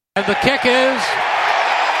And the kick is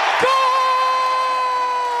good!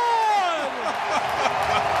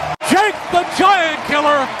 Jake the Giant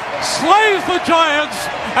Killer slays the Giants,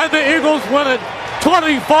 and the Eagles win it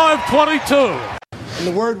 25-22. And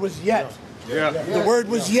the word was yet. Yeah. The word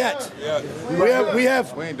was yet. Yeah. We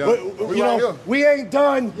ain't done. We ain't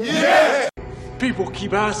done yet. People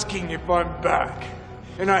keep asking if I'm back,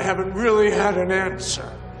 and I haven't really had an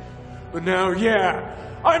answer. But now, yeah,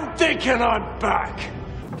 I'm thinking I'm back.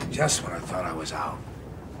 Just when I thought I was out,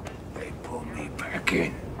 they pulled me back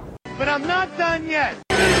in. But I'm not done yet.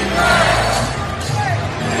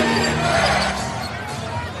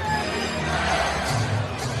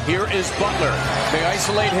 Here is Butler. They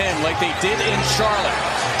isolate him like they did in Charlotte.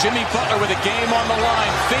 Jimmy Butler with a game on the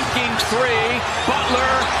line, thinking three.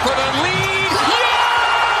 Butler for the lead.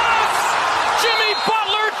 Yes! Jimmy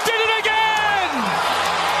Butler did it again!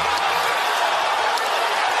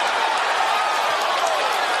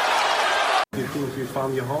 If you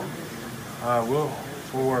found your home, we'll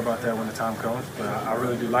worry about that when the time comes. But I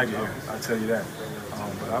really do like it here. I'll tell you that.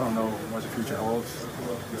 But I don't know what the future holds.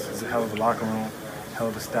 This is a hell of a locker room, hell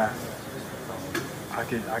of a staff. I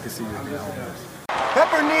could see this being home.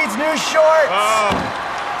 Pepper needs new shorts.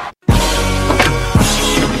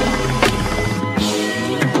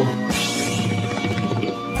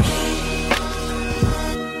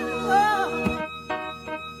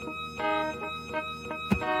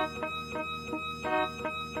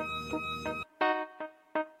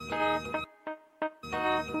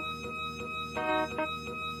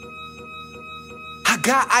 I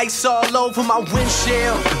got ice all over my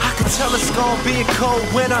windshield. I can tell it's gonna be a cold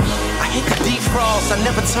winter. I hit the defrost, I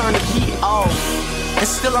never turn the heat off. And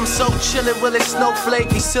still I'm so chillin', will it snowflake?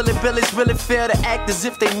 These silly billies really fail to act as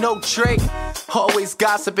if they know Drake. Always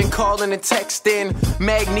gossiping, calling and texting.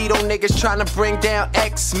 Magneto niggas trying to bring down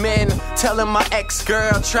X-Men. Telling my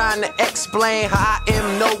ex-girl, trying to explain how I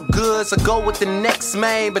am no good, so go with the next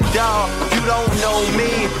man. But dawg, you don't know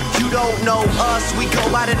me, you don't know us. We go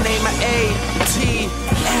by the name of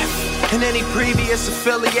A-T-F. And any previous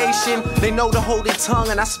affiliation, they know to hold their tongue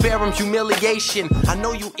and I spare them humiliation. I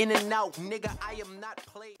know you in and out, nigga, I am not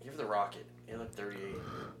playing. Give the rocket, you look 38.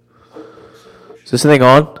 Is this thing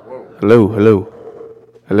on? Whoa. Hello.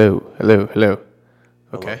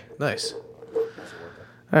 Okay, nice.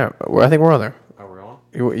 All right, I think we're on there. Oh, we're on?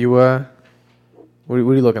 What are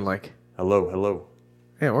you looking like? Hello.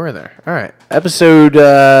 Yeah, we're in there. All right, episode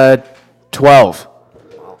 12.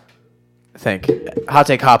 I think. Hot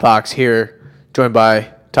Take Hot Box here, joined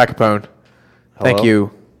by Ty Capone. Thank you.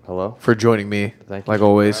 Hello. For joining me. Thank you. Like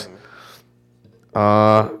always.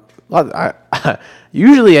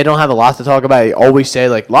 Usually I don't have a lot to talk about. I always say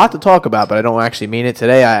like lot to talk about, but I don't actually mean it.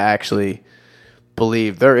 Today I actually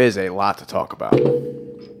believe there is a lot to talk about. We'll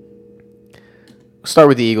start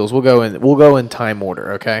with the Eagles. We'll go in time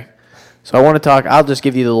order, okay? So I want to talk. I'll just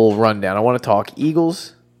give you the little rundown. I want to talk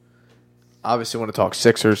Eagles. Obviously, want to talk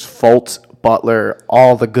Sixers, Fultz, Butler,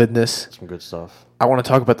 all the goodness. Some good stuff. I want to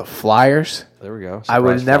talk about the Flyers. There we go. I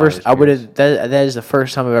would never. I would have. That is the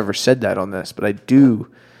first time I've ever said that on this, but I do.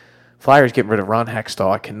 Flyers getting rid of Ron Hextall.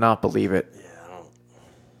 I cannot believe it. Yeah, I don't.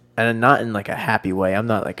 And not in like a happy way. I'm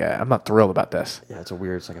not thrilled about this. Yeah, it's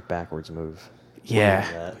like a backwards move.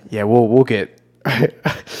 Yeah. We'll get. I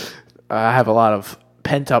have a lot of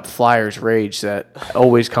pent up Flyers rage that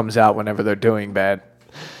always comes out whenever they're doing bad,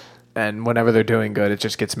 and whenever they're doing good, it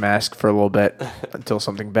just gets masked for a little bit until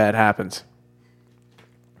something bad happens.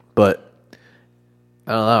 But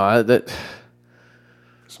I don't know.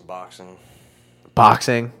 Some boxing.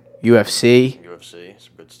 UFC,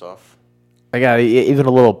 some good stuff. I got even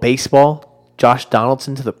a little baseball. Josh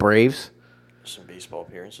Donaldson to the Braves. Some baseball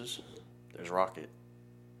appearances. There's Rocket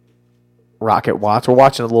Watts. We're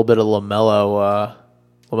watching a little bit of LaMelo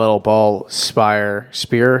Ball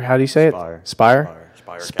Spear. How do you say it?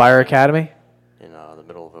 Spire Academy. In the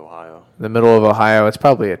middle of Ohio. The middle of Ohio. It's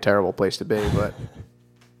probably a terrible place to be, but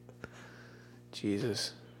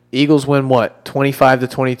Jesus. Eagles win what?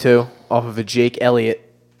 25-22 off of a Jake Elliott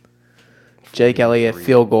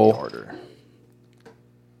field goal. Yarder.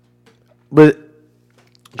 But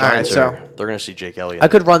all right, so they're going to see Jake Elliott. I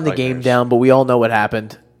could run the game down, but we all know what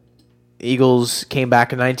happened. Eagles came back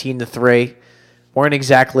 19-3. Weren't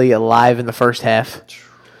exactly alive in the first half,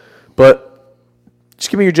 but just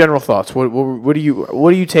give me your general thoughts. What do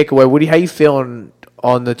you take away? How you feeling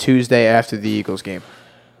on the Tuesday after the Eagles game?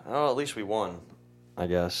 Oh, at least we won. I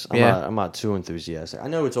guess. I'm not too enthusiastic. I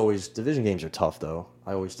know it's always division games are tough though.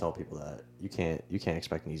 I always tell people that you can't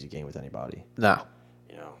expect an easy game with anybody. No.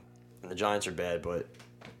 And the Giants are bad, but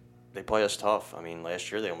they play us tough. I mean,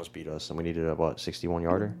 last year they almost beat us, and we needed a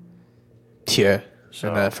 61-yarder. Yeah. So,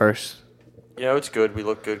 in that first. It's good. We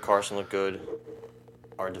look good. Carson looked good.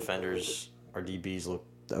 Our defenders, our DBs look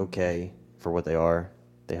okay for what they are.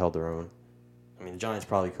 They held their own. I mean, the Giants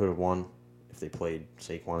probably could have won if they played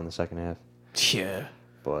Saquon in the second half. Yeah.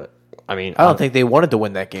 But, I mean... I don't think they wanted to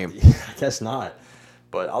win that game. I guess not.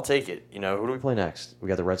 But I'll take it. Who do we play next? We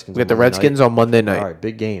got the Redskins. We got the Redskins on Monday night. All right,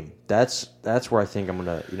 big game. That's where I think I'm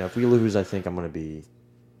going to... if we lose, I think I'm going to be,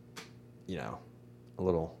 a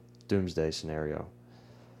little doomsday scenario.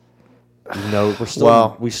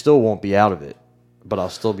 We still won't be out of it, but I'll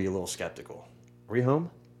still be a little skeptical. Are we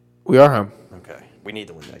home? We are home. Okay. We need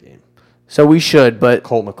to win that game. So we should, but...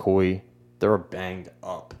 Colt McCoy, they're banged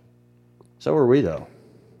up. So are we, though.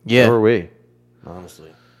 Yeah. So are we,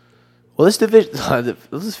 honestly. Well, this division,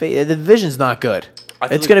 the division's not good.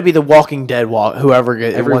 It's going to be the Walking Dead, whoever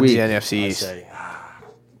wins the NFC East. I say,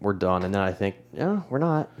 we're done, and then I think, we're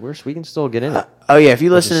not. We can still get in it. Oh yeah, if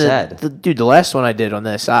you listen to the last one I did on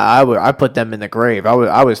this, I put them in the grave.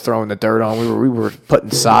 I was throwing the dirt on. We were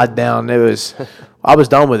putting sod down. I was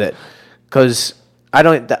done with it because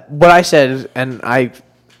what I said, and I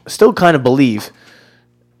still kind of believe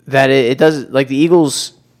that it doesn't, like the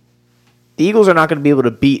Eagles. The Eagles are not going to be able to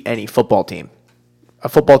beat any football team. A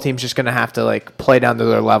football team's just going to have to play down to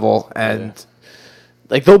their level, and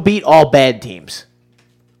they'll beat all bad teams.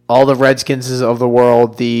 All the Redskins of the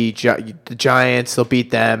world, the Giants, they'll beat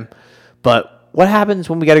them. But what happens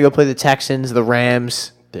when we got to go play the Texans, the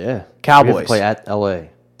Rams, Cowboys? We have to play at L.A.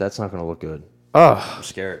 That's not going to look good. Oh, I'm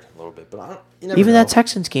scared a little bit, but even that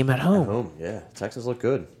Texans game at home. At home, yeah. Texans look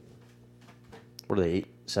good. What are they?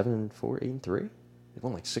 7-4, 8-3? They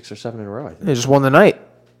won 6 or 7 in a row. I think They just won the night.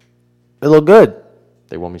 They look good.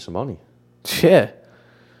 They won me some money. Yeah.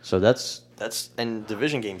 So that's and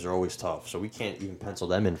division games are always tough, so we can't even pencil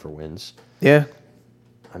them in for wins. Yeah.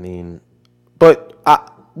 I mean, but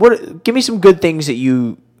give me some good things that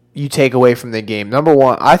you take away from the game. Number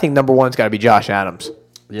one, I think number one's got to be Josh Adams.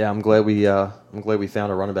 Yeah, I'm glad we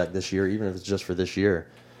found a running back this year, even if it's just for this year.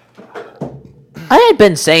 I had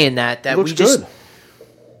been saying that we just good.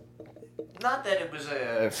 Not that it was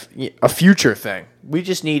a future thing. We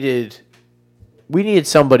just needed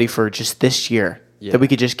somebody for just this year. Yeah. That we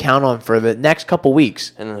could just count on for the next couple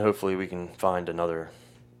weeks. And then hopefully we can find another.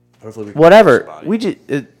 Hopefully we can whatever. We just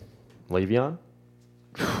Le'Veon?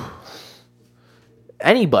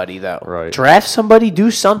 Anybody though. Right. Draft somebody,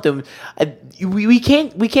 do something. We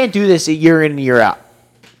can't do this year in and year out.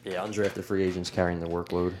 Yeah, undrafted free agents carrying the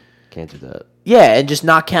workload. Can't do that. Yeah, and just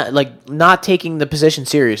not taking the position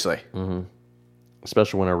seriously. Mm-hmm.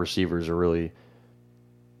 Especially when our receivers are really,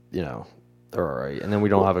 they're all right. And then we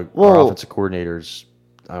don't have our offensive coordinators.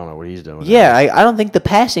 I don't know what he's doing. Yeah, I don't think the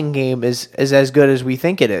passing game is as good as we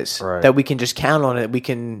think it is. Right. That we can just count on it. We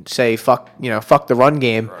can say fuck the run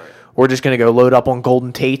game. Right. We're just gonna go load up on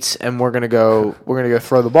Golden Tates and we're gonna go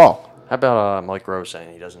throw the ball. How about Mike Rowe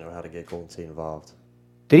saying he doesn't know how to get Golden Tate involved?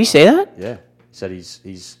 Did he say that? Yeah, he said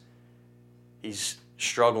he's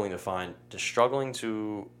struggling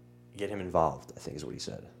to get him involved. I think is what he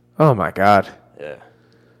said. Oh my God. Yeah.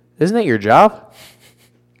 Isn't that your job?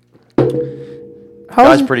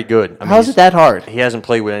 Guy's pretty good. How is it that hard? He hasn't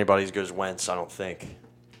played with anybody as good as Wentz, I don't think.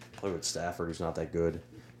 Played with Stafford, who's not that good,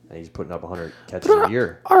 and he's putting up 100 catches a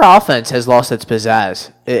year. Our offense has lost its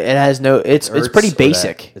pizzazz. It has no. It's pretty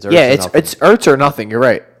basic. It's Ertz or nothing. You're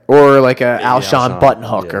right. Or like a Alshon button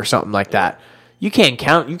hook or something like that. You can't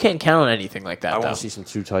count on anything like that. I want to see some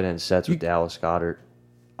 2 tight end sets with Dallas Goedert.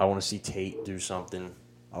 I want to see Tate do something.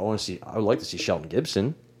 I would like to see Shelton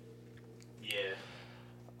Gibson.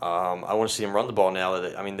 I want to see him run the ball now.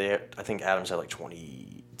 I think Adams had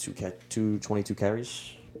 22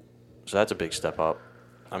 carries. So that's a big step up.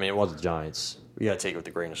 I mean, it was the Giants. We got to take it with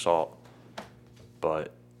a grain of salt.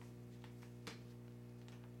 But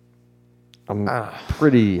I'm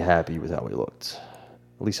pretty happy with how we looked.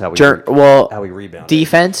 At least how we rebounded.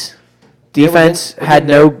 Defense had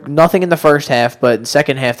nothing in the first half, but in the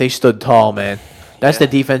second half they stood tall, man. That's the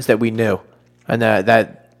defense that we knew. And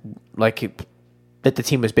that the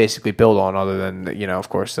team was basically built on, other than, of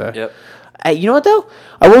course. Yep. You know what, though?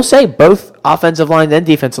 I will say both offensive line and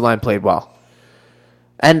defensive line played well.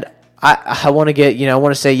 And I want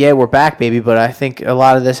to say, yeah, we're back, baby, but I think a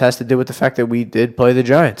lot of this has to do with the fact that we did play the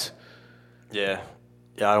Giants. Yeah.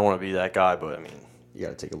 Yeah, I don't want to be that guy, but, I mean, you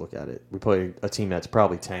got to take a look at it. We play a team that's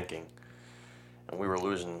probably tanking, and we were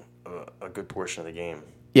losing a good portion of the game.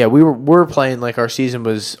 Yeah, we were playing like our season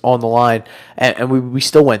was on the line, and we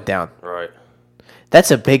still went down. Right. That's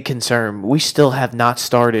a big concern. We still have not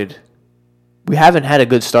started. We haven't had a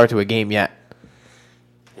good start to a game yet.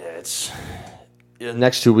 Yeah, it's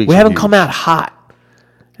next 2 weeks. We haven't come out hot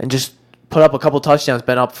and just put up a couple touchdowns,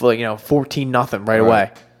 been up for 14-0 right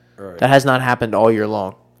away. Right. That has not happened all year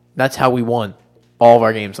long. That's how we won all of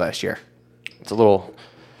our games last year. It's a little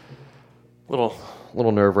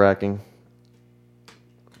nerve-wracking.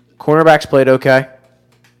 Cornerbacks played okay.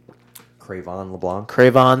 Cravon LeBlanc.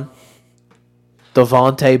 Cravon,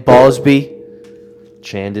 Devontae Bosby,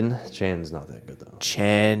 Chandon's not that good, though.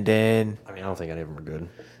 Chandon. I mean, I don't think any of them are good.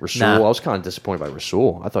 Rasul, Nah. I was kind of disappointed by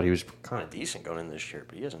Rasul. I thought he was kind of decent going in this year,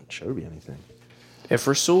 but he hasn't showed me anything. If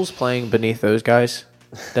Rasul's playing beneath those guys,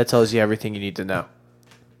 that tells you everything you need to know.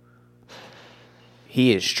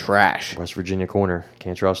 He is trash. West Virginia corner.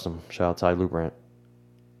 Can't trust him. Shout out Ty Lubrant.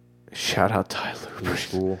 Shout out Tyler. Your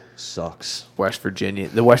school sucks. West Virginia.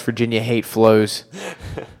 The West Virginia hate flows.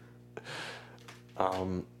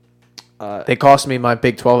 They cost me my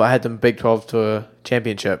Big 12. I had them Big 12 to a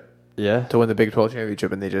championship. Yeah? To win the Big 12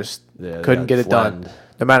 championship, and they just Yeah, they couldn't got get it flattened.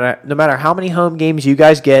 done. No matter how many home games you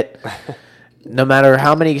guys get, no matter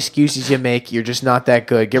how many excuses you make, you're just not that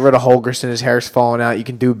good. Get rid of Holgerson. His hair's falling out. You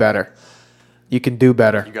can do better. You can do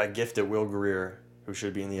better. You got gifted Will Greer, who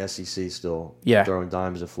should be in the SEC still. Yeah. Throwing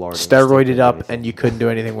dimes at Florida. Steroided up, and you couldn't do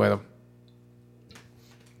anything with him.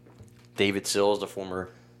 David Sills, the former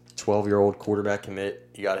 12-year-old quarterback commit.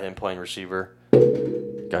 You got him playing receiver.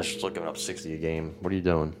 Guys still giving up 60 a game. What are you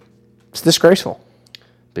doing? It's disgraceful.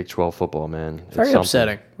 Big 12 football, man. It's Very something.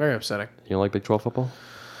 upsetting. Very upsetting. You don't like Big 12 football?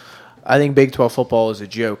 I think Big 12 football is a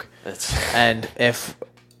joke. It's And if,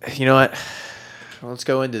 you know what, let's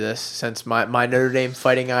go into this. Since my Notre Dame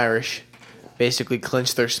Fighting Irish basically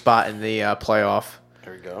clinched their spot in the playoff.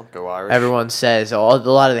 There you go. Go Irish. Everyone says a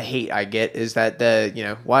lot of the hate I get is that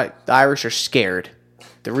the Irish are scared.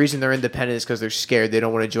 The reason they're independent is because they're scared. They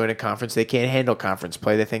don't want to join a conference. They can't handle conference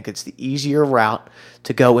play. They think it's the easier route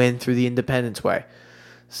to go in through the independence way.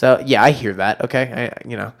 So yeah, I hear that. Okay,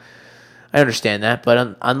 I understand that.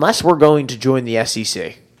 But unless we're going to join the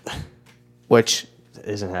SEC, which It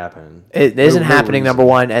isn't happening. it isn't happening, reason. number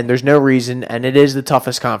one, and there's no reason, and it is the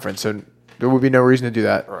toughest conference, so there would be no reason to do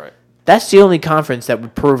that. Right. That's the only conference that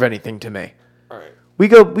would prove anything to me. Right. We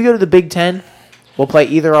go to the Big Ten. We'll play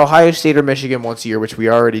either Ohio State or Michigan once a year, which we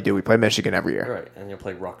already do. We play Michigan every year. Right. And you'll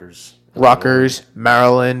play Rutgers. Rutgers,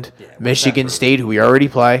 Maryland, Yeah, what's Michigan that for? State, who we already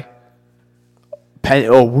play. We're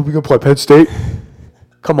going to play Penn State?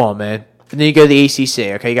 Come on, man. And then you go to the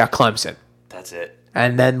ACC. Okay, you got Clemson. That's it.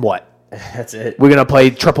 And then what? That's it. We're going to play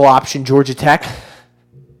triple option Georgia Tech?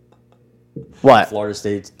 What? Florida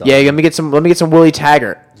State's done. Yeah, let me get some Willie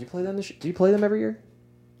Taggart. Do you play them? Do you play them every year?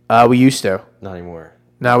 We used to. Not anymore.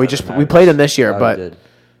 No, we Doesn't played them this year, matter. but We did.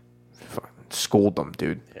 schooled them,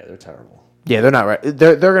 dude. Yeah, they're terrible. Yeah, they're not right.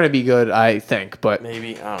 They're going to be good, I think, but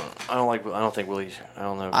Maybe I don't think Willie. I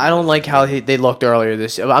don't know. I don't like how they looked earlier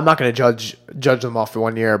this. I'm not going to judge them off for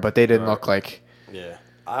 1 year, but they didn't look like. Yeah,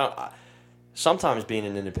 sometimes being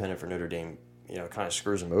an independent for Notre Dame, kind of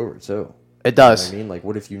screws them over too. It does. You know what I mean, like,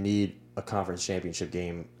 what if you need a conference championship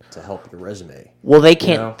game to help your resume? Well, they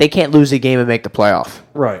can't lose a game and make the playoff,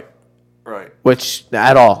 Right. Right. which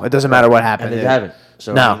at all. It doesn't matter what happened. And they haven't.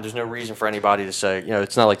 So No. there's no reason for anybody to say,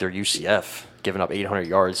 it's not like they're UCF giving up 800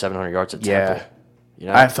 yards, 700 yards at Yeah.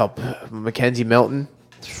 Temple. I felt Mackenzie Milton.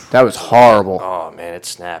 That was horrible, Oh man, it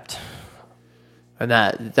snapped. and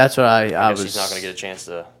that's what I I guess was. he's not going to get a chance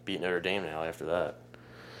to beat Notre Dame now after that.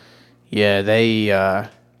 Yeah, they.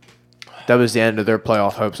 That was the end of their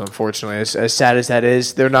playoff hopes. Unfortunately, as sad as that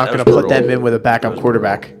is, they're not That going to was put them brutal. in with a That backup was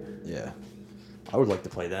quarterback. brutal. Yeah. I would like to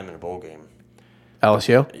play them in a bowl game.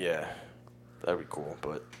 LSU. Yeah. That'd be cool,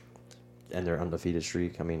 but and their undefeated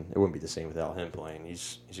streak. I mean, it wouldn't be the same without him playing.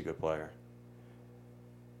 He's a good player.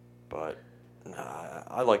 But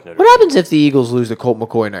I like Notre Dame. What happens if the Eagles lose to Colt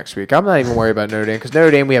McCoy next week? I'm not even worried about Notre Dame because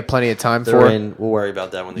Notre Dame we have plenty of time They're for. in. We'll worry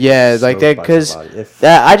about that when they Yeah, get like that smoked by because somebody. If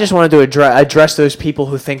I just wanted to address those people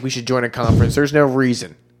who think we should join a conference. There's no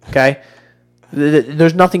reason. Okay,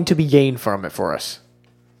 there's nothing to be gained from it for us.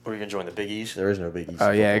 Are you gonna join the Big East? There is no Big East.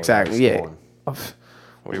 Oh yeah, football. exactly. It's Yeah. gone.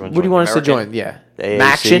 What do you want? do you want us to join? Yeah, The AAC?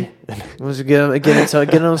 Maction. Was it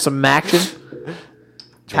get on some Maction?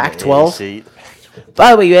 Pac-12. AAC.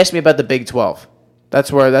 By the way, you asked me about the Big 12.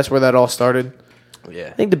 That's where that all started. Yeah.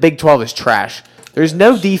 I think the Big 12 is trash. There's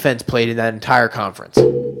no defense played in that entire conference.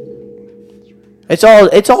 It's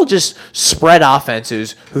all just spread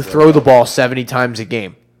offenses who throw the ball 70 times a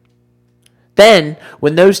game. Then,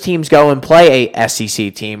 when those teams go and play a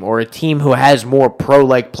SEC team or a team who has more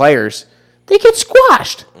pro-like players, they get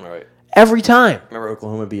squashed Right. every time. Remember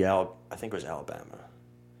Oklahoma beat I think it was Alabama.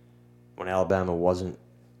 When Alabama wasn't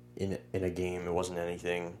in a game, it wasn't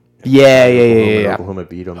anything. Yeah. Oklahoma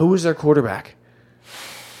beat them. Who was their quarterback?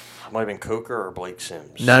 Might have been Coker or Blake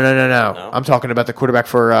Sims. No. No? I'm talking about the quarterback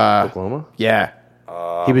for Oklahoma? Yeah.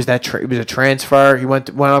 He was he was a transfer. He went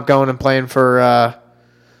up going and playing for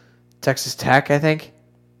Texas Tech, I think.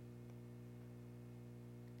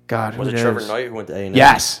 God, Was who it knows? Trevor Knight who went to A&M?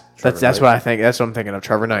 Yes. Trevor That's Knight. what I think. That's what I'm thinking of.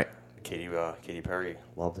 Trevor Knight. Katy Perry.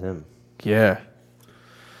 Loved him. Yeah.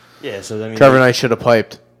 Yeah, so I mean... Trevor Knight should have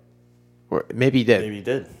piped. Or maybe he did. Maybe he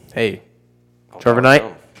did. Hey, I'll Trevor tell him.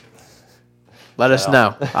 Knight, let us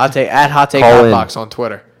know. I'll take at Hot Take Call in. Hotbox on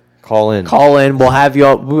Twitter. Call in. Call in. We'll have you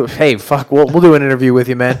all. Hey, fuck. We'll do an interview with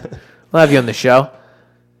you, man. We'll have you on the show.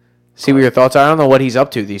 See what your thoughts are. I don't know what he's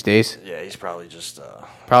up to these days. Yeah, he's probably just...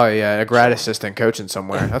 Probably a grad assistant coaching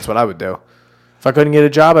somewhere. That's what I would do. If I couldn't get a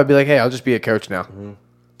job, I'd be like, hey, I'll just be a coach now.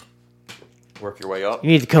 Mm-hmm. Work your way up. You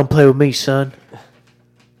need to come play with me, son.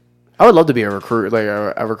 I would love to be a recruit, like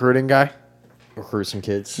a recruiting guy. Recruit some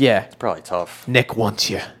kids. Yeah. It's probably tough. Nick wants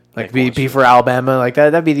you. Like Nick wants be you. for Alabama. Like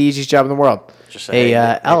that'd be the easiest job in the world. Just say, hey,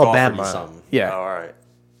 Nick offered you Alabama. something. Yeah. Oh, all right.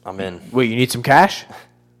 I'm in. Wait, you need some cash?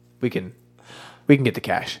 We can get the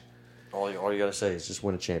cash. All you got to say is just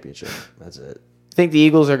win a championship. That's it. Think the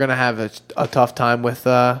Eagles are going to have a tough time with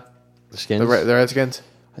The Skins? the Redskins?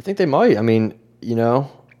 I think they might. I mean,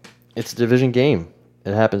 it's a division game.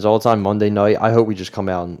 It happens all the time. Monday night. I hope we just come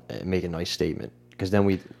out and make a nice statement, because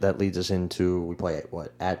then that leads us into we play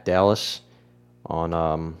at Dallas on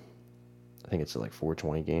I think it's like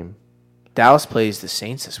 4:20 game. Dallas plays the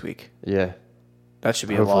Saints this week. Yeah, that should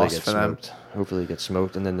be Hopefully a they loss get for them. smoked. Hopefully they get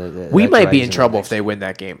smoked, and then We that might be drags in into trouble next- if they win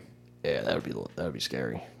that game. Yeah, that would be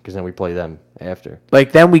scary, because then we play them after.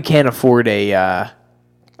 Like then we can't afford a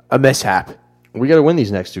mishap. We got to win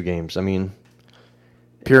these next two games. I mean,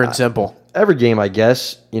 Pure and simple. every game, I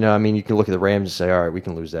guess. You can look at the Rams and say, all right, we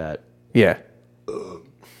can lose that. Yeah.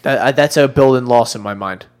 That's a built-in loss in my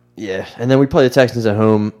mind. Yeah, and then we play the Texans at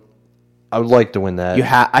home. I would like to win that.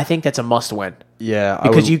 I think that's a must-win. Yeah,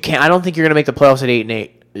 Because you can't. I don't think you're going to make the playoffs at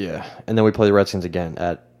 8-8. Yeah, and then we play the Redskins again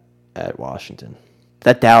at Washington.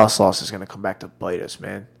 That Dallas loss is going to come back to bite us,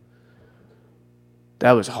 man.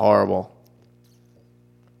 That was horrible.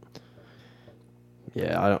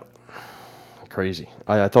 Yeah, crazy.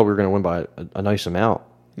 I thought we were going to win by a nice amount.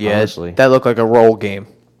 Yeah, honestly. that looked like a roll game.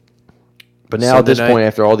 But now at this Sunday night. point,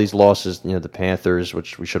 after all these losses, the Panthers,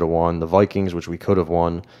 which we should have won, the Vikings, which we could have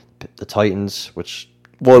won, the Titans, which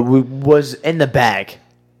was in the bag.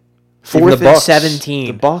 even 4th the and Bucs, 17.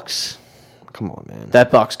 The Bucks. Come on, man.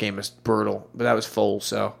 That Bucks game was brutal, but that was Foles,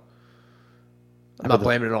 so I'm not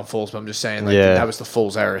blaming it on Foles, but I'm just saying that was the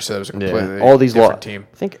Foles era, so that was a completely all these different team.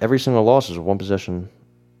 I think every single loss is one possession.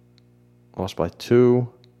 Lost by 2,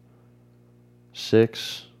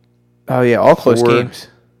 6. Oh yeah, all close 4, games.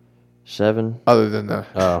 7. Other than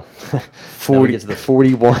the 40 to the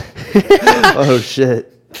 41. Oh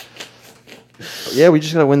shit. Yeah, we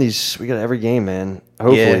just gotta win these. We got every game, man.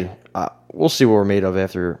 Hopefully, we'll see what we're made of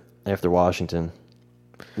after Washington.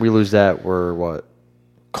 We lose that, we're what?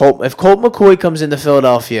 If Colt McCoy comes into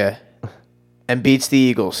Philadelphia and beats the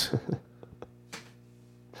Eagles,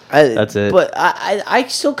 that's it. But I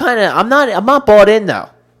still kind of I'm not bought in though.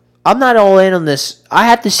 I'm not all in on this. I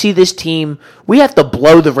have to see this team. We have to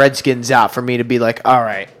blow the Redskins out for me to be like, all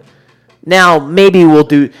right, now maybe we'll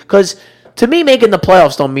do. Because to me, making the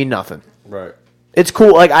playoffs don't mean nothing. Right. It's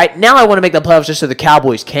cool. Like I want to make the playoffs just so the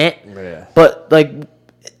Cowboys can't. Yeah. But like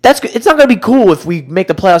it's not going to be cool if we make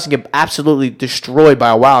the playoffs and get absolutely destroyed by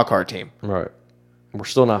a wild card team. Right. We're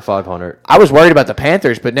still not 500. I was worried about the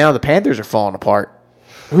Panthers, but now the Panthers are falling apart.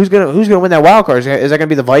 Who's gonna win that wild card? Is that gonna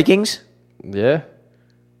be the Vikings? Yeah.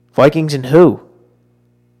 Vikings and who?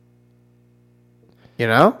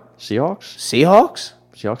 Seahawks?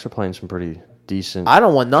 Seahawks are playing some pretty decent. I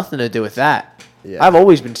don't want nothing to do with that. Yeah. I've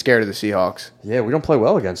always been scared of the Seahawks. Yeah, we don't play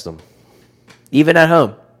well against them. Even at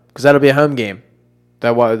home. Because that'll be a home game.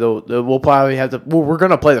 We'll probably have to... we're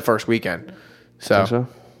going to play the first weekend. So. Think so?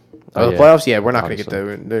 The playoffs? Yeah, we're not going to get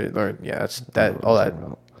Obviously. the... Yeah, that's that. All that.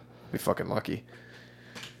 Be fucking lucky.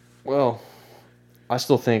 Well, I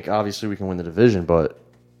still think, obviously, we can win the division, but...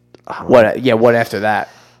 What? Yeah, what after that?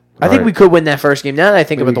 I think Right. we could win that first game. Now that I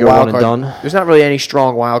think Maybe about the go wild one and card, done. there's not really any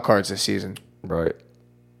strong wild cards this season. Right.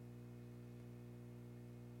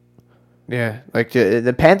 Yeah, like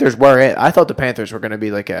the Panthers were it. I thought the Panthers were going to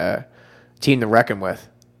be like a team to reckon with.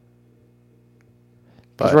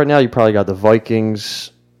 Because right now you probably got the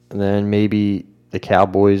Vikings, and then maybe the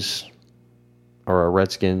Cowboys or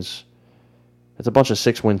Redskins. It's a bunch of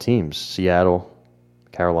 6-win teams. Seattle,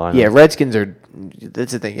 Carolina. Yeah, Redskins are.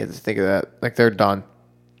 That's the thing. You have to think of that. Like they're done.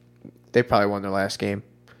 They probably won their last game.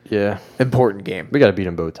 Yeah. Important game. We got to beat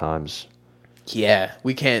them both times. Yeah,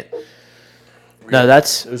 we can't. No,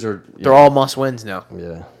 they're all must wins now.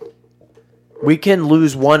 Yeah. We can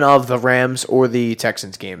lose one of the Rams or the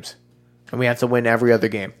Texans games, and we have to win every other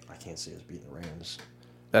game. I can't see us beating the Rams.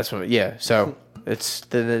 That's what. Yeah. So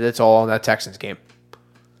it's all on that Texans game.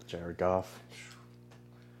 Jared Goff,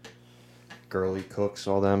 Gurley, Cooks,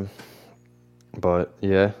 all them. But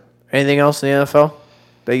yeah. Anything else in the NFL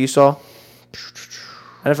that you saw?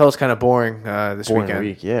 NFL was kind of boring this weekend.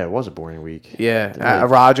 Week. Yeah, it was a boring week. Yeah,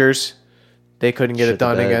 Rodgers, they couldn't get it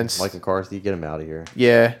done against Mike McCarthy. Get him out of here.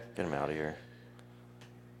 Yeah, get him out of here.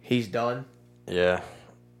 He's done. Yeah,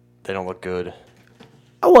 they don't look good.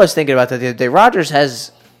 I was thinking about that the other day. Rodgers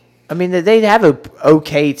has, I mean, they have a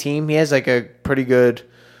okay team. He has like a pretty good.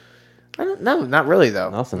 I don't know, not really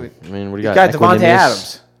though. Nothing. I mean, what do you got? Devontae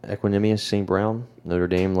Adams, Equanimous St. Brown, Notre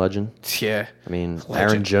Dame legend. Yeah. I mean,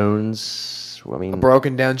 Aaron Jones. I mean,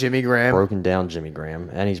 broken down Jimmy Graham.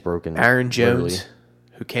 And he's broken. Aaron Jones,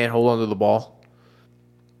 who can't hold onto the ball.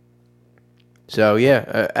 So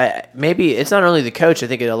yeah, maybe it's not only the coach. I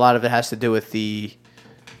think a lot of it has to do with the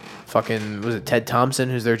fucking, was it Ted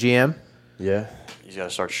Thompson, who's their GM? Yeah, he's got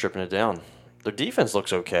to start stripping it down. Their defense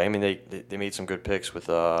looks okay. I mean, they made some good picks with.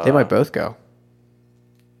 They might both go.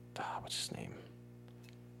 What's his name?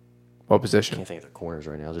 What position? I can't think of their corners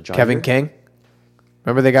right now. Is it Jair? Kevin King?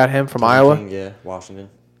 Remember they got him from Iowa? King, yeah, Washington.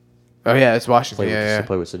 Oh yeah, it's Washington. They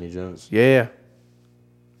play with Sidney Jones. Yeah.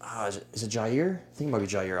 Is it Jair? I think it might be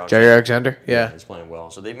Jair Alexander. Jair Alexander? Yeah. He's playing well.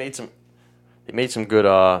 So they made some good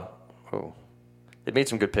they made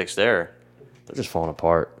some good picks there. They're just falling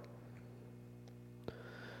apart.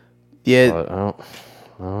 Yeah. But I don't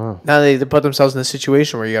know. Now they put themselves in a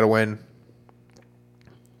situation where you gotta win.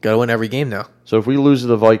 Gotta win every game now. So if we lose to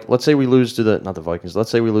the let's say we lose to not the Vikings. Let's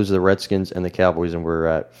say we lose to the Redskins and the Cowboys, and we're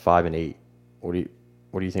at 5-8. What do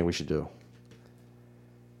you think we should do?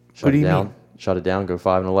 What do you mean? Shut it down. Go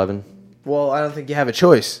 5-11. Well, I don't think you have a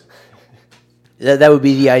choice. That would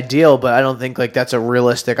be the ideal, but I don't think like that's a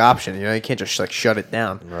realistic option. You know, you can't just like shut it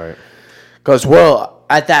down. Right. Because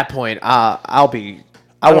at that point, I'll be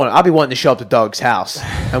wanting to show up to Doug's house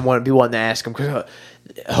and be wanting to ask him, because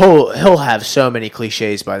he'll have so many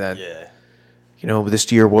cliches by then. Yeah. You know,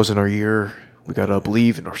 this year wasn't our year. We gotta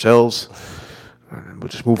believe in ourselves. And we'll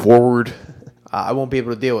just move forward. I won't be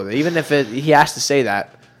able to deal with it, even if he has to say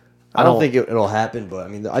that. I don't think it'll happen, but I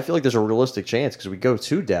mean, I feel like there's a realistic chance because we go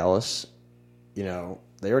to Dallas. You know,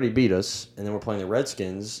 they already beat us, and then we're playing the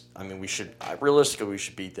Redskins. I mean, realistically we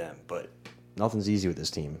should beat them, but nothing's easy with this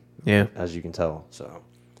team. Yeah, as you can tell. So,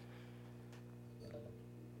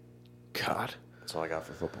 God, that's all I got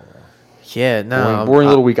for football. Though. Yeah, no, boring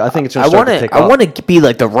little week. I think it's. I want to be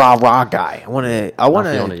like the rah guy. I want to. Not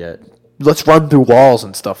feeling it yet. Let's run through walls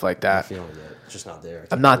and stuff like that. Not feeling it yet. It's just not there.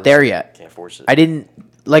 I'm not there yet. Can't force it. I didn't.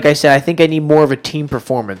 Like I said, I think I need more of a team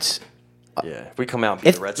performance. Yeah, if we come out and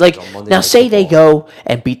beat the Redskins on Monday now, Night say Football, they go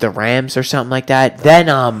and beat the Rams or something like that, then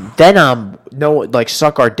no, like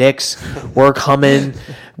suck our dicks. We're coming.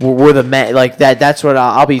 We're the man. Like that. That's what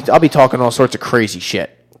I'll be talking all sorts of crazy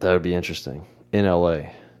shit. That would be interesting in LA.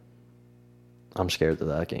 I'm scared of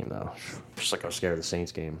that game though, just like I'm scared of the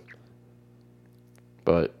Saints game.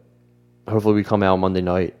 But hopefully we come out Monday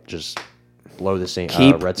night, just blow the Saints.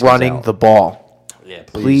 Keep Redskins running out. the ball. Yeah,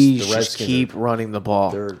 please just keep running the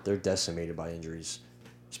ball. They're decimated by injuries,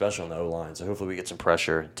 especially on the O-line. So hopefully we get some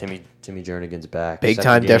pressure. Timmy Jernigan's back. Big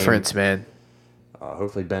time difference, man.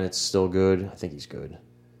 Hopefully Bennett's still good. I think he's good.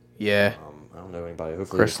 Yeah. I don't know anybody.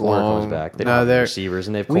 Hopefully Chris the corner Long comes back. They don't have any receivers,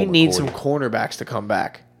 and they've. We need some cornerbacks to come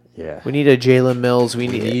back. Yeah. We need a Jalen Mills. We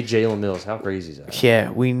need Jalen Mills. How crazy is that?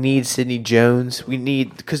 Yeah, we need Sidney Jones. We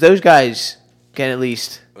need, because those guys can at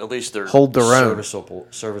least they're hold their own.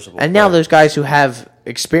 Serviceable. And now those guys who have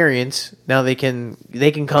experience, now they can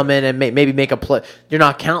come in and maybe make a play. You're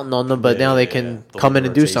not counting on them, but now they can come in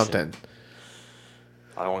and do something.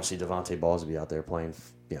 I don't want to see Devontae Ballsby out there playing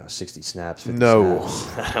 60 snaps, 50 No.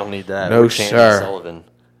 snaps. I don't need that. No, Chandon sir. Sullivan.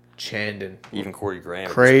 Chandon. Even Corey Graham.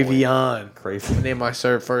 Cravion. I named my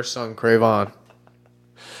first son Cravon.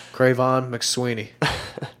 Cravon McSweeney.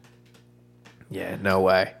 Yeah, no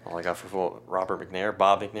way. All I got for football, Bob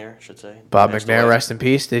McNair, I should say. Bob McNair, rest in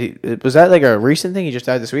peace. Was that like a recent thing? He just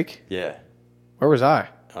died this week? Yeah. Where was I?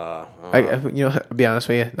 I'll be honest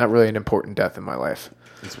with you, not really an important death in my life.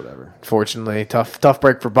 It's whatever. Fortunately, tough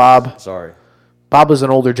break for Bob. Sorry. Bob was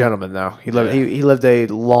an older gentleman though. He lived a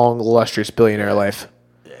long, illustrious billionaire life.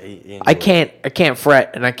 Yeah, I can't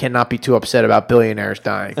fret, and I cannot be too upset about billionaires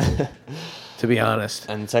dying. To be honest.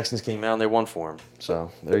 And the Texans came out and they won for him.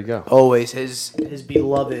 So there you go. Always his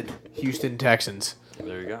beloved Houston Texans.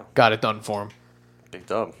 There you go. Got it done for him. Big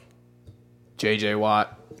dub. J.J.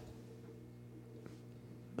 Watt.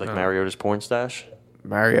 Like Mariota's porn stash?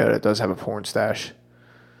 Mariota does have a porn stash.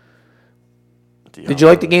 Did you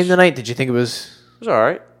like the game tonight? Did you think it was? It was all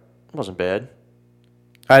right. It wasn't bad.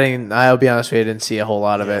 I didn't. I'll be honest with you. I didn't see a whole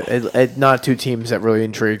lot of it. Not two teams that really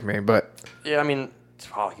intrigued me, but Yeah, I mean,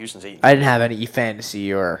 Houston's 8. I didn't have any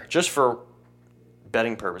fantasy or. Just for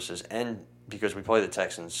betting purposes and because we play the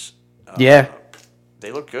Texans. Yeah.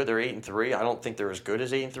 They look good. They're 8-3. I don't think they're as good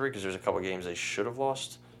as 8-3 because there's a couple games they should have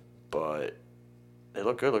lost, but they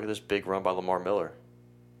look good. Look at this big run by Lamar Miller.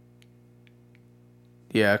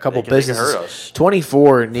 Yeah, a couple They can hurt businesses. us.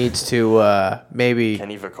 24 needs to maybe.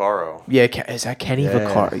 Kenny Vaccaro. Yeah, is that Kenny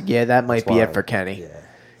Vaccaro? Yeah, that might be it for Kenny. Yeah.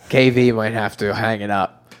 KV might have to hang it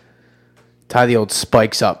up. Tie the old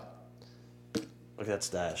spikes up. Look at that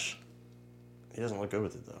stash. He doesn't look good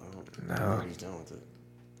with it though. I don't know what he's doing with it.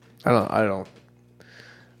 I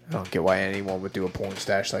don't get why anyone would do a porn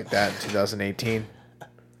stash like that in 2018.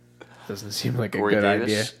 Doesn't seem like a Corey good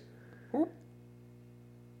Davis. idea.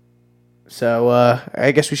 So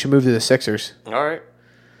I guess we should move to the Sixers. All right.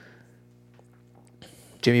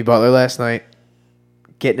 Jimmy Butler last night,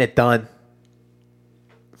 getting it done.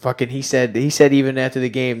 Fucking, he said even after the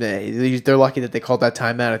game that they're lucky that they called that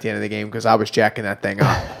timeout at the end of the game because I was jacking that thing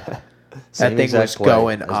up. That thing was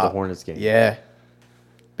going as up. the Hornets game. Yeah,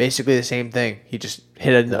 basically the same thing. He just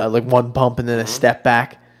hit like one bump and then a step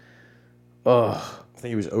back. Ugh. I think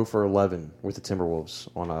he was 0 for 11 with the Timberwolves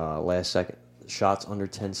on last second shots under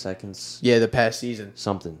 10 seconds. Yeah, the past season.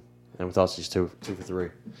 Something, and with us he's 2 for 3.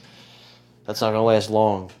 That's not gonna last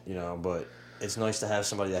long, but it's nice to have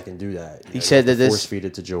somebody that can do that. He said that force feed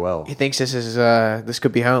it to Joel. He thinks this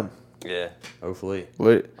could be home. Yeah, hopefully.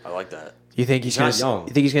 What? I like that. You think he's not gonna? young.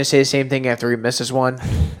 You think he's gonna say the same thing after he misses one,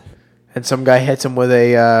 and some guy hits him with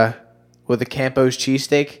a Campos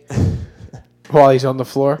cheesesteak while he's on the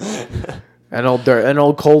floor? An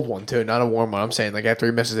old cold one too, not a warm one. I'm saying like after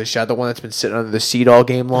he misses a shot, the one that's been sitting under the seat all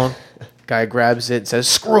game long. Guy grabs it and says,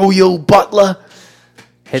 "Screw you, Butler!"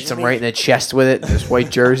 Hits him right in the chest with it. In his white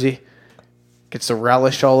jersey gets the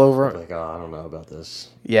relish all over it. Like, I don't know about this.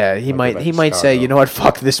 Yeah, he I'll go might. back He to might say, Chicago. "You know what?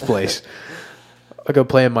 Fuck this place. I'll go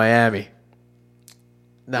play in Miami."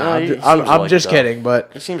 No, he seems I'm like just it, though. kidding,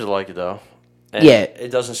 but He seems to like it though. And Yeah.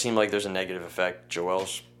 it doesn't seem like there's a negative effect.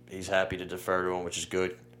 He's happy to defer to him, which is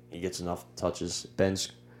good. He gets enough touches.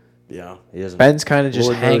 Ben's, he doesn't. Ben's kind of just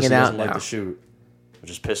Lord knows hanging he out doesn't now. like to shoot,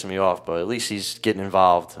 which is pissing me off. But at least he's getting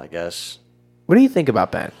involved, I guess. What do you think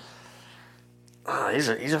about Ben?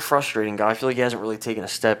 He's a frustrating guy. I feel like he hasn't really taken a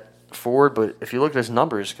step forward. But if you look at his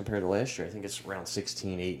numbers compared to last year, I think it's around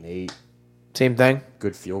 16, 8, and 8. Same thing.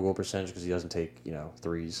 Good field goal percentage because he doesn't take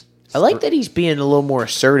threes. I like that he's being a little more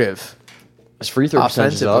assertive. His free throw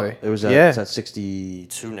percentage is up. Offensively. It was Yeah. it's at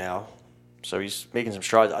 62 now. So he's making some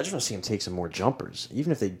strides. I just want to see him take some more jumpers,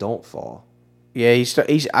 even if they don't fall. Yeah,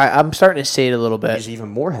 I'm starting to see it a little bit. He's even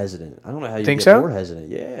more hesitant. I don't know how you Think get so? more hesitant.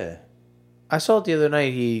 Yeah. I saw it the other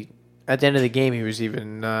night. At the end of the game, he was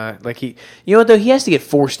even you know what though, he has to get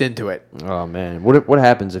forced into it. Oh man, what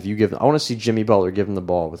happens if you give? I want to see Jimmy Butler give him the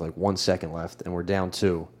ball with like 1 second left, and we're down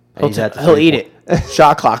 2. And He'll eat it.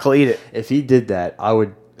 Shot clock. He'll eat it, If he did that, I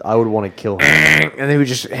would want to kill him. and then he would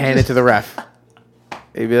just hand it to the ref.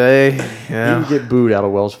 He'd be like, He would get booed out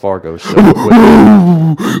of Wells Fargo so quick.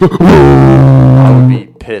 I would be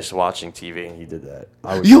pissed watching TV and he did that.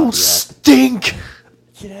 I would not "You be happy. stink."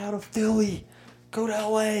 Get out of Philly. Go to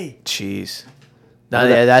LA. Jeez. No,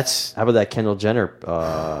 yeah, that's. How about that Kendall Jenner?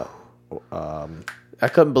 I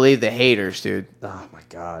couldn't believe the haters, dude. Oh my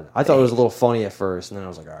god! I thought it was a little funny at first, and then I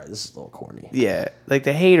was like, all right, this is a little corny. Yeah, like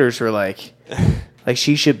the haters were like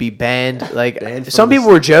she should be banned. Like Banned from some the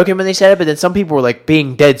people were joking when they said it, but then some people were like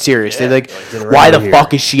being dead serious. Yeah, They're like, get her "Why out the of here."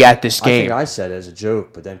 fuck is she at this I think game?" I said it as a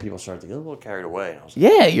joke, but then people started to get a little carried away. And I was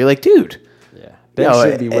like, Yeah, you're like, dude. yeah, Ben No,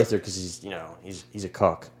 should be with her because he's he's a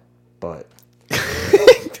cuck, but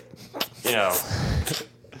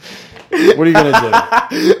what are you gonna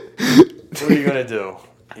do? What are you gonna do?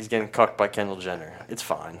 He's getting cucked by Kendall Jenner. It's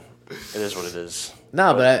fine. It is what it is.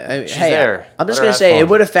 No, but she's hey, there. I'm just Let her gonna have say fun. it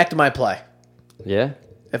would affect my play. Yeah.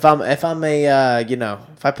 If I'm a if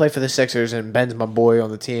I play for the Sixers and Ben's my boy on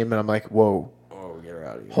the team and I'm like, whoa, Oh, get her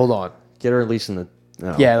out of here. hold on, Get her at least in the.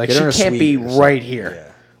 No, yeah, like get her in she a can't be suite or something. right here.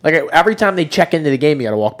 Yeah. Like every time they check into the game, you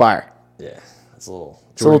got to walk by her. Yeah, it's a little.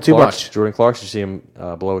 It's a little too much. Jordan Clarkson, you see him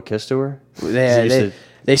blow a kiss to her?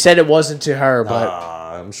 They said it wasn't to her, but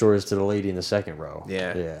I'm sure it's to the lady in the second row.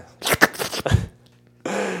 Yeah. Yeah.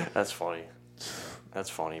 That's funny. That's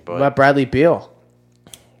funny, but what about Bradley Beal?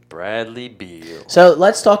 Bradley Beal. So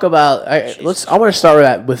let's talk about. I want to start with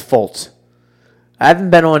that with Fultz. I haven't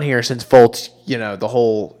been on here since Fultz. The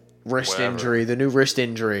whole wrist injury, the new wrist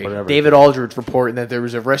injury. Whatever. David Aldridge reporting that there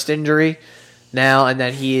was a wrist injury now, and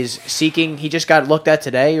then he is seeking. He just got looked at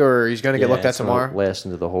today, or he's going to get looked at it's gonna tomorrow. Last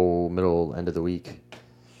into the whole end of the week.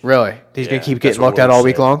 Really? He's going to keep That's getting what looked at Woj all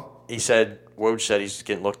week said. long? He said, Woj said he's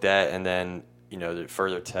getting looked at, and then, the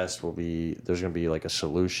further test will be, there's going to be like a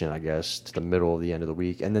solution, I guess, to the middle of the end of the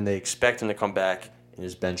week. And then they expect him to come back in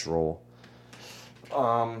his bench role.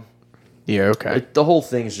 Yeah, okay. The whole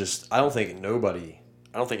thing is just, I don't think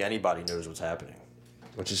anybody knows what's happening,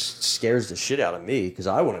 which just scares the shit out of me because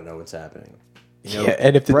I want to know what's happening.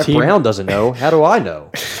 And if the Brett team Brown doesn't know, how do I know?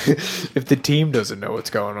 if the team doesn't know what's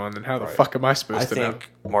going on, then how the fuck am I supposed to know? I think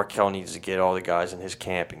Markel needs to get all the guys in his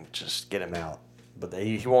camp and just get him out, but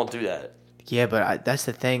he won't do that. Yeah, but that's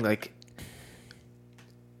the thing. Like,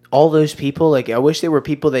 all those people, like, I wish there were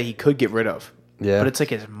people that he could get rid of. Yeah, but it's like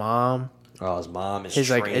his mom. Oh, his mom, his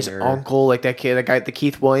like trainer. his uncle, like that kid, that guy, the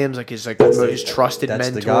Keith Williams, like his trusted that's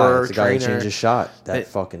mentor, the guy. That's the guy who trainer. changed his shot. That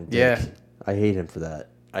fucking dick. Yeah. I hate him for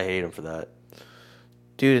that.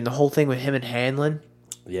 Dude, and the whole thing with him and Hanlon.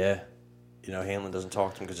 Yeah. Hanlon doesn't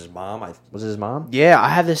talk to him because his mom. Was it his mom? Yeah, I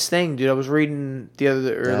have this thing, dude. I was reading the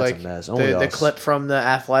other, That's a mess. Only the us. clip from the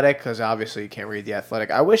Athletic, because obviously you can't read the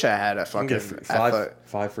Athletic. I wish I had a fucking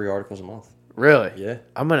five free articles a month. Really? Yeah.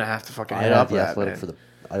 I'm gonna have to fucking I hit have up the that, Athletic man.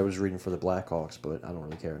 I was reading for the Blackhawks, but I don't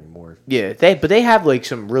really care anymore. Yeah, they have like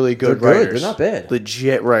some really good They're good. writers. They're not bad.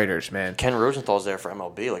 Legit writers, man. Ken Rosenthal's there for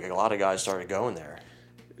MLB. Like a lot of guys started going there.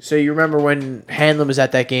 So you remember when Hanlon was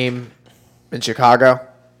at that game in Chicago,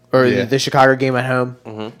 or the Chicago game at home?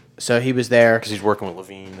 Mm-hmm. So he was there Because he's working with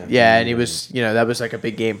Levine. and he was, that was like a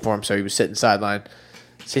big game for him. So he was sitting sideline.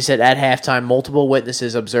 So he said at halftime, multiple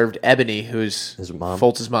witnesses observed Ebony, who's his mom,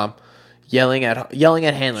 Fultz's mom, yelling at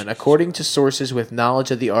Hanlon. According to sources with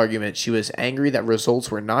knowledge of the argument, she was angry that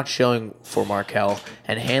results were not showing for Markel,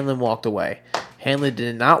 and Hanlon walked away. Hanlon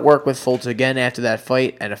did not work with Fultz again after that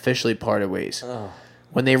fight and officially parted ways. Oh.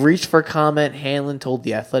 When they reached for comment, Hanlon told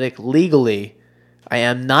The Athletic, legally, I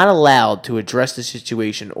am not allowed to address the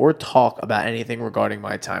situation or talk about anything regarding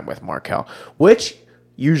my time with Markel, which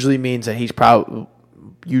usually means that he's probably,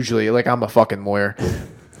 like I'm a fucking lawyer,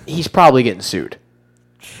 he's probably getting sued.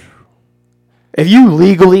 If you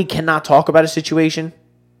legally cannot talk about a situation,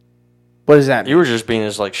 what does that mean? You were just being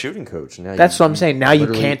his shooting coach. Now That's what I'm saying. Now you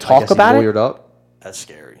can't talk about it? Up. That's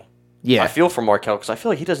scary. Yeah. I feel for Markel because I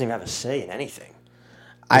feel like he doesn't even have a say in anything.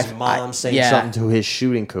 His mom saying something to his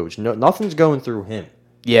shooting coach. No, nothing's going through him.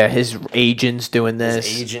 Yeah, his agent's doing this.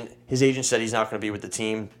 His agent said he's not going to be with the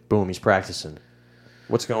team. Boom, he's practicing.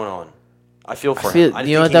 What's going on? I feel for him.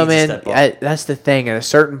 You know what, though, man? That's the thing. At a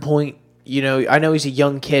certain point, I know he's a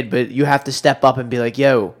young kid, but you have to step up and be like,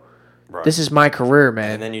 yo, this is my career,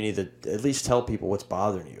 man. And then you need to at least tell people what's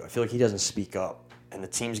bothering you. I feel like he doesn't speak up, and the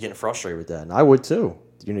team's getting frustrated with that. And I would, too.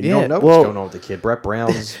 You don't know what's going on with the kid. Brett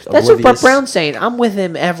Brown's That's what Brett Brown's saying. I'm with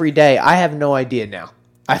him every day. I have no idea now.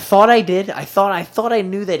 I thought I did. I thought I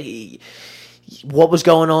knew that what was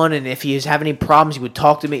going on, and if he was having any problems, he would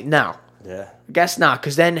talk to me. No. Yeah. I guess not,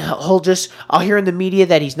 because then I'll hear in the media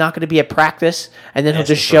that he's not going to be at practice, and then he'll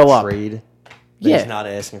just show up. Trade. Yeah. He's not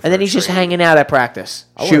asking for and then he's just hanging out at practice,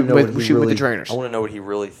 shooting with the trainers. I want to know what he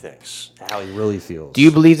really thinks, how he really feels. Do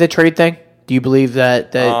you believe the trade thing? Do you believe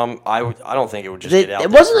that? I don't think it would just get out.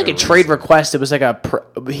 It wasn't like a trade request. It was like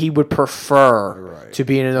he would prefer to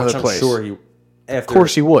be in another place. I'm sure of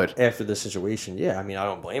course he would. After the situation, yeah. I mean, I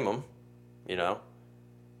don't blame him. I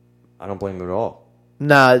don't blame him at all.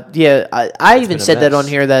 Nah, yeah. I even said that on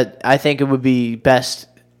here that I think it would be best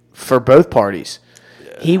for both parties.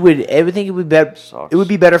 Yeah. I would think it would be it would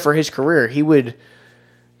be better for his career. He would,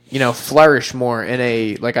 flourish more in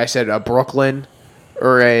a, like I said, a Brooklyn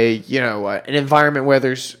or an environment where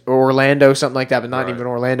there's Orlando, something like that, but not even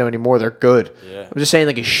Orlando anymore. They're good. Yeah. I'm just saying,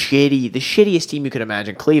 like the shittiest team you could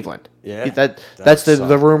imagine, Cleveland. Yeah. That's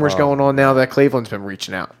the rumors going on now that Cleveland's been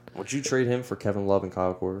reaching out. Would you trade him for Kevin Love and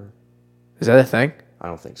Kyle Korver? Is that a thing? I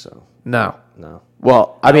don't think so. No.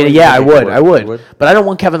 Well, I mean, yeah, I would. But I don't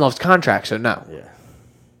want Kevin Love's contract, so no. Yeah.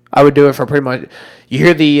 I would do it for pretty much. You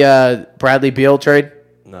hear the Bradley Beal trade?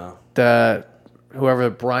 No. Whoever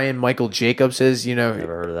Brian Michael Jacobs is, Never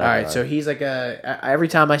heard of that. All right, so he's like every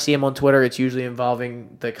time I see him on Twitter, it's usually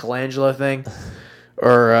involving the Colangelo thing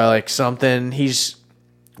or like something. He's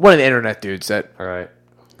one of the internet dudes that. All right.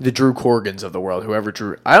 The Drew Corgans of the world,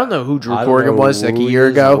 I don't know who Drew Corgan was like a year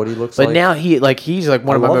ago, what he looks but like. now he's like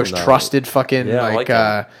one of my most trusted fucking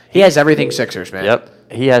he has everything Sixers, man.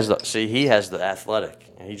 Yep, he has the Athletic,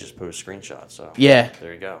 and he just posts screenshots. So yeah,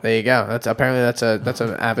 there you go. That's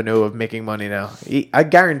an avenue of making money now. I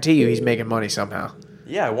guarantee you, he's making money somehow.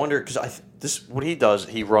 Yeah, I wonder because what he does,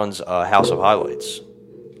 he runs House of Highlights.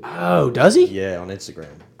 Oh, does he? Yeah, on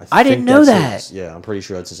Instagram. I didn't know that. Yeah, I'm pretty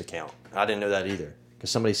sure that's his account. I didn't know that either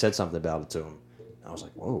because somebody said something about it to him. I was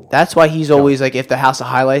like, whoa. That's why he's always like, if the House of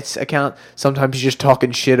Highlights account, sometimes he's just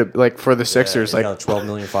talking shit like for the Sixers. He Like got 12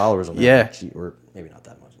 million followers on that. Yeah. Or maybe not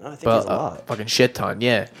that much. No, I think but he's a lot. fucking shit ton.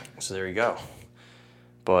 Yeah. So there you go.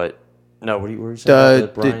 But no, what were you saying?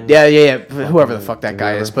 About Brian? Yeah. Whoever the fuck that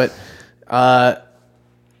guy is, but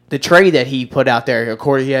the trade that he put out there,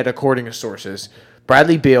 according to sources,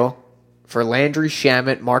 Bradley Beal for Landry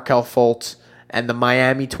Shamet, Markelle Fultz, and the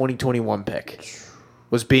Miami 2021 pick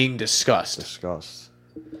was being discussed.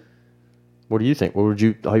 What do you think? What would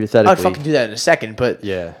you hypothetically? I'd fucking do that in a second, but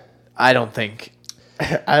yeah, I don't think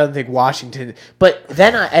Washington. But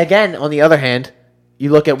then again, on the other hand,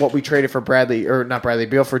 you look at what we traded for not Bradley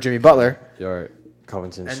Beal, for Jimmy Butler. All right,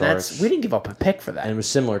 Covington, and we didn't give up a pick for that. And it was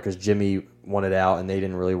similar because Jimmy wanted out, and they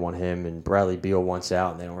didn't really want him, and Bradley Beal wants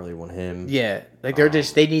out, and they don't really want him. Yeah, like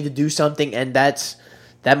they need to do something, and that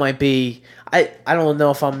might be. I don't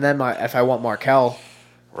know if I'm them. If I want Markelle.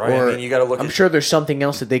 Right, or, I mean, you got to look. I'm sure there's something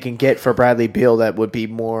else that they can get for Bradley Beal that would be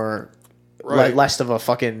more, less of a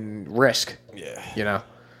fucking risk. Yeah, you know,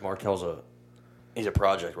 Markelle's he's a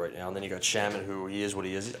project right now, and then you got Shaman, who he is what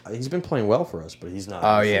he is. He's been playing well for us, but he's not.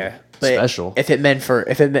 Oh yeah, special. If it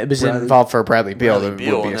was involved for Bradley Beal, then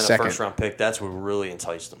it would be a second. A first round pick. That's what really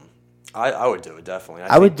enticed him. I would do it definitely.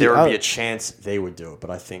 I think there would be a chance they would do it, but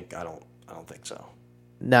I don't think so.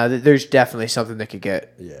 No, there's definitely something they could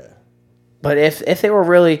get. Yeah. But if they were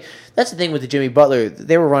really, that's the thing with the Jimmy Butler,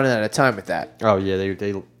 they were running out of time with that. Oh yeah,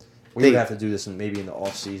 we would have to do this maybe in the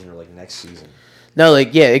off season or like next season. No,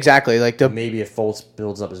 like yeah, exactly. Like maybe if Fultz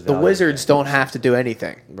builds up his value. The Wizards don't have to do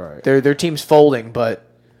anything. Right. Their team's folding,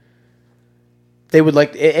 but they would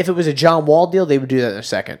like if it was a John Wall deal, they would do that in a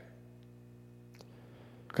second.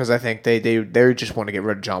 Because I think they just want to get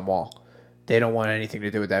rid of John Wall. They don't want anything to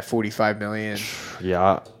do with that $45 million.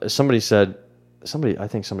 Yeah, somebody said,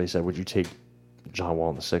 would you take John Wall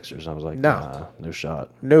in the Sixers? And I was like, nah, no shot.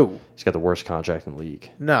 No. He's got the worst contract in the league.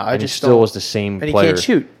 No, he still was the same player. And he can't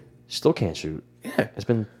shoot. Still can't shoot. Yeah. It's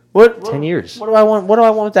been 10 years. What do I want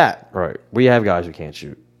with that? Right. We have guys who can't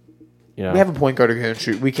shoot. You know? We have a point guard who can't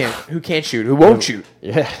shoot. Who can't shoot? Who won't shoot?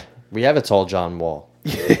 Yeah. We have a tall John Wall.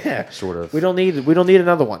 Yeah. Sort of. We don't need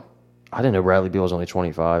another one. I didn't know Bradley Beal was only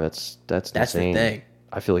 25. That's insane. The thing.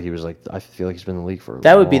 I feel like he's been in the league for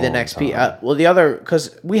that would be the next piece. Well, the other,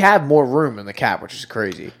 because we have more room in the cap, which is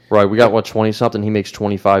crazy. Right, we got 20 something. He makes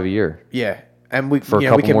 25 a year. Yeah, and we for a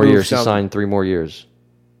couple more years. He signed 3 more years,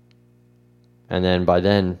 and then by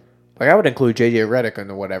then, like I would include JJ Redick in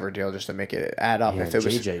the whatever deal just to make it add up. Yeah, if it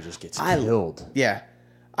was JJ just gets killed. Yeah,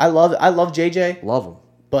 I love JJ. Love him,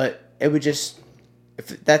 but it would just.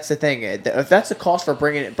 If that's the thing, if that's the cost for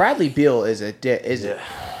bringing it, Bradley Beal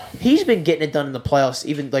he's been getting it done in the playoffs.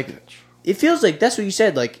 Even like, it feels like that's what you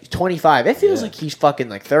said. Like 25, it feels like he's fucking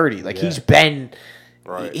like 30. Like he's been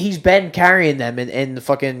carrying them in the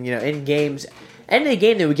fucking in games. End of the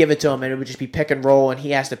game, they would give it to him, and it would just be pick and roll, and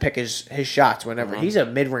he has to pick his shots whenever. He's a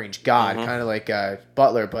mid range god, kind of like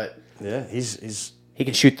Butler, but yeah, he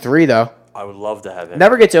can shoot 3 though. I would love to have him.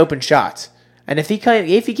 Never gets open shots. And if he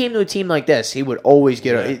came to a team like this, he would always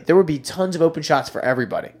get. There would be tons of open shots for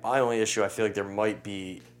everybody. My only issue, I feel like there might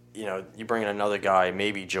be, you bring in another guy,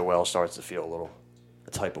 maybe Joel starts to feel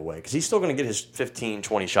a type of way because he's still going to get his 15,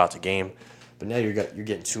 20 shots a game, but now you're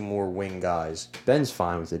getting 2 more wing guys. Ben's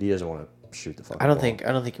fine with it. He doesn't want to shoot the fucking ball.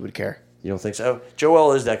 I don't think he would care. You don't think so?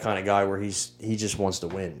 Joel is that kind of guy where he just wants to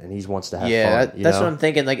win and he wants to have fun. That's what I'm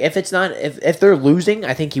thinking. Like if it's not if they're losing,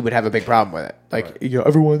 I think he would have a big problem with it. Like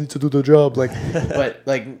everyone needs to do their job. Like, but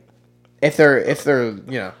like if they're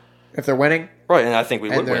winning, right? And I think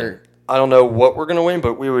we would win. I don't know what we're gonna win,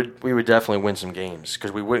 but we would definitely win some games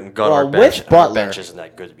because we wouldn't gut our bench. Our bench isn't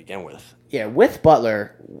that good to begin with. Yeah, with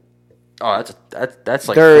Butler. Oh, that's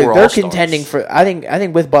like they're contending for. I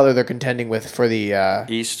think with Butler they're contending for the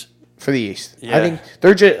East. For the East. Yeah. I think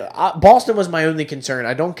they're just Boston was my only concern.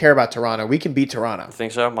 I don't care about Toronto. We can beat Toronto. You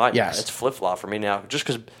think so? Yes. It's flip-flop for me now just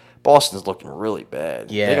because Boston's looking really bad.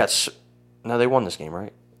 Yeah. They won this game,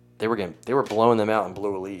 right? They were blowing them out and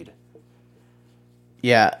blew a lead.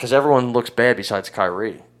 Yeah. Because everyone looks bad besides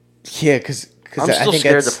Kyrie. Yeah, because I'm still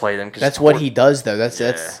scared to play them. That's what he does, though. That's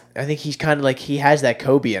I think he's kind of like he has that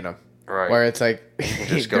Kobe in him. Right. Where it's like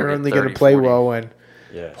they're only going to play 40. Well when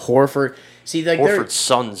Horford. See, like Horford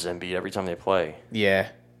suns Embiid every time they play. Yeah,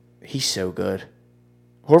 he's so good.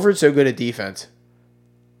 Horford's so good at defense.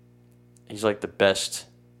 He's like the best.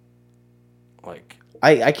 Like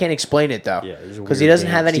I can't explain it though. Yeah, because he doesn't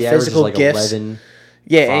have any physical gifts. 11,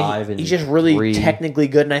 yeah, he's just really 3. Technically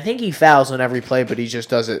good, and I think he fouls on every play, but he just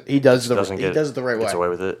does it. He does it the right way. Gets away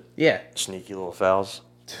with it. Yeah, sneaky little fouls.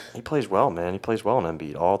 He plays well, man. He plays well in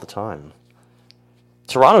Embiid all the time.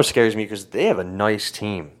 Toronto scares me because they have a nice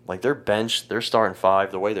team. Like, their bench, their starting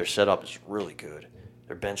five, the way they're set up is really good.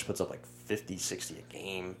 Their bench puts up like 50, 60 a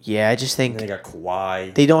game. Yeah, I just think And they got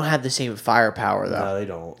Kawhi. they don't have the same firepower, though. No, they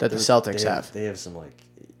don't. That the Celtics have. They have some, like,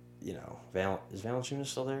 you know, is Valanciunas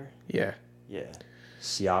still there? Yeah. Yeah.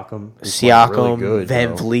 Siakam. who's playing really good, Van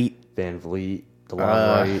bro. Vliet, Van Vliet. DeLon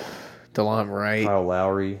Wright. DeLon Wright. Kyle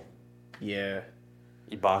Lowry. Yeah.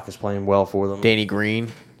 Ibaka's playing well for them. Danny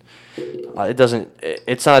Green.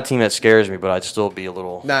 It's not a team that scares me, but I'd still be a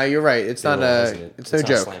little. No, you're right. It's not hesitant. it's no not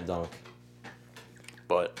joke. Slam dunk.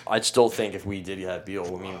 But I'd still think if we did have Beal,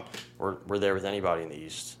 I mean, we're there with anybody in the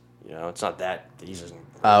East. You know, it's not that the East isn't.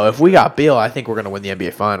 Oh, if we got Beal, I think we're gonna win the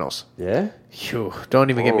NBA Finals. Yeah. Phew, don't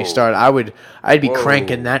even get me Whoa. started. I'd be Whoa.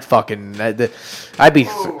 cranking that fucking. I'd be.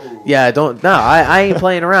 Yeah, don't. No, I ain't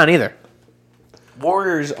playing around either.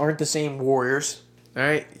 Warriors aren't the same Warriors. All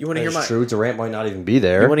right, you want to hear That's my? true. Durant might not even be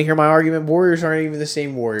there. You want to hear my argument? Warriors aren't even the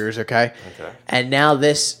same Warriors. Okay. Okay. And now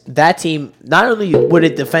that team, not only would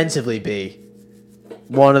it defensively be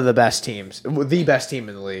one of the best teams, the best team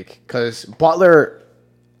in the league, because Butler.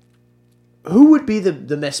 Who would be the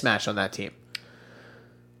mismatch on that team?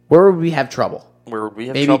 Where would we have trouble? Where would we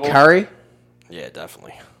have Maybe trouble? Curry, Yeah,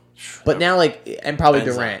 definitely. but now and probably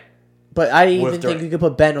Ben's Durant. But I didn't With even think Durant. we could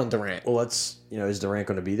put Ben on Durant. Well, is Durant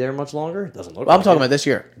going to be there much longer? It doesn't look. Well, I'm like talking it. about this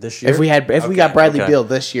year. This year? If we Okay, got Bradley okay. Beal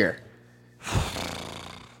this year,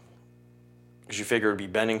 Because you figure it'd be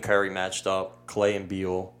Ben and Curry matched up, Clay and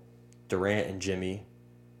Beal, Durant and Jimmy,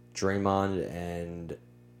 Draymond and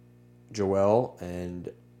Joel, and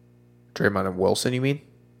Draymond and Wilson. You mean?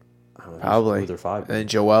 I don't know Probably. who their five. And then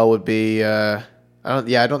Joel would be. I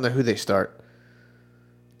don't know who they start.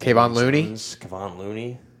 Kayvon Looney. Kevon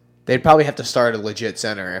Looney. They'd probably have to start a legit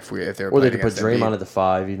center if they were. Or they playing could put against Draymond Embiid. at the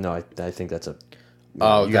five, even though I think that's a.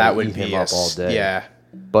 Oh, you that gotta would eat be him up all day. Yeah,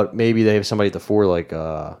 But maybe they have somebody at the four, like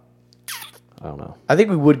I don't know, I think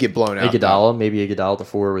we would get blown out. though. Iguodala. Maybe Iguodala at the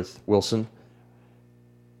four with Wilson.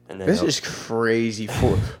 And then This is crazy.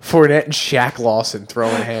 Fournette and Shaq Lawson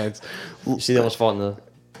throwing hands. you see they almost fought in the.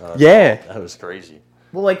 Yeah. That was crazy.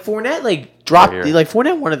 Well, like Fournette, dropped. Right here. Like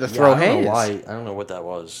Fournette wanted to throw I don't hands. know why. I don't know what that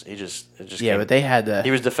was. It just. Yeah, but they had the.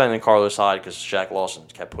 He was defending Carlos Hyde because Shaq Lawson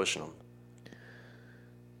kept pushing him.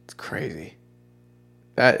 It's crazy.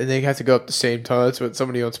 And they have to go up the same time. That's what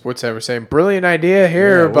somebody on SportsCenter was saying. Brilliant idea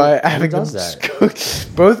here Yeah, by who having them does that?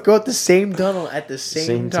 both go at the same tunnel at the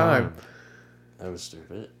same time. That was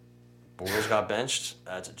stupid. Bulls got benched.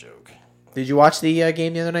 That's a joke. Did you watch the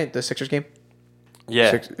game the other night? The Sixers game?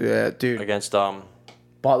 Yeah, Dude. against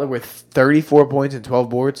Butler with 34 points and 12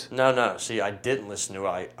 boards. No. See, I didn't listen to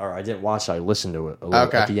it. I didn't watch it. I listened to it a little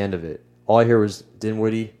Okay. at the end of it. All I hear was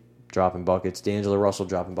Dinwiddie dropping buckets, D'Angelo Russell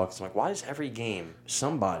dropping buckets. I'm like, why is every game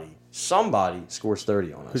somebody scores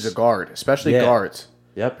 30 on us? Who's a guard, especially Yeah. guards.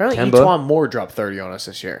 Yep. Apparently, Kemba. Etwan Moore dropped 30 on us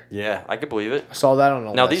this year. Yeah, I could believe it. I saw that on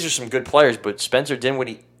the Now, list. these are some good players, but Spencer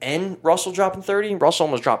Dinwiddie and Russell dropping 30. Russell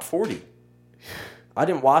almost dropped 40. I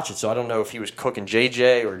didn't watch it, so I don't know if he was cooking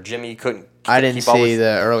JJ or Jimmy couldn't. I didn't keep up see with-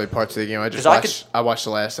 the early parts of the game. I just 'Cause I watched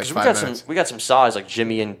the last 'cause 5 minutes. we got some size like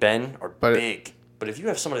Jimmy and Ben are But big. But if you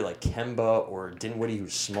have somebody like Kemba or Dinwiddie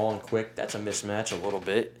who's small and quick, that's a mismatch a little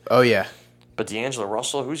bit. Oh yeah. But D'Angelo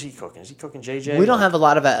Russell, who's he cooking? Is he cooking JJ? We don't have a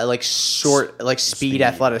lot of short speed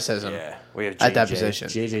athleticism. Yeah, we have at that JJ. position.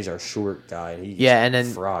 JJ's our short guy. He's Yeah, and then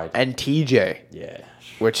fried. and TJ, Yeah,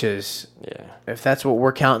 which is yeah. if that's what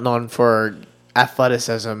we're counting on for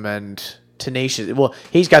athleticism and tenacious. Well,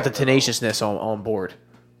 he's got the tenaciousness on board.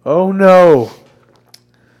 Oh no!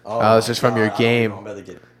 Oh, this is from your game. I'm about to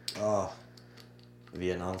get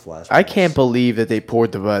Vietnam flashbacks. I can't believe that they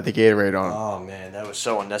poured the Gatorade on him. Oh man, that was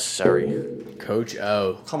so unnecessary. Coach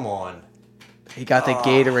O. Come on. He got the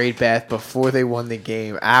Gatorade bath before they won the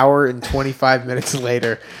game. Hour and 25 minutes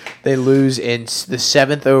later, they lose in the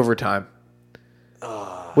 7th overtime,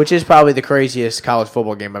 which is probably the craziest college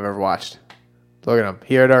football game I've ever watched. Look at him.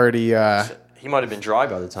 He had already He might have been dry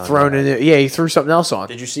by the time. thrown in it. Yeah, he threw something else on.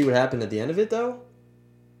 Did you see what happened at the end of it though?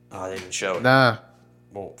 Oh, they didn't show it. Nah.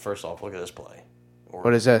 Well, first off, look at this play.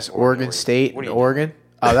 What is this? Oregon State What and are you Oregon?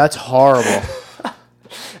 Oh, that's horrible.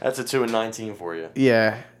 That's a 2-19 for you.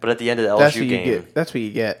 Yeah. But at the end of the That's LSU what you game, get. That's what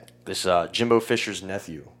you get. this Jimbo Fisher's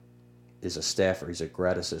nephew is a staffer. He's a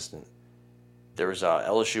grad assistant. There's an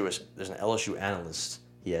LSU analyst.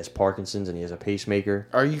 He has Parkinson's and he has a pacemaker.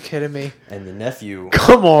 Are you kidding me? And the nephew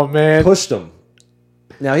Come on, man. pushed him.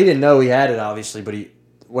 Now he didn't know he had it, obviously, but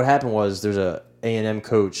what happened was there's a A&M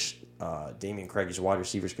coach, Damian Craig. He's a wide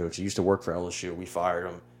receivers coach. He used to work for LSU. We fired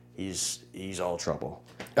him. He's all trouble.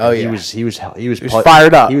 Oh, And yeah. he was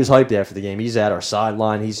fired up. He was hyped after the game. He's at our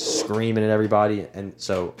sideline. He's screaming at everybody. And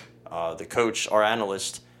so the coach, our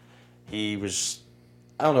analyst, he was,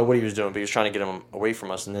 I don't know what he was doing, but he was trying to get him away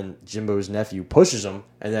from us. And then Jimbo's nephew pushes him.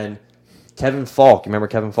 And then Kevin Falk, you remember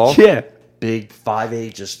Kevin Falk? Yeah. Big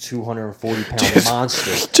 5'8", just 240-pound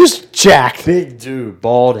monster. Just jacked. Big dude,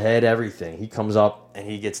 bald head, everything. He comes up and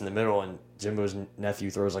he gets in the middle, and Jimbo's nephew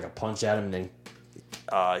throws like a punch at him, and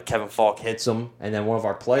then Kevin Falk hits him, and then one of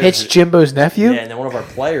our players Hits Jimbo's nephew? Yeah, and then one of our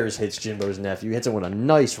players hits Jimbo's nephew, hits him with a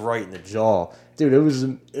nice right in the jaw. Dude, it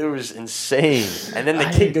was insane. And then the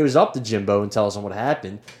kid goes up to Jimbo and tells him what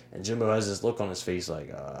happened, and Jimbo has this look on his face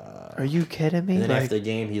like, Are you kidding me? And then Like, after the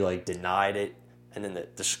game, he like denied it, and then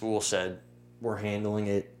the school said, we're handling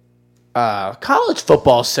it. college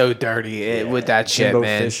football's so dirty with that shit, Jimbo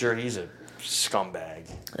man. Fisher, he's a scumbag.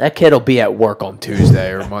 That kid will be at work on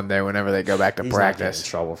Tuesday or Monday whenever they go back to He's not getting in practice.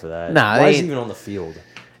 trouble for that. Nah, Why they is he ain't- even on the field?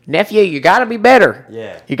 Nephew, you got to be better.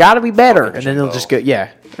 Yeah. You got to be better. Fucking And then they'll Jimbo. just go, yeah.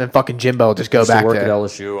 Then fucking Jimbo will just go Used to back work at to.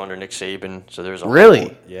 LSU under Nick Saban, so there's a Really?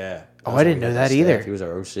 whole- yeah. Oh, I didn't know that either. He was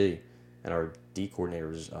our OC, and our D coordinator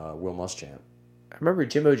was Will Muschamp. I remember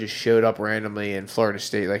Jimbo just showed up randomly in Florida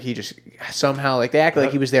State. Like, he just somehow, like, they act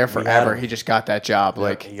like he was there forever. him. He just got that job.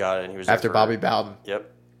 Like, he got it, and he was there after for- Bobby Bowden.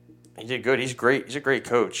 Yep. He did good. He's great. He's a great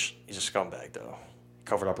coach. He's a scumbag, though.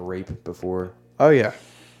 Covered up a rape before. Oh, yeah.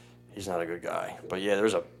 He's not a good guy. But yeah,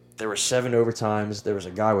 there were 7 overtimes. There was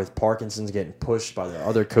a guy with Parkinson's getting pushed by the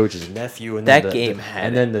other coach's nephew, and then That game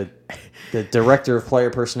had and then the director of player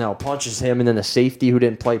personnel punches him, and then the safety who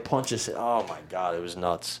didn't play punches him. Oh my god, it was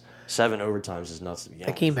nuts. 7 overtimes is nuts to begin.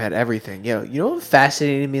 That game had everything. You know what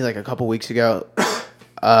fascinated me like a couple weeks ago?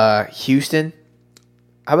 Houston.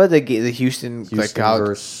 How about the Houston like college?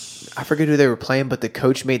 Versus I forget who they were playing, but the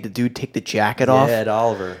coach made the dude take the jacket off, Ed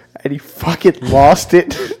Oliver. and he fucking lost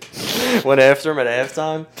it. Went after him at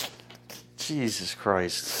halftime. Jesus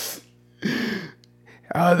Christ.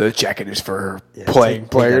 The jacket is for Yeah, playing take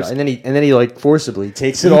that players. off. And then he like forcibly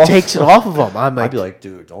takes it He off. takes it off of him. I'm I'd like, be like,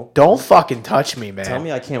 dude, don't don't fucking touch me, man. tell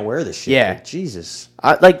me I can't wear this shit. Yeah. Like, Jesus.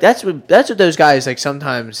 Like that's what those guys like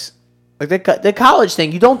sometimes like the college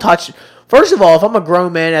thing. You don't touch. First of all, if I'm a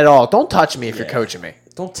grown man at all, don't touch me if you're coaching me.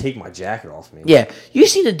 Don't take my jacket off me. Yeah, you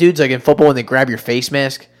see the dudes like in football when they grab your face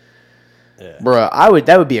mask, Yeah. bro.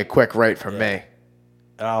 That would be a quick right from me.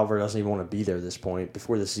 Ed Oliver doesn't even want to be there at this point.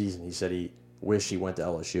 Before the season, he said he wished he went to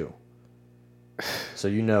LSU. So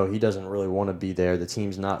you know he doesn't really want to be there. The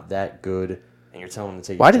team's not that good, and you're telling him to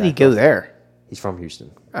take. Why your did he jacket go off. there? He's from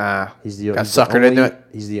Houston. Got He's suckered only, into it.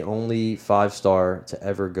 He's the only 5-star to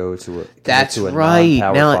ever go to a That's to a right.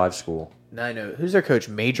 non-Power Now- 5 school. Now I know who's their coach.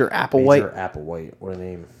 Major Applewhite. Major Applewhite. What a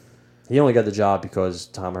name. He only got the job because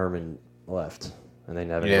Tom Herman left, and they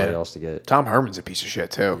didn't have anybody else to get it. Tom Herman's a piece of shit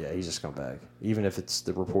too. Yeah, he's a scumbag. Even if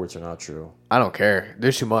the reports are not true. I don't care.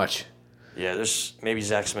 There's too much. Yeah, there's maybe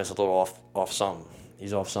Zach Smith's a little off something.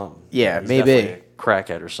 He's off something. Yeah, He's maybe. definitely a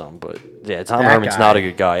crackhead or something. But yeah, Tom That Herman's guy. not a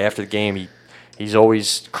good guy. After the game, he's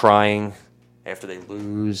always crying after they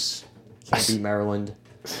lose. Can't beat Maryland.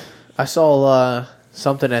 I saw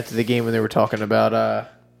something after the game when they were talking about.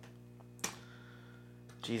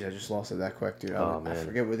 Jeez, I just lost it that quick, dude. Oh, I man.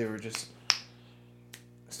 forget what they were just.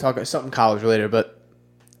 It's talking something college related, but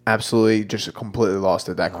absolutely just completely lost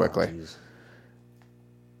it that quickly. Jeez.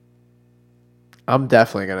 I'm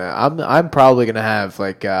definitely gonna. I'm probably gonna have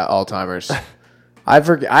like Alzheimer's.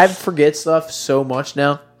 I forget stuff so much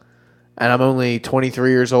now, and I'm only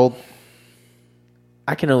 23 years old.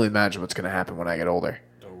 I can only imagine what's gonna happen when I get older.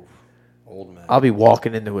 Old man. I'll be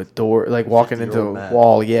walking into a door, like walking into a 50-year-old man.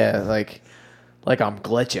 wall. Yeah, like I'm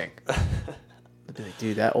glitching. I'll be like,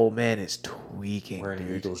 dude, that old man is tweaking. Wearing an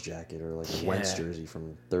dude. Eagles jacket or like a Wentz Yeah. jersey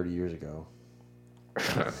from 30 years ago.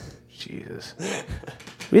 Jesus.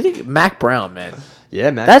 What do you think, Mac Brown, man? Yeah,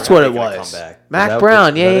 Mac That's Brown what it ain't gonna was. come back. Mac Is that-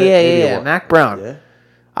 Brown, is yeah, that it? Maybe yeah. what? Mac Brown. Yeah,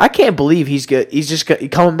 I can't believe he's good. He's just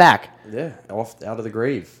coming back, yeah, out of the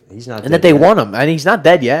grave. He's not. and dead that they yet. won him, and he's not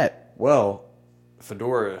dead yet. Well,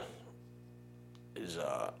 Fedora is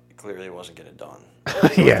clearly wasn't getting it done.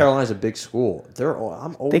 North Yeah. Carolina's a big school.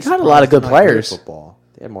 I'm always They got a lot of surprised good they're not at players. Football.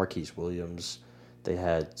 They had Marquise Williams. They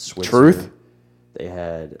had Switzer. Truth. They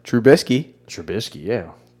had Trubisky. Trubisky.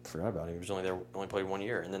 Yeah, forgot about him. He was only played 1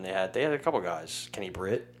 year, and then they had a couple guys. Kenny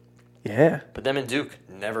Britt. Yeah. But them and Duke,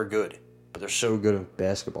 never good. But they're so good at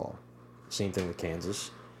basketball. Same thing with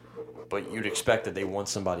Kansas. But you'd expect that they want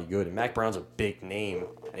somebody good. And Mac Brown's a big name.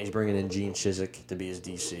 And he's bringing in Gene Chizik to be his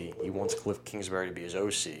DC. He wants Cliff Kingsbury to be his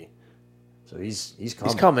OC. So he's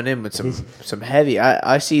coming. He's coming in with some heavy.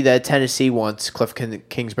 I see that Tennessee wants Cliff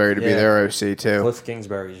Kingsbury to be Yeah. their OC too. Cliff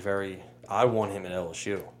Kingsbury is very... I want him at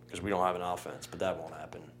LSU. because we don't have an offense, but that won't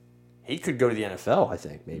happen. He could go to the NFL, I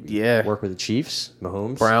think, maybe. Yeah. Work with the Chiefs,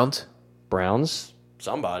 Mahomes. Browns.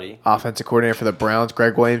 Somebody. Offensive coordinator for the Browns.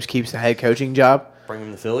 Greg Williams keeps the head coaching job. Bring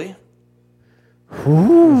him to Philly.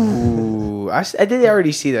 Ooh. I did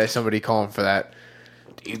already see that somebody calling for that.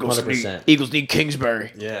 Eagles 100%. Eagles need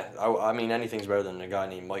Kingsbury. Yeah. I mean, anything's better than a guy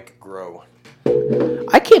named Mike Groh.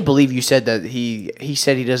 I can't believe you said that he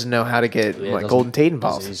said he doesn't know how to get Golden Tate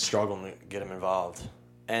involved. He's struggling to get him involved.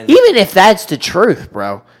 And Even if that's the truth,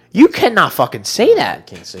 bro, you cannot fucking say I that.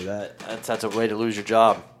 can't say that. That's a way to lose your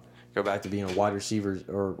job. Go back to being a wide receiver,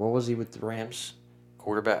 or what was he with the Rams?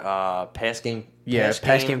 Quarterback, pass game. Yeah,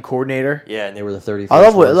 pass game coordinator. Yeah, and they were the 31st. I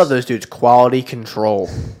love those dudes. Quality control.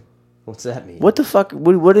 What's that mean? What the fuck?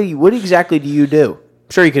 What exactly do you do? I'm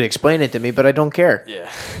sure you could explain it to me, but I don't care. Yeah.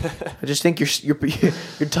 I just think your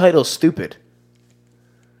title's stupid.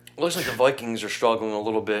 Looks like the Vikings are struggling a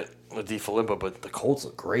little bit with DeFilippo, but the Colts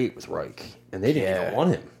look great with Reich, and they didn't even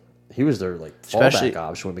want him. He was their fallback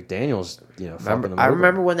option with McDaniels. Fucking them I over.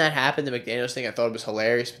 remember when that happened, the McDaniels thing. I thought it was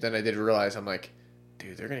hilarious, but then I did realize I'm like,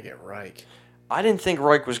 dude, they're gonna get Reich. I didn't think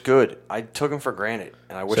Reich was good. I took him for granted,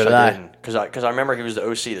 and I wish So did I I. didn't, because I remember he was the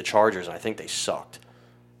OC of the Chargers, and I think they sucked.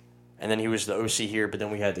 And then he was the OC here, but then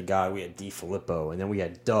we had DeFilippo, and then we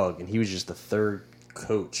had Doug, and he was just the third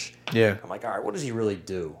coach. Yeah. I'm like, all right, what does he really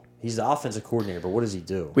do? He's the offensive coordinator, but what does he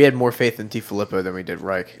do? We had more faith in DeFilippo than we did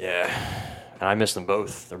Reich. Yeah, and I miss them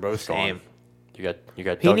both. They're both Same. gone. You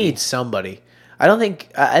got. He Dougie. needs somebody. I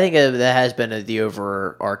think that has been the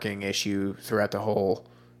overarching issue throughout the whole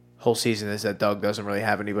season is that Doug doesn't really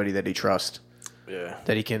have anybody that he trusts. Yeah.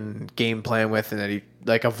 That he can game plan with, and that he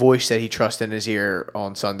like a voice that he trusts in his ear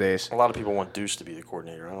on Sundays. A lot of people want Deuce to be the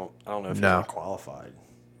coordinator. I don't know if he's qualified.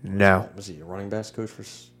 No. Was he a running backs coach for?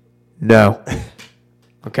 No.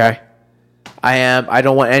 Okay. I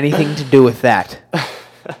don't want anything to do with that.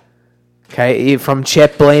 Okay, from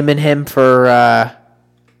Chip blaming him for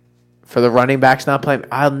the running backs not playing,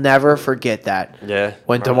 I'll never forget that. Yeah.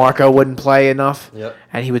 When DeMarco wouldn't play enough, Yep.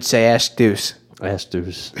 and he would say, "Ask Deuce." Ask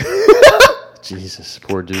Deuce. Jesus,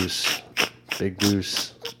 poor Deuce, big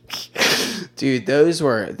Deuce. Dude, those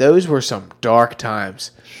were some dark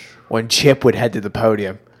times when Chip would head to the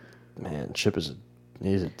podium. Man, Chip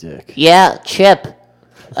he's a dick. Yeah, Chip.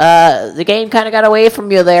 The game kind of got away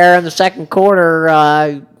from you there in the second quarter.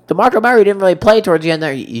 DeMarco Murray didn't really play towards the end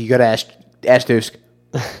there. You got to ask Deuce.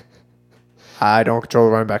 I don't control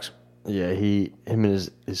the running backs. Yeah, him and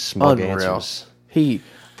his smug Unreal. answers.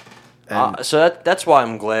 So that's why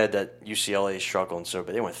I'm glad that UCLA is struggling so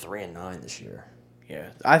bad. They went 3-9 this year. Yeah,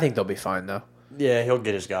 I think they'll be fine though. Yeah, he'll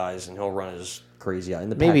get his guys and he'll run his crazy out.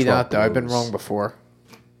 Maybe not though. I've been wrong before.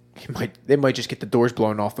 They might just get the doors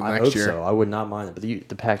blown off them next year. So. I would not mind it, but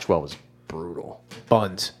the Pac-12 is brutal.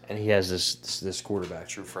 Buns. And he has this quarterback,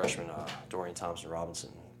 true freshman, Dorian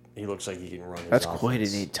Thompson-Robinson. He looks like he can run his That's offense. quite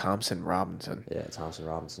a neat Thompson-Robinson. Yeah,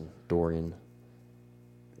 Thompson-Robinson. Dorian.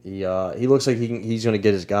 He looks like he's going to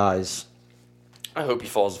get his guys. I hope he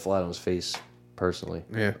falls flat on his face, personally.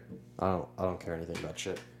 Yeah. I don't care anything about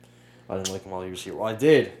Chip. I didn't like him while he was here. Well, I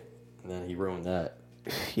did. And then he ruined that.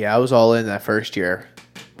 Yeah, I was all in that first year.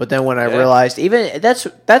 But then when I realized, even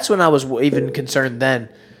that's when I was even concerned then,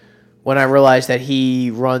 when I realized that he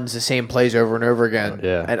runs the same plays over and over again.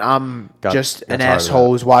 Yeah. And I'm Got just an tired of asshole that.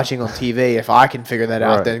 who's watching on TV. If I can figure that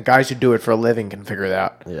out, Right. then guys who do it for a living can figure it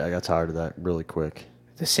out. Yeah, I got tired of that really quick.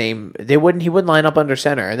 The same. He wouldn't line up under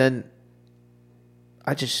center. And then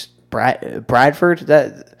I just Bradford,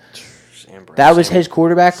 that was his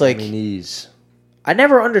quarterback. Sammy Like, knees. I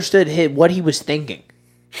never understood what he was thinking.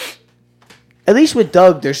 At least with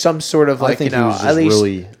Doug, there's some sort of I think he was at just least.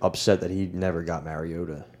 really upset that he never got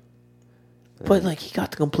Mariota. But like he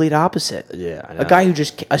got the complete opposite. Yeah, I know. A guy who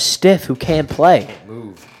just a stiff who can't play. Can't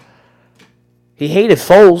move. He hated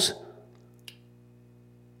Foles.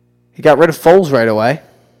 He got rid of Foles right away.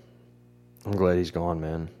 I'm glad he's gone,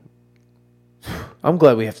 man. I'm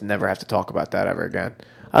glad we never have to talk about that ever again.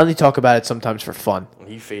 I only talk about it sometimes for fun.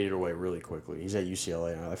 He faded away really quickly. He's at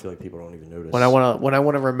UCLA, and I feel like people don't even notice. When I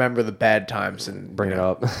want to remember the bad times and Bring it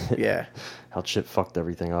up. Yeah. How Chip fucked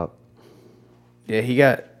everything up. Yeah, he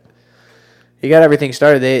got everything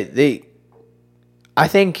started. I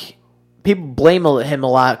think people blame him a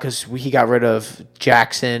lot because he got rid of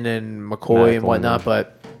Jackson and McCoy and whatnot.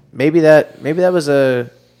 But maybe that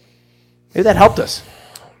helped us.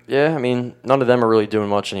 Yeah, I mean, none of them are really doing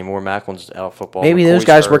much anymore. Macklin's out of football. Maybe those McCoy's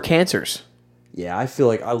guys hurt. were cancers. Yeah, I feel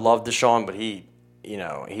like I love Deshaun, but he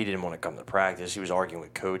didn't want to come to practice. He was arguing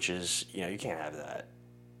with coaches. You can't have that.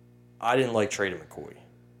 I didn't like trading McCoy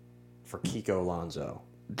for Kiko Alonso.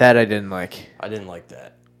 That I didn't like. I didn't like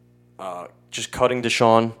that. just cutting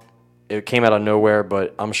Deshaun, it came out of nowhere,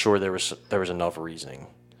 but I'm sure there was enough reasoning.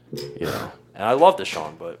 You know, and I love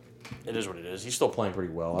Deshaun, but it is what it is. He's still playing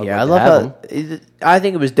pretty well. I love how I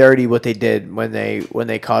think it was dirty what they did when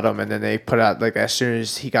they cut him, and then they put out like as soon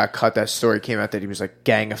as he got cut, that story came out that he was like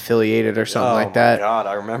gang affiliated or something like that. Oh my god,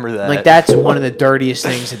 I remember that. Like that's one of the dirtiest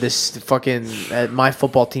things that this fucking my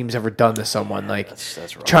football team's ever done to someone. Like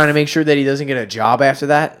that's rough. Trying to make sure that he doesn't get a job after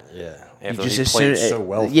that. Yeah. After he played so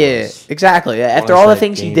well for yeah, us. exactly. After all the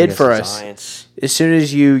things he did for us, as soon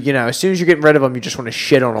as you're getting rid of him, you just want to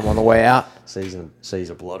shit on him on the way out. Say he's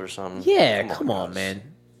a blood or something. Yeah, come on, man.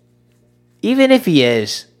 Even if he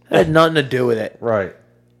is, it had nothing to do with it. Right.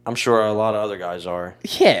 I'm sure a lot of other guys are.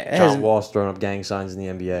 Yeah. John Wall's throwing up gang signs in the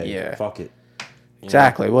NBA. Yeah. Fuck it.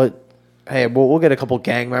 Exactly. Hey, we'll get a couple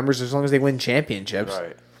gang members as long as they win championships.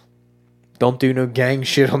 Right. Don't do no gang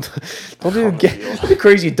shit on the... Don't do no gang... It'd be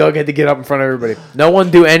crazy Doug had to get up in front of everybody. No one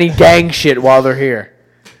do any gang shit while they're here.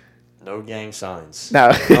 No gang signs.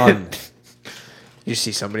 No. None. You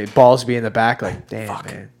see somebody, balls be in the back, like, damn, fuck.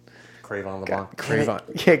 Man. Cravon LeBlanc.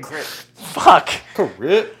 Cravon. Yeah, fuck.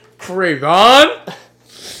 Cravon.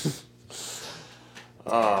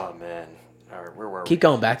 Oh, man. All right, where were we? Keep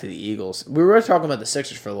going back to the Eagles. We were talking about the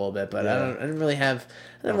Sixers for a little bit, but I didn't really have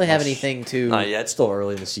anything to... Not yet. It's still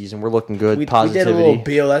early in the season. We're looking good. We Positivity. did a little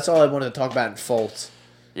Beal. That's all I wanted to talk about in Fultz.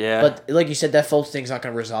 Yeah. But like you said, that Fultz thing's not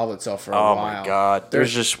going to resolve itself for a while. Oh, my God.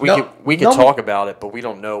 There's just... We could talk about it, but we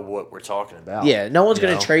don't know what we're talking about. Yeah, no one's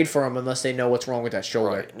going to trade for him unless they know what's wrong with that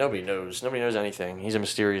shoulder. Right. Nobody knows. Nobody knows anything. He's a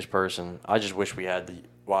mysterious person. I just wish we had the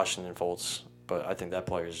Washington Fultz, but I think that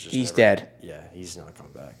player is just... He's dead. Yeah, he's not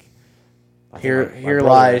coming back. Here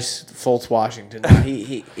lies Fultz Washington.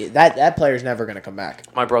 he that player's never going to come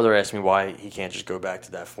back. My brother asked me why he can't just go back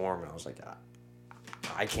to that form, and I was like,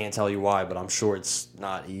 I can't tell you why, but I'm sure it's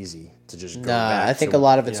not easy to just go back. I think a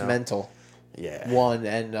lot of it's mental. Yeah. One,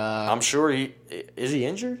 and I'm sure is he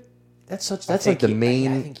injured? That's like the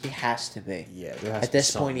main... I think he has to be. Yeah, at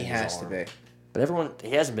this point he has to be. But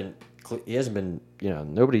he hasn't been,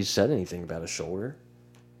 nobody's said anything about his shoulder.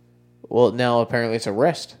 Well, now apparently it's a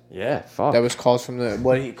wrist. Yeah, fuck. That was caused from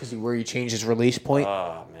where he changed his release point.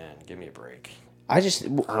 Oh man, give me a break.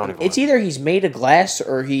 It's either he's made of glass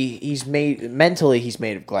or he's made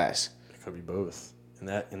of glass. It could be both. In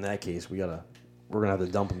that case, we're gonna have to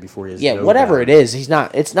dump him before he has. Yeah, whatever it is, he's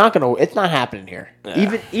not. It's not happening here.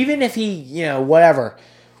 Yeah. Even if he, whatever.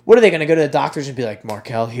 What are they going to go to the doctors and be like,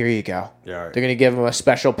 Markel, here you go? Yeah, right. They're going to give him a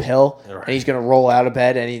special pill, right. and he's going to roll out of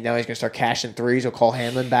bed, and now he's going to start cashing threes. He'll call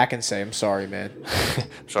Hanlon back and say, "I'm sorry, man.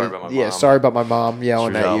 Sorry about my mom. Yeah, sorry about my mom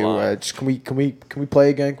yelling at you. Just, can we play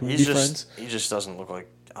again? Can we be friends?" He just doesn't look like,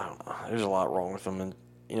 I don't know. There's a lot wrong with him, and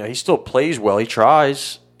he still plays well. He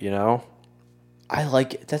tries. That's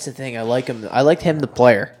the thing. I like him. I liked him, the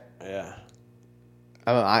player. Yeah.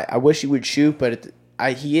 I wish he would shoot, but.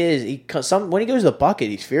 When he goes to the bucket,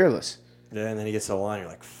 he's fearless. Yeah, and then he gets to the line, you're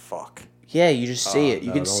like, fuck. Yeah, you just see it.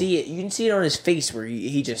 You can see it. You can see it on his face where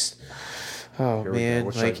he just. Oh man,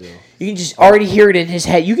 like you can just already hear it in his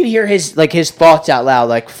head. You can hear his thoughts out loud,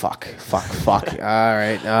 like fuck. All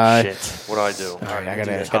right. Shit. What do I do? All right,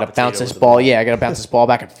 I gotta bounce this ball. Yeah, I gotta bounce this ball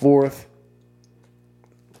back and forth.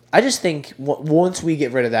 I just think once we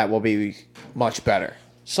get rid of that, we'll be much better.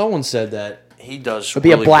 Someone said that he does. It'll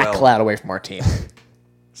be a black cloud away from our team.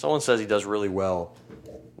 Someone says he does really well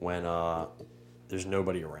when there's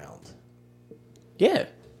nobody around. Yeah.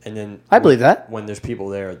 And then I believe that. When there's people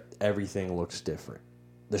there, everything looks different.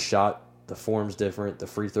 The form's different, the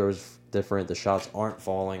free throw's different, the shots aren't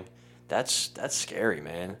falling. That's scary,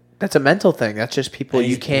 man. That's a mental thing. That's just people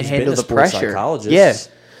you can't handle the pressure. Psychologist. Yeah.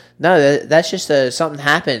 No, that's just something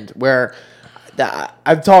happened where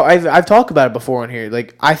I've talked about it before on here.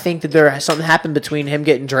 Like I think that something happened between him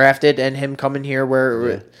getting drafted and him coming here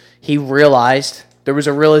where he realized there was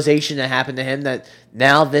a realization that happened to him that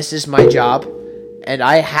now this is my job and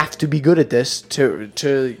I have to be good at this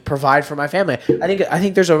to provide for my family. I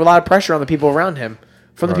think there's a lot of pressure on the people around him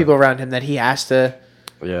the people around him that he has to.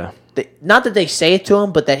 Yeah. Not that they say it to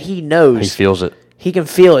him, but that he knows. He feels it. He can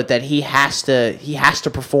feel it that he has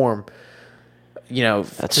to perform.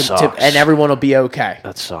 That sucks. And everyone will be okay.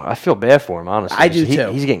 That sucks. I feel bad for him, honestly. I do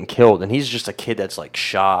too. He's getting killed, and he's just a kid that's like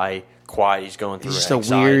shy, quiet. He's going through. He's just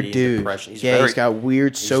anxiety, a weird dude. Depression. He's got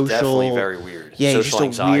weird social. He's definitely very weird. Yeah,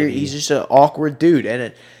 he's just an awkward dude,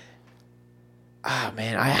 and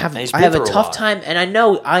man, I have a tough time, and I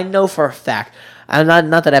know for a fact. I'm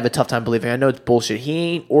not that I have a tough time believing. I know it's bullshit. He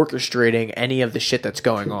ain't orchestrating any of the shit that's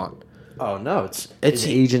going on. Oh no, it's his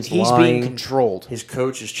agent's lying. He's being controlled. His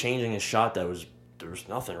coach is changing his shot that was there's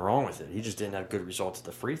nothing wrong with it. He just didn't have good results at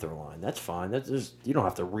the free throw line. That's fine. You don't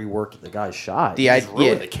have to rework the guy's shot. The You just idea,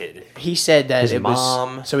 ruined the kid. He said that His it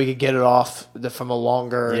mom. was so he could get it off from a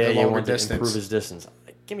longer, Yeah, the he longer wanted to distance. improve his distance.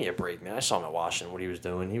 Give me a break, man. I saw him at Washington, what he was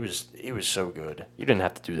doing. He was so good. You didn't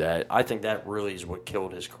have to do that. I think that really is what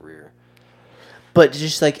killed his career. But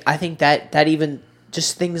just like I think that even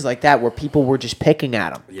just things like that where people were just picking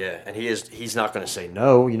at him. Yeah, and he's not going to say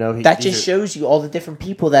no. You know, That just shows you all the different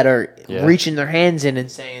people that are Yeah. reaching their hands in and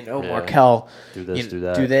saying, "Oh, Yeah. Markel, Do this, do do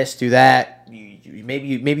that. this, do that.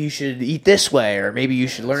 Maybe you should eat this way, or maybe you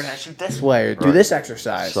should learn how to shoot this way, or do this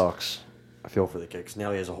exercise." Sucks. I feel for the kid because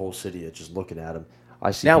now he has a whole city that's just looking at him.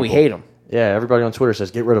 I see. Now we hate him. Yeah, everybody on Twitter says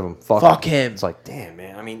get rid of him. Fuck him. It's like, damn,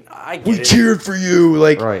 man. I mean, I get We it. cheered for you,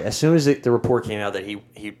 like Right. As soon as the report came out that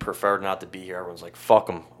he preferred not to be here, everyone's like, "Fuck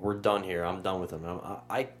him. We're done here. I'm done with him."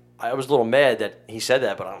 I was a little mad that he said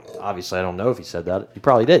that, but obviously I don't know if he said that. He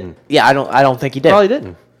probably didn't. Yeah, I don't think he did. Probably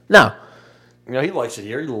didn't. No. You know, he likes it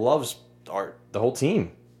here. He loves the whole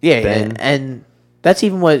team. Yeah, Ben. and that's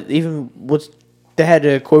even what they had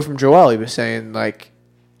a quote from Joel. He was saying like,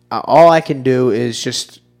 all I can do is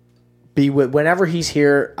just be whenever he's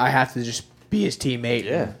here. I have to just be his teammate.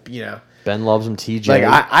 Yeah. and, you know. Ben loves him. TJ.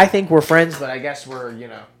 Like I think we're friends, but I guess we're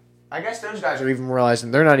I guess those guys are even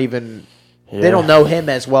realizing they're not even. Yeah. They don't know him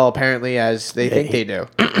as well apparently as they think they do.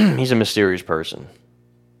 He's a mysterious person.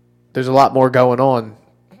 There's a lot more going on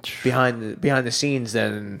behind the scenes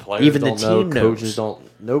than Players even the don't team know, knows. coaches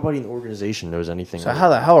don't. Nobody in the organization knows anything. So how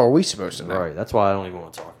the hell are we supposed to know? Right. That's why I don't even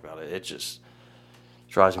want to talk about it. It just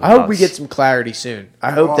drives me I hope nuts. we get some clarity soon.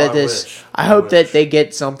 I hope that wish. I hope that they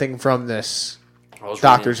get something from this I was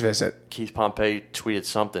doctor's reading visit. Keith Pompey tweeted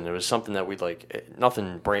something. It was something that we'd like,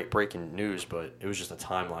 nothing breaking news, but it was just a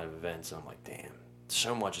timeline of events. And I'm like, damn,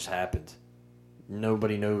 so much has happened.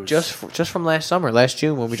 Nobody knows. Just from last summer, last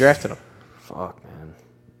June when we drafted him. Fuck, man.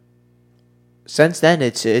 Since then,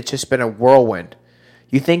 it's just been a whirlwind.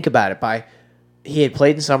 You think about it. He had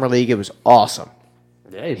played in summer league. It was awesome.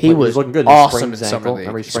 Yeah, He was looking good. awesome in He sprained his summer ankle. league.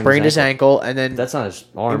 Remember He sprained his ankle, and then That's not his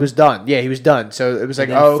arm. he was done. Yeah, he was done. So it was like,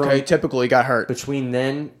 And then oh, okay, from- typical. He got hurt. Between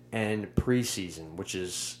then and preseason, which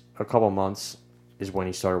is a couple months, is when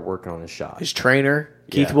he started working on his shot. His trainer,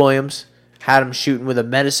 Keith Yeah. Williams, had him shooting with a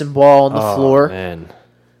medicine ball on the floor. Man.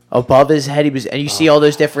 Above his head, he was, and you see all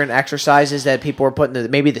those different exercises that people were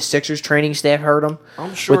putting. Maybe the Sixers training staff heard him.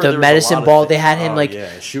 I'm sure with the there was a lot medicine of ball, things. they had him Oh, like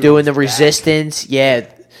yeah, shooting doing his the back. resistance. Yeah,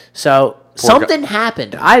 so something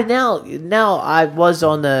happened. Now I was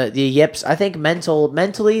on the yips. I think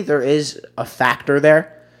mentally there is a factor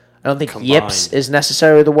there. I don't think yips Combined. is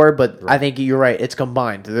necessarily the word, but I think you're right. It's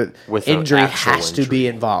combined. The With an injury actual has to be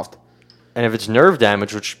involved. And if it's nerve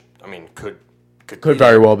damage, which, I mean, could Could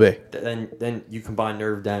very well be. Then you combine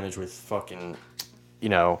nerve damage with fucking,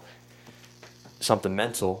 something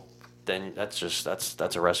mental, then that's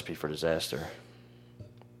a recipe for disaster.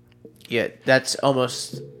 Yeah, that's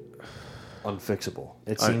almost Unfixable.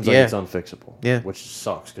 It Uh, seems yeah. like it's unfixable. Yeah. Which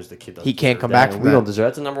sucks because the kid doesn't He can't deserve come that, back and from we that. don't deserve.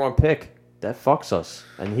 That's the number one pick. That fucks us,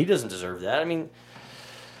 and he doesn't deserve that. I mean,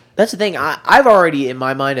 That's the thing. I've already, in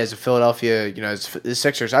my mind, as a Philadelphia, as the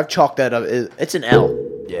Sixers, I've chalked that up. It's an L.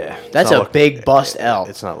 yeah, That's a big bust L.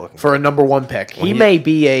 It's not looking for a number one pick. He may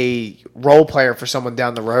be a role player for someone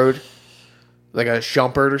down the road, like a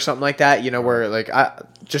Shumpert or something like that. Where like I'm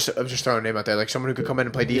just throwing a name out there, like someone who could come in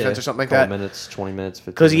and play defense or something like that. Minutes, 20 minutes,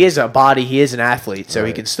 15 Because he is a body, he is an athlete, so he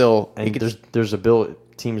Right. can still. And there's ability.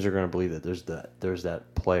 Teams are going to believe that there's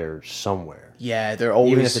that player somewhere. Yeah, they're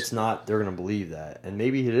always. Even if it's not, they're going to believe that, and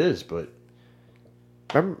maybe it is. But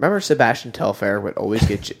Remember Sebastian Telfair would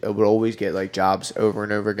always get like jobs over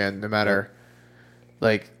and over again, no matter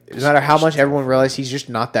how much everyone realized he's just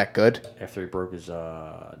not that good. after he broke his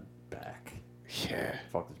back, Yeah,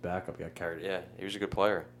 fucked his back up, he got carried. Yeah, he was a good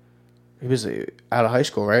player. he was out of high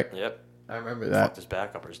school, right? Yep, I remember fucked that. his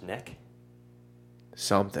back up or his neck.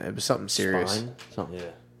 It was something serious. Spine? Something, yeah.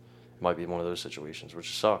 It might be one of those situations,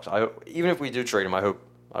 which sucks. Even if we do trade him,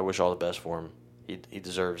 I wish all the best for him. He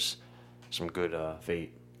deserves some good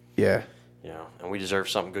fate. Yeah. And we deserve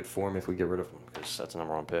something good for him if we get rid of him, because that's a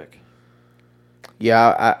number one pick.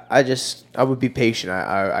 Yeah, I would be patient.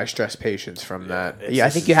 I stress patience from that. it's- Yeah, I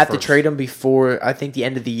this think is you have to first. trade him before the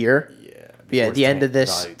end of the year. Yeah, before the end of tank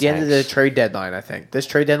this, value the end of the tanks. trade deadline. I think this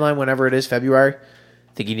trade deadline, whenever it is, February.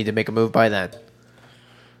 I think you need to make a move by then.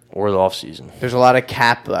 Or the offseason. There's a lot of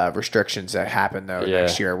cap restrictions that happen though Yeah.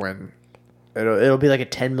 next year when it'll be like a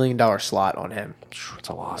 $10 million slot on him. It's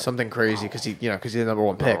a lot. Something crazy because he's the number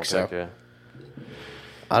one pick. So yeah.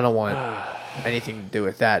 I don't want anything to do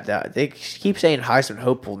with that. They keep saying Heisman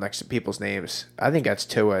hopeful next to people's names. I think that's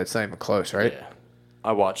Tua. It's not even close, right? Yeah.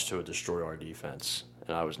 I watched Tua destroy our defense,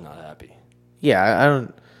 and I was not happy. Yeah, I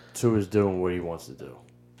don't. Tua's doing what he wants to do.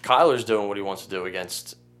 Kyler's doing what he wants to do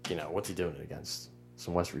against, what's he doing against?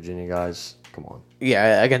 Some West Virginia guys? Come on.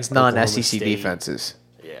 Yeah, against Oklahoma non-SEC State. defenses.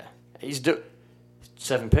 Yeah. He's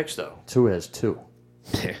 7 picks, though. Tua has 2.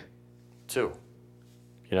 2.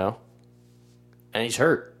 And he's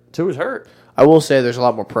hurt. Tua's hurt. I will say there's a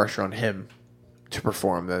lot more pressure on him to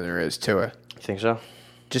perform than there is Tua. You think so?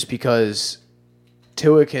 Just because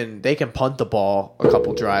Tua they can punt the ball a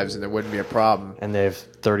couple drives and there wouldn't be a problem. And they have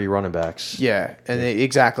 30 running backs. Yeah, and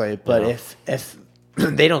exactly. But if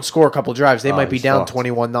they don't score a couple drives, they might be down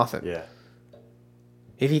 21-0. Yeah.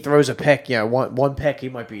 If he throws a pick, one pick, he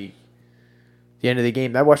might be the end of the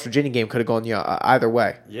game. That West Virginia game could have gone either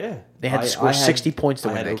way. Yeah. They had to score 60 points to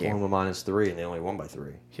win that game. Oklahoma -3, and they only won by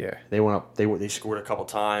 3. Yeah. They went up. They scored a couple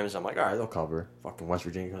times. I'm like, all right, they'll cover. Fucking West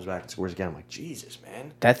Virginia comes back and scores again. I'm like, Jesus,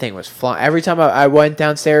 man. That thing was flying. Every time I went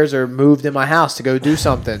downstairs or moved in my house to go do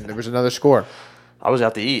something, there was another score. I was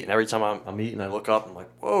out to eat, and every time I'm eating, I look up, and I'm like,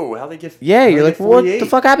 whoa, how they get? Yeah, you're like, what the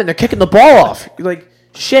fuck happened? They're kicking the ball off. You're like,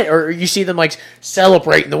 shit. Or you see them like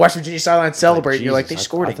celebrating the West Virginia sideline celebrating. You're like, they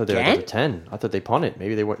scored I thought again. They were 10. I thought they punted.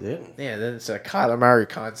 Maybe they didn't. Yeah, then it's Kyler Murray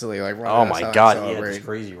constantly like running. Oh my God, he had this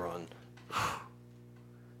crazy run.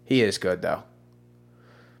 He is good though,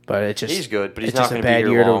 but he's good, but he's it's not just going a to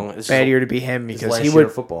be here long. Bad year to be him because he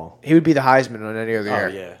would football. He would be the Heisman on any other year.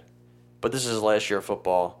 Oh yeah, but this is his last year of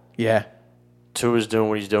football. Yeah, Tua's doing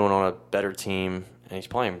what he's doing on a better team, and he's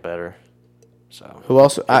playing better. So who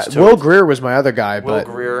else? Will Greer was my other guy. Will but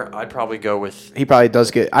Greer, I'd probably go with. He probably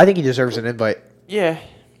does get. I think he deserves an invite. Yeah.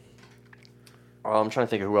 I'm trying to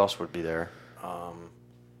think of who else would be there.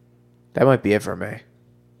 That might be it for me.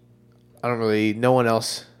 I don't really. No one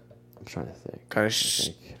else. I'm trying to think. Kind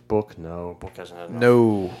of. Book, no. Book hasn't had enough.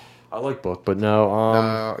 No. I like Book, but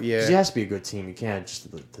no. Yeah. 'Cause he has to be a good team. You can't just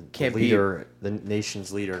Can't leader, the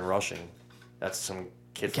nation's leader in rushing. That's some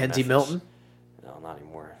kid from Kenzie Memphis. Milton? No, not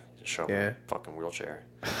anymore. He's a show fucking wheelchair.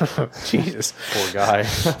 Jesus. Poor guy.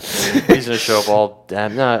 He's gonna show up all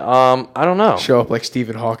damn. No, I don't know. Show up like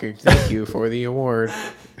Stephen Hawking. Thank you for the award.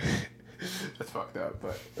 That's fucked up,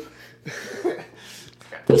 but.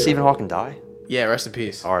 Did Stephen Hawking die? Yeah, rest in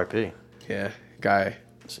peace. R.I.P. Yeah, guy.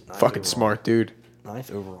 Fucking smart dude.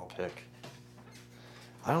 9th overall pick.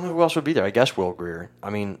 I don't know who else would be there. I guess Will Greer. I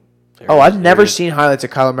mean. I've never seen highlights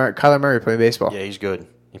of Kyler Murray playing baseball. Yeah, he's good.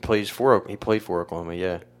 He played for Oklahoma.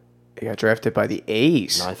 Yeah. He got drafted by the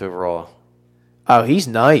A's. 9th overall. Oh, he's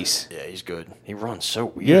nice. Yeah, he's good. He runs so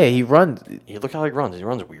weird. Yeah, he runs. Look how he runs. He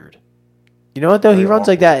runs weird. You know what though? He runs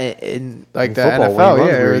like that in the football, NFL.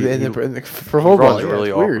 Yeah, or in the for football. He runs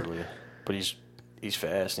really awkwardly, but he's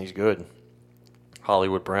fast and he's good.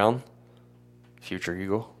 Hollywood Brown, future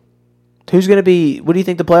Eagle. Who's gonna be? What do you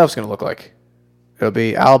think the playoffs gonna look like? It'll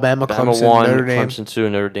be Alabama, Clemson, 1, Notre Dame. Clemson 2,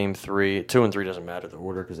 Notre Dame 3. 2 and 3 doesn't matter the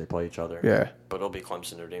order because they play each other. Yeah, but it'll be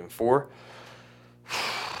Clemson, Notre Dame 4.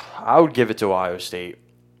 I would give it to Ohio State.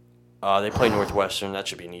 They play Northwestern. That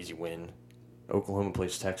should be an easy win. Oklahoma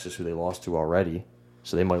plays Texas, who they lost to already,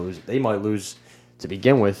 so they might lose. They might lose to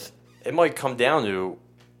begin with. It might come down to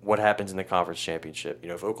what happens in the conference championship.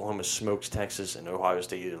 If Oklahoma smokes Texas and Ohio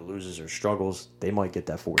State either loses or struggles, they might get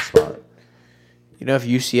that 4th spot. If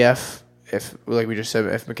UCF, like we just said,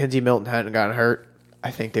 if Mackenzie Milton hadn't gotten hurt, I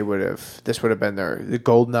think they would have. This would have been the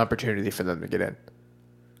golden opportunity for them to get in.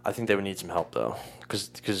 I think they would need some help though,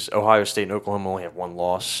 because Ohio State and Oklahoma only have 1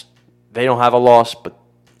 loss. They don't have a loss, but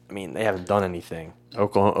they haven't done anything.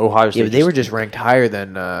 Ohio State. Yeah, but they were just ranked higher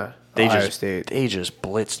than Ohio State. They just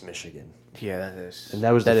blitzed Michigan. Yeah, that is. And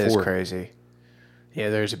that was is crazy. Yeah,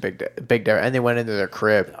 there's a big difference. And they went into their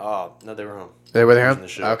crib. Oh, no, they were home. They were home?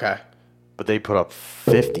 Okay. But they put up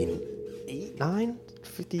 58, 9,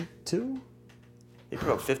 52? They put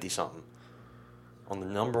up 50-something on the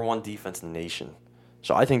number 1 defense in the nation.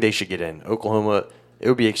 So I think they should get in. Oklahoma, it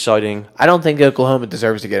would be exciting. I don't think Oklahoma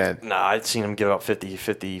deserves to get in. Nah, I'd seen them give up 50,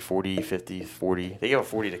 50, 40, 50, 40. They gave up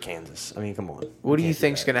 40 to Kansas. Come on. What do you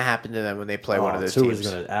think's going to happen to them when they play one of those teams?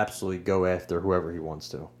 Tua's going to absolutely go after whoever he wants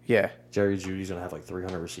to. Yeah. Jerry Jeudy's going to have like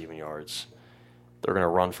 300 receiving yards. They're going to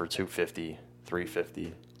run for 250,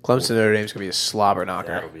 350. Clemson Notre Dame's going to be a slobber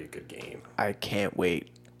knocker. That'll be a good game. I can't wait.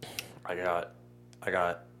 I got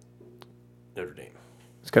Notre Dame.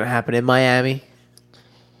 It's going to happen in Miami.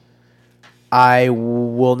 I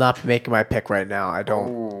will not be making my pick right now. I don't.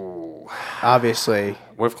 Ooh. Obviously.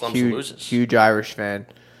 What if Clemson loses? Huge Irish fan.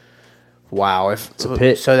 Wow. It's a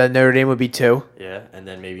pit. So then Notre Dame would be 2? Yeah, and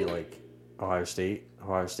then maybe like Ohio State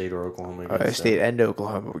or Oklahoma. Ohio State and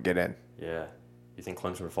Oklahoma would get in. Yeah. You think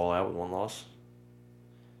Clemson would fall out with 1 loss?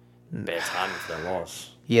 bad timing for that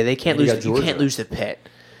loss. Yeah, they can't And you lose. got You can't Georgia. lose to Pitt.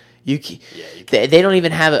 They don't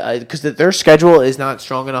even have it because their schedule is not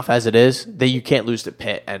strong enough as it is. That you can't lose to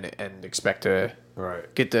Pitt and expect to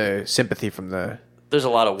get the sympathy from the. There's a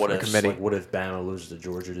lot of what from the ifs. committee. Like, what if Bama loses to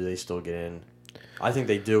Georgia? Do they still get in? I think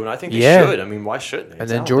they do, and I think they Yeah. should. I mean, why shouldn't they? And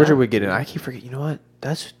It's then Alabama. Georgia would get in. I keep forgetting. You know what?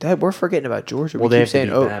 That we're forgetting about Georgia. Well, we they keep have saying,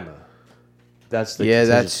 to beat "Oh, Bama." That's the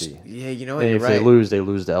that's contingency. yeah." You know what? And You're if right. they lose to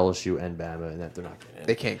LSU and Bama, and that they're not getting in.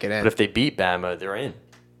 They can't get in. But if they beat Bama, they're in.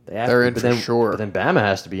 They're in for sure. But then Bama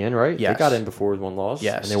has to be in, right? Yes. They got in before with one loss.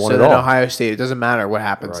 Yes. And they won so it then all. Ohio State. It doesn't matter what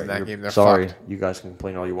happens Right, in that you're- game. They're sorry. fucked. You guys can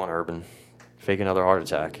complain all you want, Urban. Fake another heart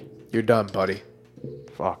attack. You're done, buddy.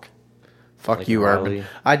 Fuck. Fuck Like you, Riley. Urban.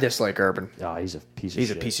 I dislike Urban. Oh, he's a piece of He's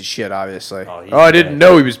shit. a piece of shit, obviously. Oh, he's I didn't bad.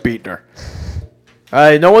 know he was beating her.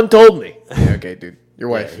 No one told me. Yeah, okay, dude. Your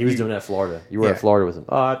Yeah, wife. he was doing that at Florida. You were Yeah. at Florida with him.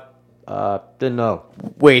 Didn't know.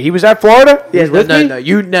 Wait, he was at Florida? He was with no, me?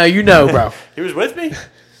 no, you know, bro. He was with me?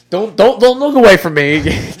 Don't look away from me.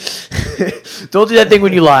 Don't do that thing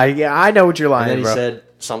when you lie. Yeah, I know what you're lying, And then he bro. said,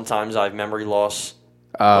 sometimes I have memory loss,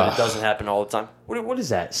 but it doesn't happen all the time. What is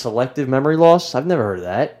that? Selective memory loss? I've never heard of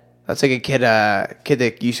that. That's like a kid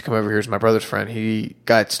that used to come over here. Is my brother's friend. He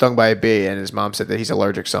got stung by a bee, and his mom said that he's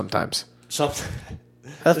allergic sometimes.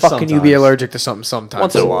 How the fuck can you be allergic to something sometimes?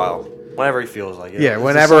 Once in a while. Whenever he feels like it. Yeah, It's a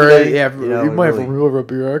whenever. Sunday, Yeah, you know, you might have really- a real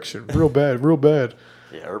reaction. Real bad, real bad.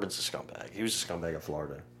 Yeah, Urban's a scumbag. He was a scumbag at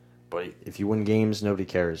Florida. But if you win games, nobody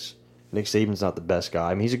cares. Nick Saban's not the best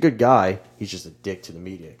guy. I mean, he's a good guy. He's just a dick to the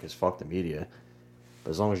media because fuck the media.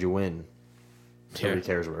 But as long as you win, nobody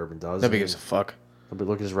cares what Urban does. Nobody gives a fuck. But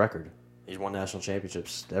look at his record. He's won national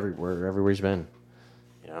championships everywhere he's been.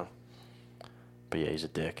 You know? But yeah, he's a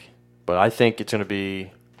dick. But I think it's going to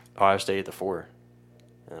be Ohio State at the 4.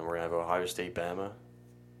 And then we're going to have Ohio State Bama.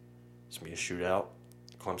 It's going to be a shootout.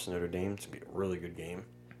 Clemson Notre Dame. It's going to be a really good game.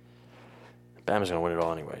 Bama's going to win it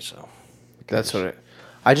all anyway, so. That's what it.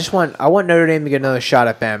 I want Notre Dame to get another shot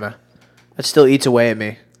at Bama. That still eats away at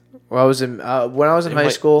me. When I was in high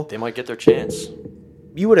school, They might get their chance.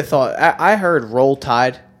 you would have thought. I heard Roll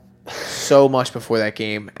Tide so much before that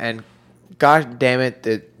game, and god damn it,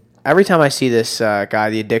 that every time I see this guy,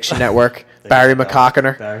 the Addiction Network, Barry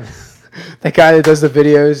McCockiner, the guy that does the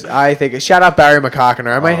videos, I think shout out Barry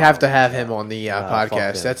McCockiner. I might have to have him on the fuck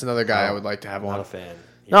podcast. him. That's another guy I No, would like to have Not on. a fan.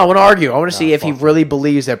 No, I want to argue. I want to see if he fuck him. really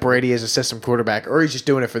believes that Brady is a system quarterback, or he's just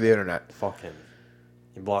doing it for the internet. Fuck him.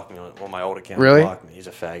 He blocked me on my old account. Really? He blocked me. He's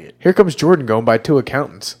a faggot. Here comes Jordan going by 2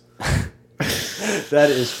 accountants. That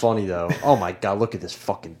is funny, though. Oh, my God. Look at this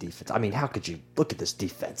fucking defense. I mean, how could you look at this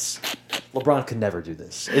defense? LeBron could never do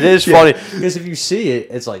this. It is funny because if you see it,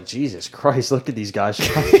 it's like, Jesus Christ, look at these guys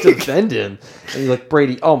trying to defend him. And you look,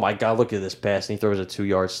 Brady, oh, my God, look at this pass. And he throws a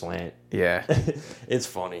 2-yard slant. Yeah. It's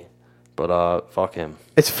funny. But fuck him.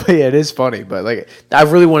 It is funny, but like I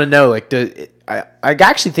really want to know. Like, I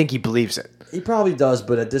actually think he believes it. He probably does,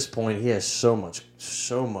 but at this point, he has so much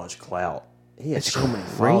clout. He has It's so many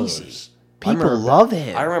crazy. followers. People love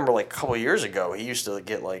him. I remember like a couple of years ago, he used to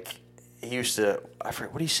I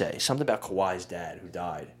forget what did he say? Something about Kawhi's dad who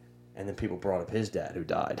died. And then people brought up his dad who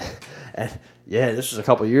died. And yeah, this was a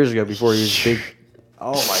couple of years ago before he was big.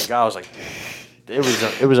 Oh my God, I was like,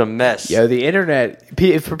 it was a mess. Yeah, the internet.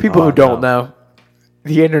 For people who don't know,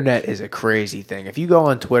 the internet is a crazy thing. If you go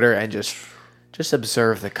on Twitter and just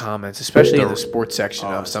observe the comments, especially in the sports section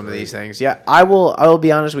of some of these things. Yeah, I will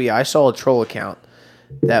be honest with you. I saw a troll account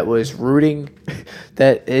that was rooting,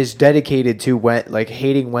 that is dedicated to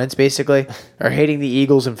hating Wentz basically, or hating the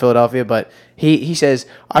Eagles in Philadelphia. But he says,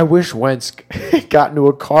 I wish Wentz got into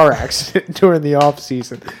a car accident during the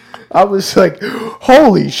offseason. I was like,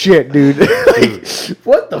 holy shit, dude. Like,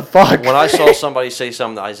 what the fuck? When I saw somebody say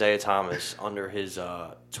something to Isaiah Thomas under his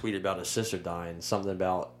tweet about his sister dying, something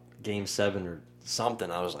about Game 7 or something,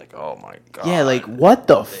 I was like, oh my God. Yeah, like, what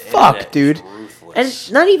the fuck, internet dude? is ruthless.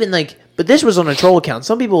 And not even like, but this was on a troll account.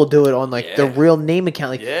 Some people will do it on like the real name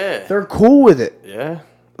account. Like, Yeah. they're cool with it. Yeah.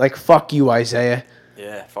 Like, fuck you, Isaiah.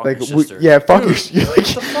 Yeah, fuck Like, your sister. fuck Dude, your. what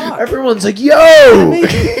the fuck? Everyone's like, yo,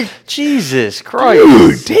 Jesus Christ.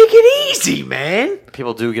 dude, take it easy, man.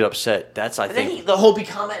 People do get upset. That's, I And then think, they'll hope be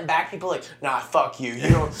commenting back. People like, nah, fuck you. You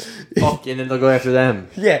don't. fuck, and then they'll go after them.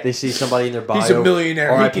 Yeah. They see somebody in their bio. He's a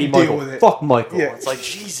millionaire. He RIP can deal Michael. with it. Fuck Michael. Yeah. It's like,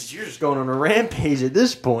 Jesus, you're just going on a rampage at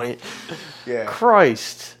this point. Yeah.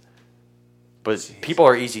 Christ. But people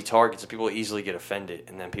are easy targets, and people easily get offended,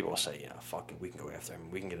 and then people will say, yeah, fuck it, we can go after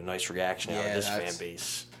him. We can get a nice reaction out Yeah, of this that's- fan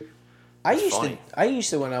base. I It's used funny.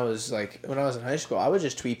 to when I was in high school, I would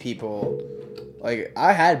just tweet people. Like,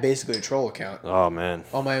 I had basically a troll account Oh, man.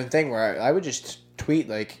 on my own thing where I would just tweet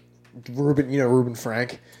like Ruben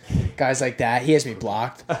Frank, guys like that. He has me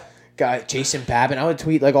blocked guy Jason Babin. I would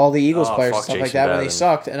tweet like all the Eagles players and stuff like that when they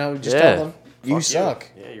sucked, and I would just tell them, "You suck."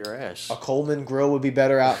 Yeah, your ass. A Coleman grill would be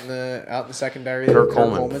better out in the secondary. Kirk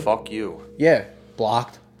Coleman. Fuck you. Yeah,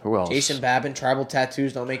 blocked. Who else? Jason Babin. Tribal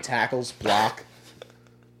tattoos don't make tackles. Block.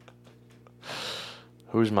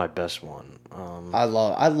 Who's my best one? I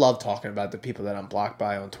love talking about the people that I'm blocked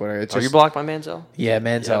by on Twitter. It's Are you blocked by Manziel? Yeah,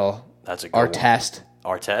 Manziel. Yep. That's a good one. Artest.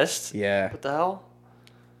 Artest? Yeah. What the hell?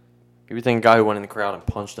 You would think a guy who went in the crowd and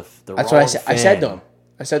punched the That's wrong what I said. fan. I said to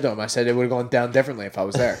him. I said it would have gone down differently if I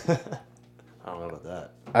was there. I don't know about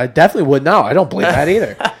that. I definitely would know. I don't believe that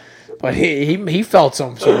either. But he felt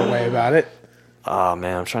some sort of way about it. Oh,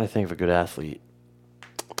 man. I'm trying to think of a good athlete.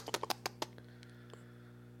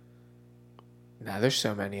 Nah, there's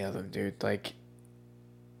so many of them, dude. Like,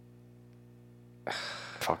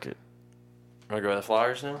 fuck it. Want to go to the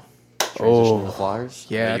Flyers now? Oh, Transition to the Flyers?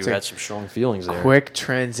 Yeah, you had some strong feelings there. Quick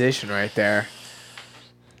transition right there.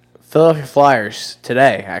 Philadelphia Flyers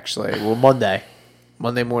today, actually. Well, Monday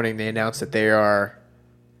morning, they announced that they are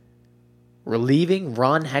relieving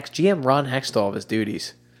GM Ron Hextall of his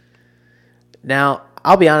duties. Now,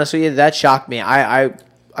 I'll be honest with you, that shocked me. I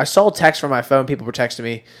saw a text from my phone. People were texting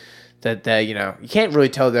me that you can't really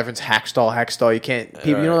tell the difference. Hextall. You can't.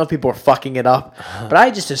 You don't know if people are fucking it up. But I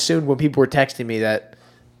just assumed when people were texting me that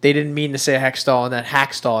they didn't mean to say Hextall and that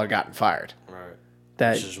Hackstall had gotten fired. Right.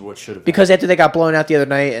 That, Which is what should have. Because after they got blown out the other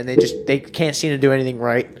night and they can't seem to do anything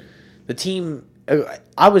right. The team.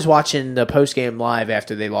 I was watching the post game live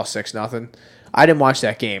after they lost 6-0. I didn't watch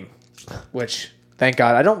that game, which. Thank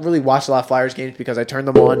God. I don't really watch a lot of Flyers games because I turn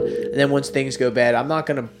them on, and then once things go bad, I'm not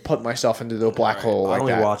going to put myself into the black hole like that.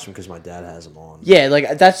 I only watch them because my dad has them on. Yeah,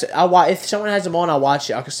 like that's if someone has them on, I'll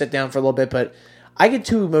watch it. I'll sit down for a little bit, but I get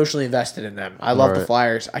too emotionally invested in them. I love the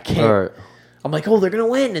Flyers. I can't. I'm like, oh, they're going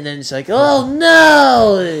to win, and then it's like, oh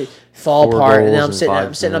no, they fall apart, and then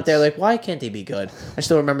I'm sitting up there like, why can't they be good? I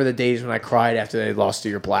still remember the days when I cried after they lost to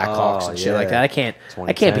your Blackhawks and shit like that. I can't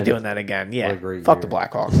be doing that again. Yeah, fuck the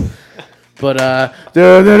Blackhawks. But no.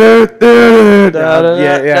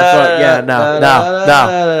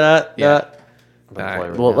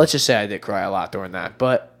 Well, let's just say I did cry a lot during that.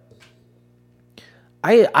 But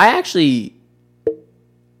I actually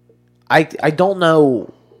I don't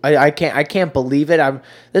know. I can't believe it.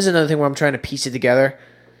 This is another thing where I'm trying to piece it together.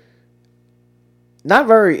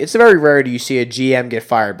 It's very rare do you see a GM get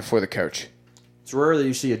fired before the coach. It's rare that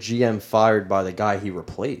you see a GM fired by the guy he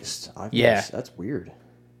replaced. That's weird.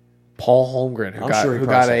 Paul Holmgren, who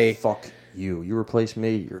got a fuck you. You replace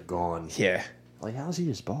me, you're gone. Yeah. Like, how's he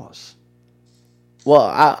his boss?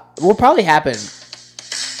 Well, will probably happen.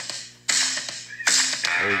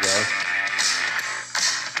 There you go.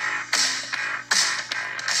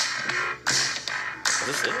 Is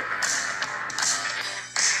this it?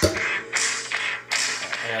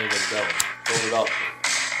 I gotta get it going. Hold it up.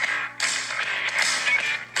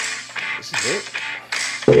 This is it?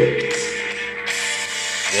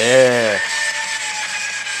 Yeah.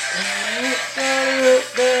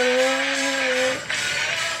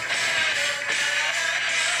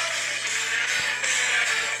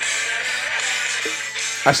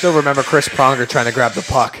 I still remember Chris Pronger trying to grab the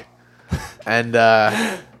puck. And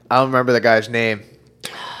I don't remember the guy's name.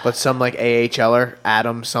 But some like AHLer,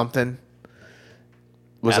 Adam something.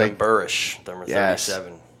 Was Adam Burish, number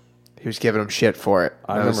 37. He was giving him shit for it.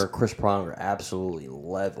 I remember Chris Pronger absolutely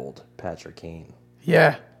leveled Patrick Kane.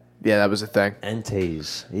 Yeah. Yeah, that was a thing. And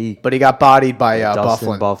Taze. But he got bodied by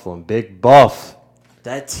Dustin Byfuglien. Big Buff.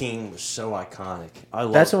 That team was so iconic.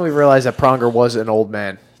 That's when we realized that Pronger was an old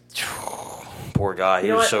man. Poor guy.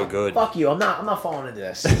 He was so good. Fuck you. I'm not falling into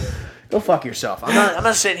this. Go fuck yourself. I'm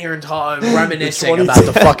not sitting here and reminiscing about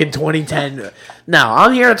the fucking 2010. No,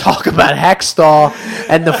 I'm here to talk about Hextall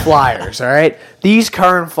and the Flyers, all right? These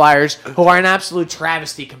current Flyers, who are an absolute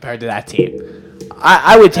travesty compared to that team.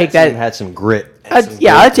 I would take that. Team had some grit.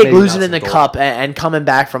 I'd take losing in the cup and coming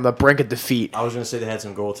back from the brink of defeat. I was going to say they had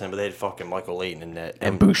some goaltending, but they had fucking Michael Leighton in net.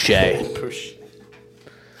 And Boucher.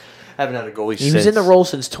 Haven't had a goalie since. He was in the role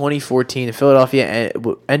since 2014 in Philadelphia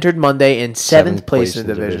and entered Monday in 7th place in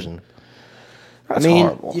the division. That's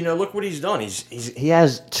horrible. Look what he's done. He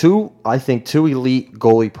has two elite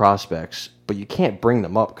goalie prospects, but you can't bring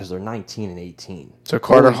them up because they're 19 and 18. So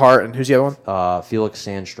Carter Hart and who's the other one? Felix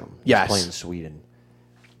Sandstrom. Yes. He's playing in Sweden.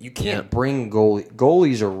 You can't bring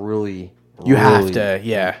goalies are really. You have to,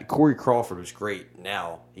 yeah. Corey Crawford was great.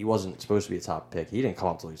 Now he wasn't supposed to be a top pick. He didn't come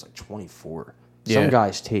up until he was like 24. Some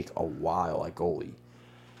guys take a while at goalie.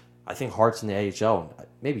 I think Hart's in the AHL.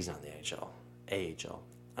 Maybe he's not in the AHL.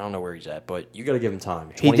 I don't know where he's at, but you got to give him time.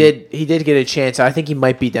 20... He did get a chance. I think he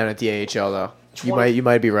might be down at the AHL though. You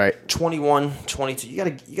might be right. 21, 22.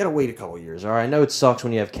 You gotta wait a couple years. All right. I know it sucks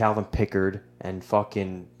when you have Calvin Pickard and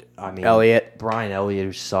Elliott. Brian Elliott,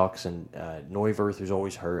 who sucks, and Neuwirth, who's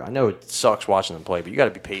always hurt. I know it sucks watching them play, but you got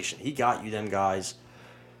to be patient. He got you them guys.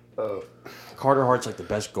 Carter Hart's like the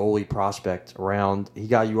best goalie prospect around. He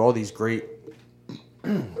got you all these great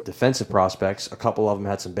defensive prospects. A couple of them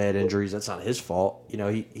had some bad injuries. That's not his fault.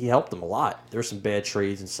 He helped them a lot. There's some bad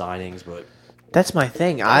trades and signings, but that's my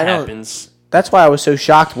thing. Happens. That's why I was so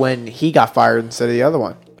shocked when he got fired instead of the other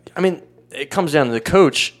one. I mean, it comes down to the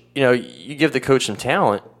coach. You give the coach some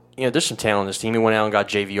talent. There's some talent in this team. He went out and got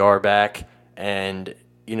JVR back, and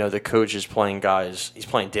the coach is playing guys. He's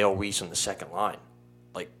playing Dale Weiss on the second line.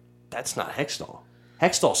 Like, that's not Hextall.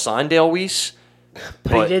 Hextall signed Dale Weiss,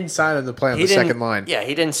 but he didn't sign him to play on the second line. Yeah,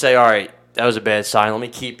 he didn't say, "All right, that was a bad sign. Let me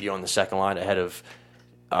keep you on the second line ahead of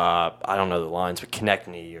I don't know the lines, but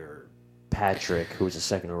Konechny or Patrick, who was the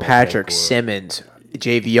second overall. Patrick Simmons,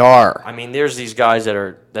 JVR. I mean, there's these guys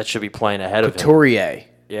that should be playing ahead of him. Couturier.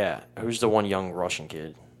 Yeah, who's the one young Russian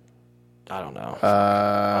kid? I don't know.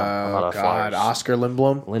 Oscar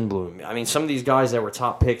Lindblom. Lindblom. I mean, some of these guys that were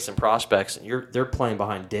top picks and prospects, they're playing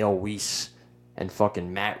behind Dale Weiss and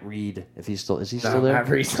fucking Matt Reed. Is he still there? Matt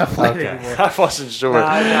Reed's not playing anymore. I wasn't sure.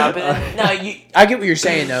 I get what you're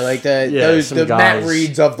saying though. Like the Matt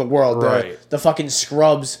Reeds of the world, right. the fucking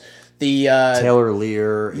scrubs. The Taylor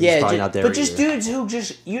Lear, he's probably not there. But just dudes who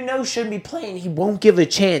shouldn't be playing. He won't give a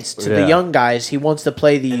chance to the young guys. He wants to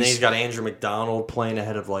play these. And then he's got Andrew McDonald playing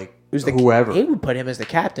ahead of whoever. He would put him as the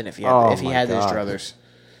captain if he had those druthers.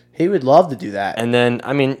 He would love to do that. And then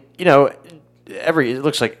I mean,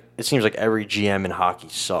 it seems like every GM in hockey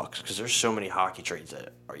sucks because there's so many hockey trades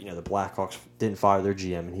that are, the Blackhawks didn't fire their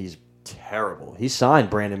GM and he's terrible. He signed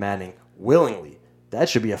Brandon Manning willingly. That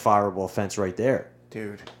should be a fireable offense right there.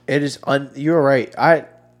 Dude, it is. You're right. I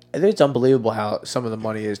think it's unbelievable how some of the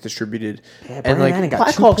money is distributed. Yeah, and Manning got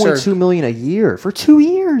 $2.2 million a year for 2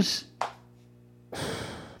 years.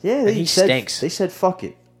 Yeah, he stinks. They said, "Fuck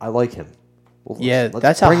it, I like him." Well,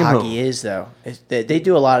 that's how hockey is, though. They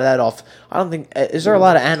do a lot of that off. I don't think. Is there a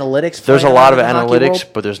lot of analytics? There's a lot of analytics,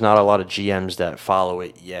 but there's not a lot of GMs that follow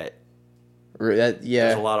it yet.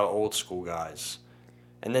 There's a lot of old school guys,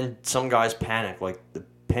 and then some guys panic, like the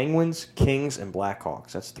Penguins, Kings, and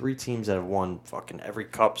Blackhawks. That's 3 teams that have won fucking every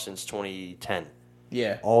cup since 2010.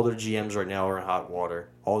 Yeah. All their GMs right now are in hot water.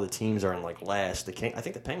 All the teams are in last. I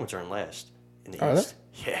think the Penguins are in last in the East.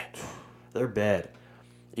 They? Yeah. They're bad.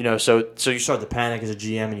 So you start to panic as a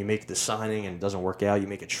GM and you make the signing and it doesn't work out. You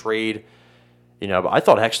make a trade. But I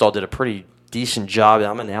thought Hextall did a pretty decent job.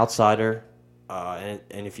 I'm an outsider. And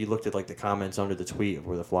if you looked at the comments under the tweet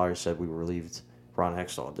where the Flyers said we relieved Ron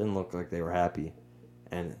Hextall, it didn't look like they were happy.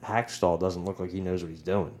 And Hextall doesn't look like he knows what he's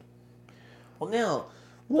doing. Well, now,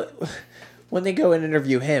 when they go and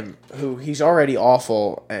interview him, who he's already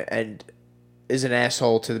awful and is an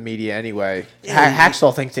asshole to the media anyway,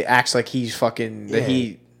 Hextall acts like he's fucking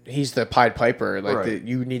he's the Pied Piper.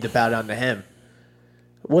 You need to bow down to him.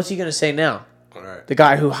 What's he gonna say now? Right. The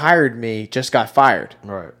guy who hired me just got fired.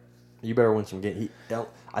 Right. You better win some games.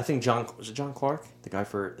 I think John Clark, the guy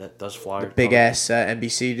that does Flyers, the big ass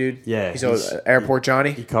NBC dude. Yeah, he's Airport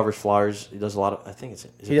Johnny. He covers Flyers. He does a lot of. I think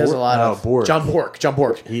he does a lot of Bork. John Bork. John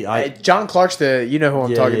Clark's who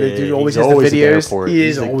I'm talking. The dude always has the videos. He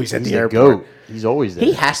is always at the airport. Goat. He's always there.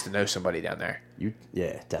 He has to know somebody down there.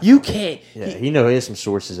 Definitely. You can't. Yeah, he has some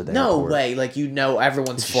sources at the airport. No way.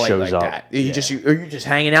 everyone's flight like up. that. Are you just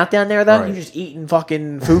hanging out down there though? Right. You just eating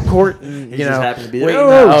fucking food court and just happen to be there.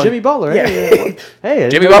 Oh, Jimmy Butler. Yeah. Hey,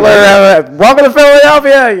 Jimmy Butler. Welcome to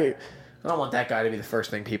Philadelphia. I don't want that guy to be the first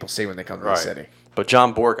thing people see when they come to the city. But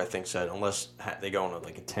John Bork, I think, said unless they go on a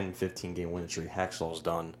 10-15 game winning streak, Hextall's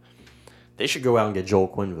done. They should go out and get Joel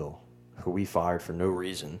Quenneville, who we fired for no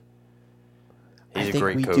reason. He's a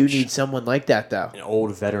great coach. We do need someone like that, though. An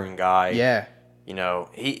old veteran guy. Yeah.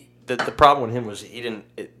 The problem with him was he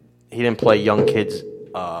didn't play young kids.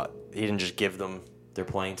 He didn't just give them their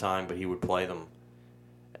playing time, but he would play them.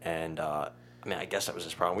 And I guess that was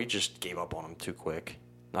his problem. We just gave up on him too quick.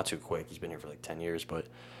 Not too quick. He's been here for 10 years, but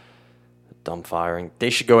dumb firing. They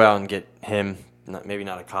should go out and get him. Maybe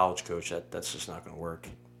not a college coach. That's just not going to work.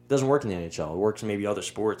 It doesn't work in the NHL. It works in maybe other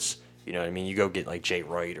sports. You know what I mean? You go get Jay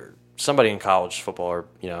Wright or somebody in college football or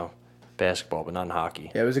basketball, but not in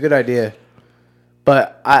hockey. Yeah, it was a good idea.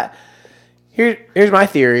 But here's my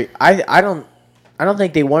theory. I don't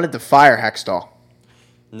think they wanted to fire Hextall.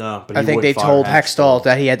 No, but I think they told Hextall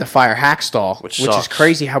that he had to fire Hackstall, which sucks. is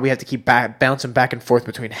crazy how we have to keep bouncing back and forth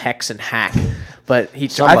between Hex and Hack. But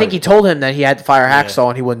I think he told him that he had to fire Hackstall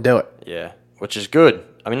and he wouldn't do it. Yeah, which is good.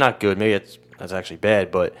 I mean, not good. Maybe that's actually bad,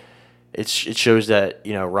 but it shows that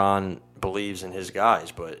Ron believes in his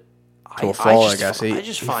guys, but To a fall, I guess. He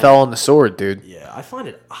He fell on the sword, dude. Yeah, I find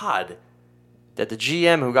it odd that the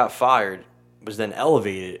GM who got fired was then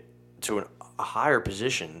elevated to a higher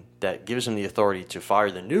position that gives him the authority to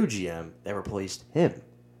fire the new GM that replaced him.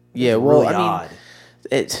 Yeah, It's well, really I mean, odd.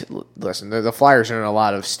 listen, the Flyers are in a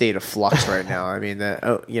lot of state of flux right now. I mean,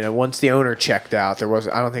 once the owner checked out, I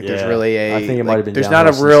don't think there's Yeah, really a. I think it might have been There's not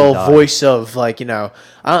a downhill since real he died. voice of I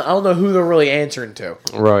don't know who they're really answering to.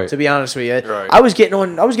 Right. To be honest with you, Right. I was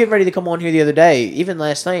getting ready to come on here the other day, even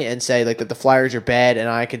last night, and say that the Flyers are bad, and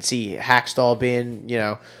I could see Hackstall being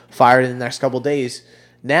fired in the next couple of days.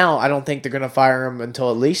 Now I don't think they're going to fire him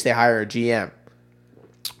until at least they hire a GM.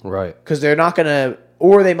 Right. Because they're not going to,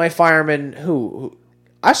 or they might fire him in who?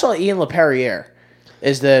 I saw Ian LaPerriere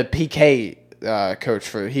is the PK coach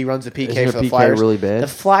for. He runs the PK Isn't for the the PK Flyers. really bad? The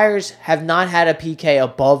Flyers have not had a PK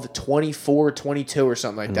above 24, 22 or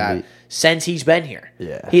something like that since he's been here.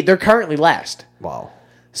 Yeah. They're currently last. Wow.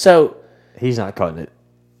 So He's not cutting it.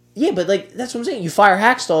 yeah, but that's what I'm saying. You fire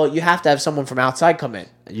Hackstall, you have to have someone from outside come in.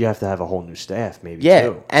 You have to have a whole new staff, maybe. Yeah,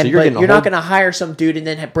 too. and So you're not going to hire some dude and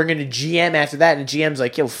then bring in a GM after that, and the GM's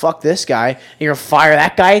like, "Yo, fuck this guy," and you're gonna fire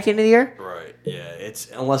that guy at the end of the year. Right. Yeah. It's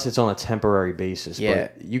unless it's on a temporary basis. Yeah.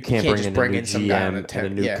 But you can't bring just in bring a new in some guy on a GM and a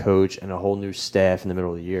new yeah. coach and a whole new staff in the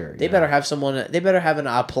middle of the year. They better have someone. They better have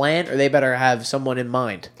a plan, or they better have someone in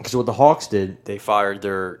mind. Because what the Hawks did, they fired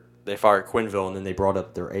Quinville and then they brought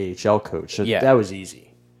up their AHL coach. So Yeah. that was easy.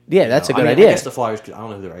 Yeah, that's a good I idea. guess the Flyers. I don't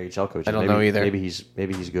know who their AHL coach is. I don't Maybe- know either.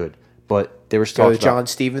 Maybe he's good. But they were Go talking the John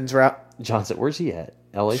Stevens route. Johnson. Where's he at?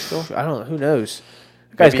 LA still? I don't know. Who knows?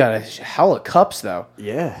 That guy's got a hell of cups though.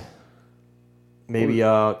 Yeah. Maybe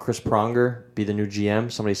Chris Pronger be the new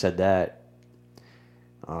GM. Somebody said that.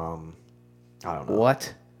 I don't know.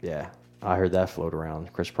 What? Yeah, I heard that float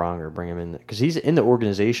around. Chris Pronger, bring him in because he's in the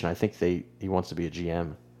organization. I think he wants to be a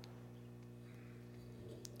GM.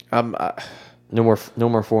 No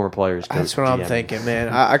more former players. That's what I'm GM. thinking, man.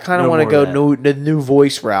 I kind of No want to more go of that. the new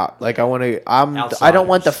voice route. Like I want to. I don't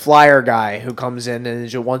want the Flyer guy who comes in and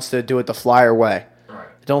just wants to do it the Flyer way. Right.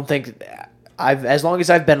 I don't think as long as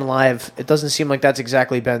I've been alive, it doesn't seem like that's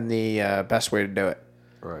exactly been the best way to do it.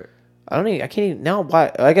 Right. I can't even now.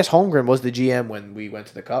 Why? I guess Holmgren was the GM when we went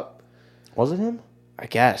to the Cup. Was it him? I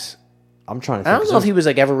guess. I'm trying to think. I don't know if he was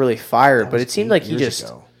ever really fired, but it seemed like he years just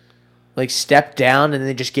ago. stepped down and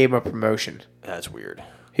they just gave him a promotion. That's weird.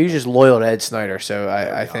 He was just loyal to Ed Snyder, so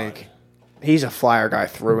I think he's a Flyer guy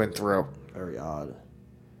through and through. Very odd.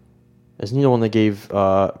 Isn't he the one that gave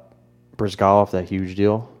Brizgalov that huge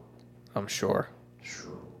deal? I'm sure.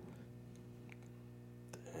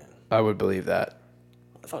 I would believe that.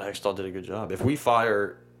 I thought Hextall did a good job.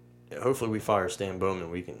 Hopefully we fire Stan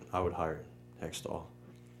Bowman. I would hire Hextall.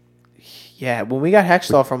 Yeah, when we got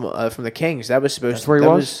Hextall from the Kings, that was supposed. That's where he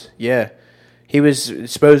was? Yeah, he was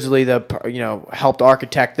supposedly helped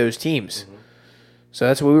architect those teams. Mm-hmm. So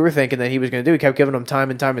that's what we were thinking that he was going to do. He kept giving them time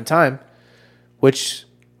and time and time, which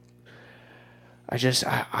I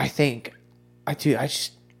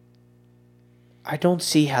don't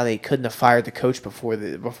see how they couldn't have fired the coach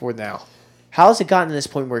before now. How has it gotten to this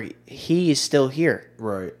point where he is still here?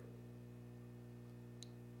 Right.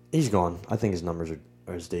 He's gone. I think his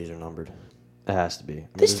days are numbered. It has to be.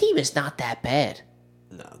 This team is not that bad.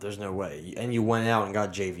 No, there's no way. And you went out and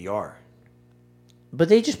got JVR. But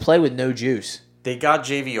they just play with no juice. They got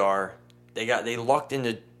JVR. They lucked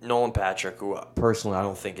into Nolan Patrick, who personally I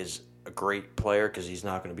don't think is a great player because he's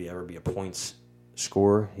not going to ever be a points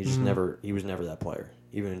scorer. He was never that player.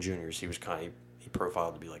 Even in juniors, he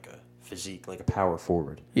profiled to be like a physique, like a power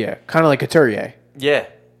forward. Yeah, kind of like Couturier. Yeah,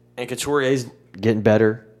 and Couturier's getting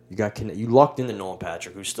better. You lucked into Nolan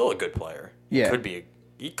Patrick, who's still a good player. Yeah,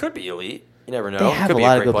 he could be elite. You never know. They have could a be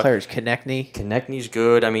lot of great good player. players. Konechny's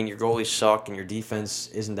good. I mean, your goalies suck and your defense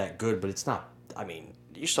isn't that good, but it's not. I mean,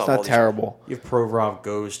 you still have not terrible. You have Provorov,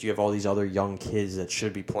 Ghost. You have all these other young kids that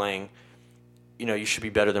should be playing. You should be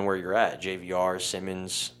better than where you're at. JVR,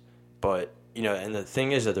 Simmons, but and the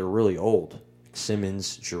thing is that they're really old.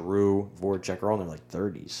 Simmons, Giroux, Voracek are all in their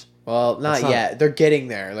 30s. Well, not yet. They're getting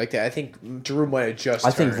there. I think Giroux might have just.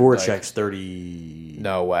 I think turned, Voracek's 30.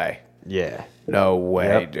 No way. Yeah. No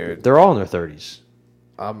way, Yep. dude. They're all in their 30s.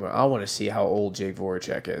 I want to see how old Jake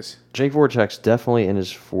Voracek is. Jake Voracek's definitely in his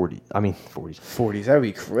 40s. I mean, 40s. 40s. That would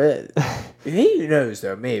be crazy. Who knows,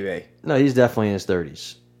 though? Maybe. No, he's definitely in his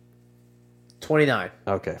 30s. 29.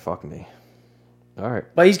 Okay, fuck me. All right.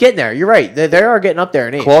 But he's getting there. You're right. They are getting up there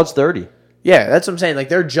in age. Claude's 30. Yeah, that's what I'm saying.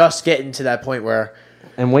 They're just getting to that point where...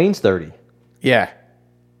 And Wayne's 30. Yeah.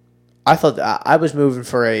 I thought I was moving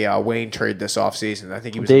for a Wayne trade this offseason. I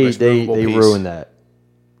think he was the most movable They piece. ruined that.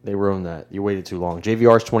 They ruined that. You waited too long.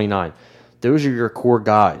 JVR's 29. Those are your core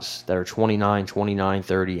guys that are 29, 29,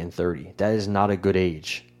 30, and 30. That is not a good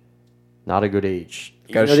age. Not a good age.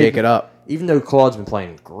 Got to shake it up. Even though Claude's been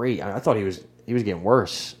playing great, I thought he was getting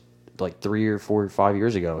worse like 3 or 4 or 5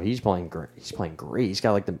 years ago. He's playing great. He's playing great. He's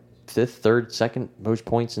got like the 5th, 3rd, 2nd most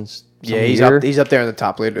points in some year. He's up there in the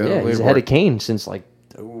top lead. Yeah, he's ahead of Kane since like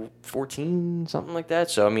 14, something like that.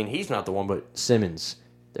 So I mean, he's not the one, but Simmons.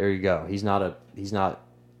 There you go. He's not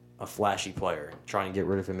a flashy player. Trying to get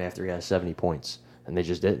rid of him after he has 70 points, and they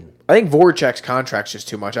just didn't. I think Voracek's contract's just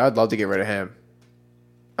too much. I'd love to get rid of him.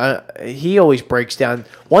 He always breaks down.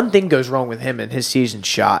 One thing goes wrong with him and his season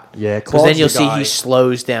shot. Yeah, because then you'll see he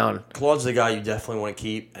slows down. Claude's the guy you definitely want to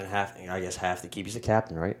keep and have to keep. He's the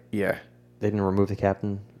captain, right? Yeah. They didn't remove the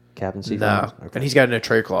captaincy. No, okay. And he's got a no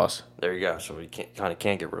trade clause. There you go. So we can't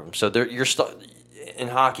get rid of him. So you're stuck in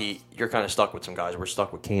hockey. You're kind of stuck with some guys. We're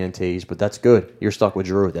stuck with Kane and Taves, but that's good. You're stuck with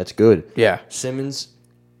Giroux. That's good. Yeah. Simmons,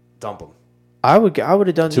 dump him. I would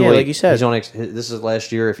have done like you said. He's on. This is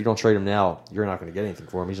last year. If you don't trade him now, you're not going to get anything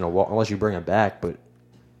for him. He's going to walk unless you bring him back. But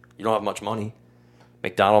you don't have much money.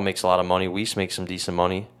 McDonald makes a lot of money. Weiss makes some decent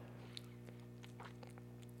money.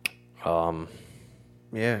 Yeah.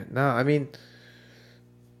 No, I mean,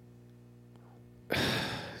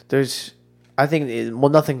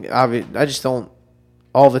 nothing. I just don't.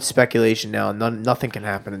 All of it's speculation now. Nothing can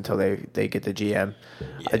happen until they get the GM.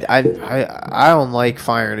 Yeah. I don't like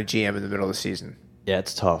firing a GM in the middle of the season. Yeah,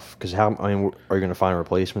 it's tough because are you going to find a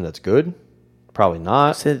replacement that's good? Probably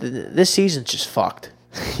not. So this season's just fucked.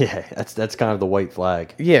 Yeah, that's kind of the white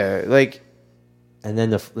flag. Yeah, like, and then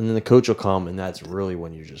the coach will come, and that's really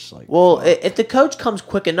when you're just like, well, if the coach comes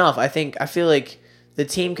quick enough, I feel like the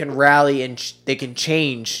team can rally and they can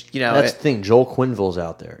change. You know, that's the thing. Joel Quenneville's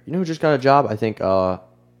out there. You know who just got a job? I think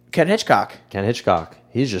Ken Hitchcock. Ken Hitchcock.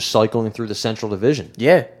 He's just cycling through the Central Division.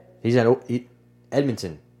 Yeah, he's at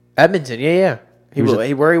Edmonton. Edmonton. Yeah. He was at.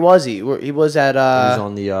 He was at. He was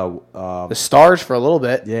on the Stars for a little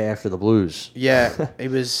bit. Yeah, after the Blues. Yeah, he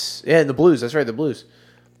was. Yeah, in the Blues. That's right, the Blues,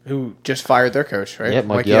 who just fired their coach, right? Yeah,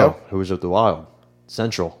 Mike Yeo, who was at the Wild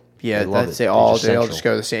Central. Yeah, they all just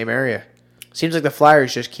go to the same area. Seems like the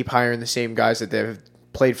Flyers just keep hiring the same guys that they've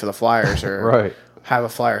played for the Flyers or right. have a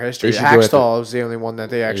Flyer history. Hackstall was the only one that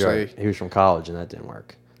they actually. He was from college, and that didn't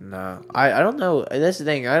work. No, I don't know. And that's the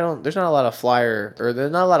thing. There's not a lot of Flyer or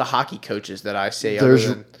there's not a lot of hockey coaches that I see. There's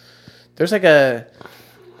like the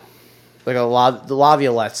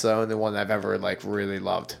Laviolettes though, and the one that I've ever like really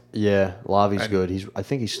loved. Yeah, Lavi's good. I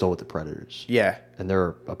think he's still with the Predators. Yeah, and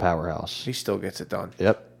they're a powerhouse. He still gets it done.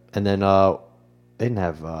 Yep. And then they didn't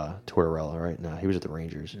have Tortorella, right? No, he was at the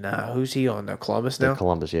Rangers. Nah, who's he on? Columbus now?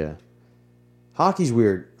 Columbus, yeah. Hockey's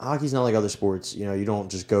weird. Hockey's not like other sports. You know, you don't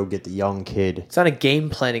just go get the young kid. It's not a game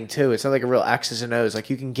planning too. It's not like a real X's and O's. Like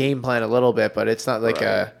you can game plan a little bit, but it's not like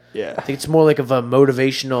a. Yeah. I think it's more like of a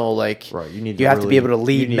motivational. Like right. You have to be able to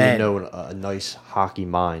lead men. You need to know a nice hockey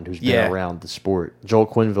mind who's been around the sport. Joel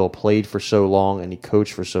Quenneville played for so long and he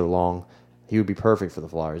coached for so long. He would be perfect for the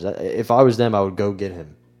Flyers. If I was them, I would go get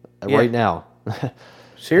him right now.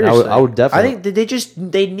 Seriously, I would definitely. I think they just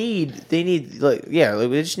need they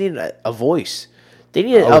just need a voice. They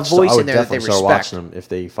need a voice in there that they respect. Start watching him if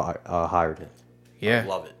they hired him. Yeah, I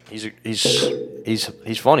love it.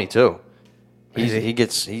 He's funny too. He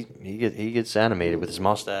gets animated with his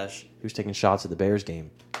mustache. He was taking shots at the Bears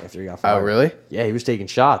game after he got fired. Oh really? Yeah, he was taking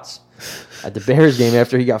shots at the Bears game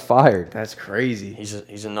after he got fired. That's crazy.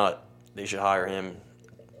 He's a nut. They should hire him.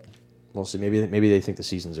 We'll see. Maybe they think the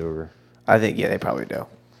season's over. I think they probably do.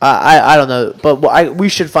 I don't know, but we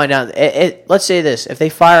should find out. Let's say this: if they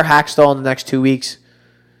fire Hackstall in the next 2 weeks,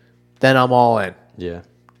 then I'm all in. Yeah.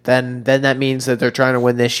 Then that means that they're trying to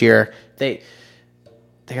win this year. They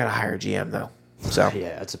got to hire a GM though. So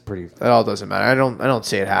yeah, that's a pretty. That all doesn't matter. I don't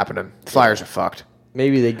see it happening. The Flyers are fucked.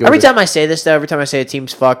 Maybe they go. Every time I say this, though, every time I say a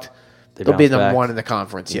team's fucked, they'll be number one in the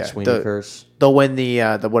conference. Yeah, curse. They'll win the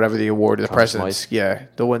whatever the award of the presidents. Yeah,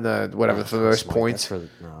 they'll win the whatever for the most points.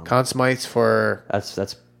 Conn Smythe's for that's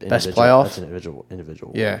best playoff. That's an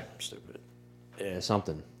individual. Yeah, stupid. Yeah,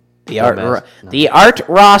 something. The Art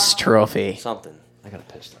Ross Trophy. Something. I got a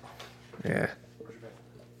piss though. Yeah.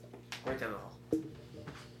 Right down the hall.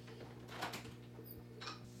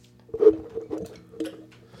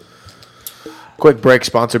 Quick break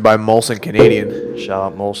sponsored by Molson Canadian. Shout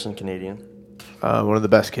out Molson Canadian. One of the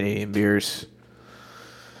best Canadian beers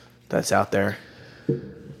that's out there.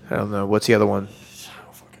 I don't know. What's the other one?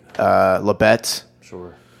 Labatt's.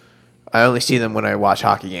 Sure. I only see them when I watch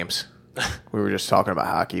hockey games. We were just talking about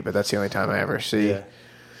hockey, but that's the only time I ever see. Yeah.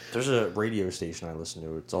 There's a radio station I listen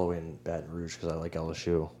to. It's all the way in Baton Rouge because I like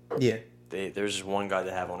LSU. Yeah. There's just one guy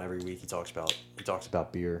they have on every week. He talks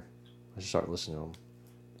about beer. I should start listening to him.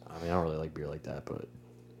 I mean, I don't really like beer like that, but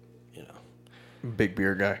you know, Big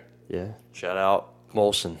beer guy. yeah. Shout out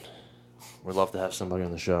Molson. We'd love to have somebody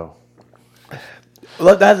on the show.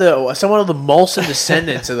 Look, that someone of the Molson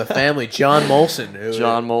descendants of the family, John Molson.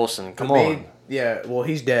 John Molson, come on. Yeah, well,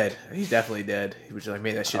 he's dead. He's definitely dead. He was like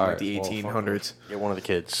made that shit in All like the right, well, 1800s. Get one of the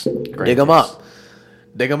kids. Dig him up.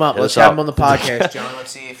 Dig him up. Hit Let's us have up. him on the podcast, John.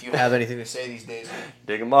 Let's see if you have anything to say these days.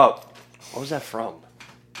 Dig him up. What was that from?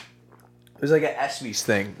 It was like an ESPYs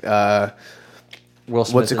thing. Will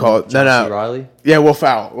Smith What's it and called? John No. C. Reilly? Yeah, Will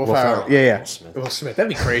Ferrell. Will Ferrell. Ferrell. Yeah. Will Smith. Will Smith. That'd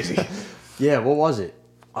be crazy. Yeah, what was it?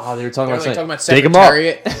 Oh, they were talking They were about like talking about dig him up.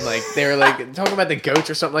 Secretariat. Like they were like talking about the goats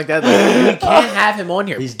or something like that. Like, we can't have him on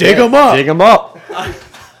here. He's dig dead. him up. Dig him up.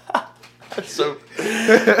 That's so.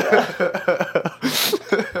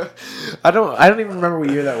 I don't even remember what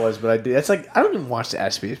year that was, but I do. That's like I don't even watch the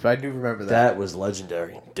ESPYs, but I do remember that. That was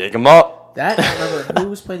legendary. Dig him up. That I remember. Who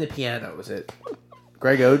was playing the piano? Was it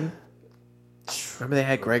Greg Oden? Remember they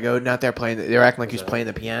had Greg Oden out there playing. They were acting like he was playing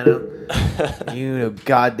the piano. You know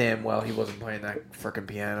goddamn well he wasn't playing that freaking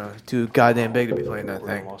piano. Too goddamn big to be playing that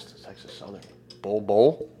thing. Lost to Texas Southern.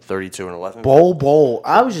 Bowl. 32-11. Bowl.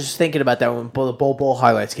 I was just thinking about that when the Bowl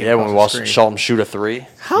highlights came. Yeah, when we across watched the screen. saw him shoot a three.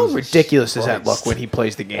 How Jesus ridiculous does that Christ. look when he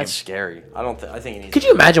plays the game? That's scary. I think he needs. Could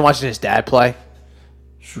you imagine watching his dad play?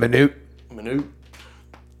 Minute.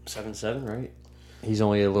 7'7", right? He's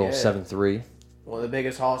only a little 7'3". One of the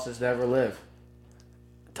biggest hosses to ever live.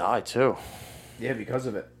 Died too. Yeah, because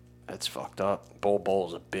of it. That's fucked up. Bull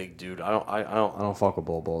is a big dude. I don't fuck with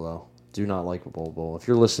Bull though. Do not like Bull. If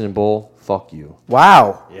you're listening, Bull, fuck you.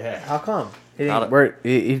 Wow. Yeah. How come?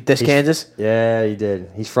 He's Kansas? Yeah, he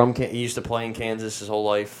did. He's from. He used to play in Kansas his whole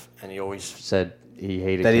life, and he always said he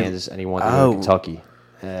hated Kansas and he wanted to go to Kentucky.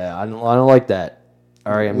 Yeah, I don't like that.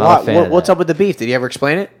 All right, I'm not a fan. What's up with the beef? Did he ever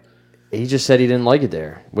explain it? He just said he didn't like it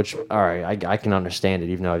there, which, all right, I can understand it,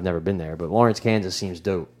 even though I've never been there. But Lawrence, Kansas seems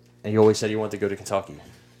dope. And he always said he wanted to go to Kentucky.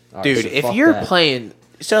 All right, Dude, so if fuck you're that. playing...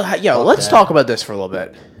 So, Fuck let's that. talk about this for a little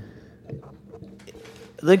bit.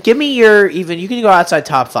 Give me your... Even you can go outside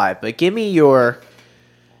top 5, but give me your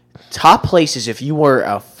top places if you were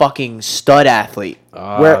a fucking stud athlete.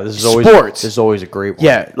 This is always a great one.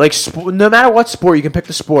 Yeah, like no matter what sport, you can pick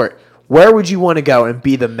the sport. Where would you want to go and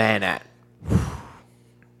be the man at?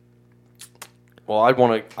 Well, I'd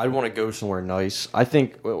want to go somewhere nice. I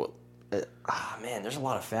think, man, there's a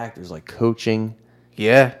lot of factors like coaching.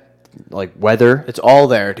 Yeah, like weather. It's all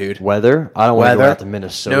there, dude. Weather. I don't want to go out to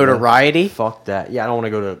Minnesota. Notoriety. Fuck that. Yeah, I don't want to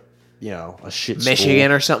go to a shit Michigan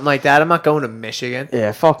school. or something like that. I'm not going to Michigan.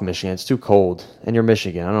 Yeah, fuck Michigan. It's too cold, and you're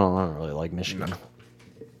Michigan. I don't really like Michigan. No.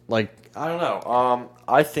 Like I don't know.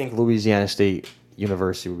 I think Louisiana State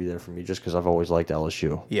University would be there for me just because I've always liked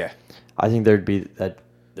LSU. Yeah, I think there'd be.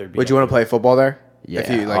 Would you want to play football there? Yeah, if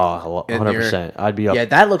you, 100%. I'd be up. Yeah,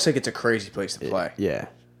 that looks like it's a crazy place to play. Yeah,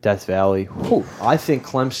 Death Valley. Whew. I think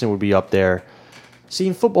Clemson would be up there.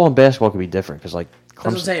 See, football and basketball could be different because, like, That's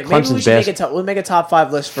what I'm saying. Clemson's Maybe we should we'll make a top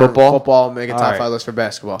 5 list for football and make a top 5 list for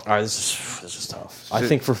basketball. All right, this is tough. I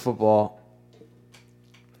think for football,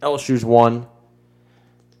 LSU's 1.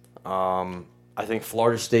 I think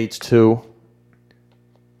Florida State's 2.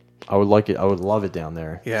 I would like it. I would love it down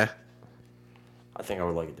there. Yeah. I think I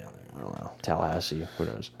would like it down there. I don't know. Tallahassee. Who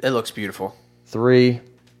knows? It looks beautiful. 3.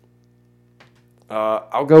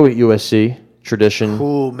 I'll go with USC. Tradition.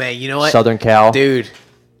 Cool, man. You know what? Southern Cal. Dude.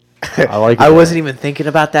 I like it. I wasn't even thinking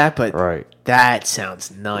about that, but right. That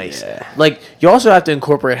sounds nice. Yeah. Like, you also have to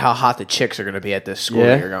incorporate how hot the chicks are going to be at this school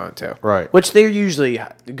that you're going to. Right. Which they're usually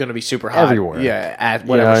going to be super hot. Everywhere. Yeah, at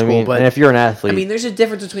whatever school. I mean? But And if you're an athlete. I mean, there's a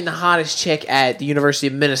difference between the hottest chick at the University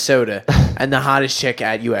of Minnesota and the hottest chick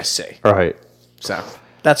at USC. Right. So,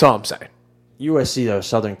 that's all I'm saying. USC, though,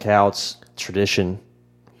 Southern Cal, it's tradition.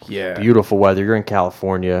 Yeah. Beautiful weather. You're in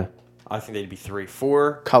California. I think they'd be 3.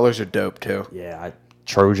 4. Colors are dope, too. Yeah.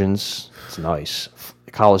 Trojans. It's nice.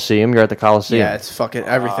 Coliseum. You're at the Coliseum. Yeah, it's fucking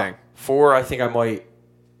everything. 4, I think I might...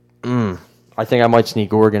 I think I might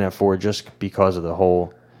sneak Oregon at 4 just because of the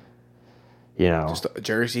whole... Just the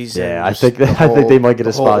jerseys. Yeah, and I just think the I think they might get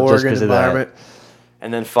a the whole spot just Oregon because of environment. that.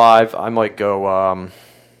 And then 5, I might go. I'm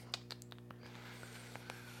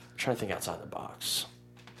trying to think outside the box.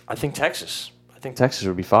 I think Texas. I think Texas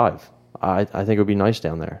would be 5. I think it would be nice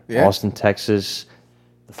down there. Yeah. Austin, Texas,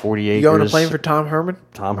 the 40 acres. You going to play for Tom Herman?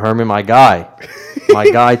 Tom Herman, my guy, my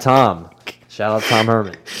guy Tom. Shout out Tom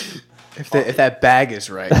Herman. If that bag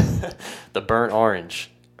is right. The burnt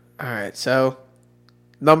orange. All right, so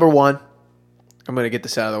number 1. I'm going to get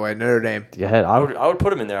this out of the way. Notre Dame. Go ahead. I would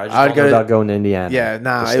put him in there. I just I would don't know go to- about going to Indiana.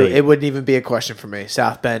 Yeah, it wouldn't even be a question for me.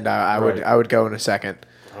 South Bend, I would go in a second.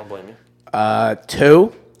 I don't blame you.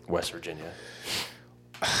 2. West Virginia.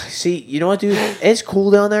 See, you know what, dude? It's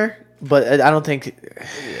cool down there, but I don't think.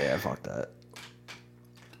 Yeah, fuck that.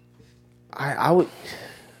 I would.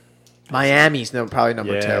 Miami's probably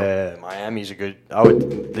number 2. Yeah, Miami's a good. I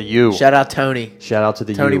would the U. Shout out Tony. Shout out to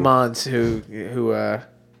the Tony U. Mons, who's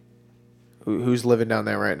living down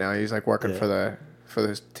there right now. He's like working for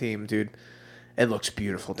this team, dude. It looks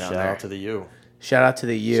beautiful down there. Shout out to the U. Shout out to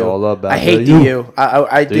the U. It's all about I hate the the U. U.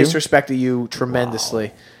 I Do you? disrespect the U tremendously.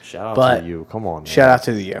 Wow. Shout out But to the U. Come on, man. Shout out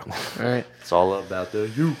to the U. All right. It's all about the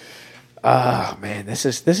U. Oh man, this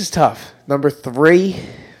is tough. Number 3.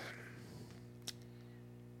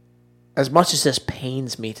 As much as this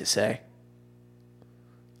pains me to say,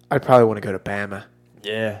 I'd probably want to go to Bama.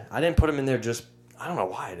 Yeah, I didn't put him in there. I don't know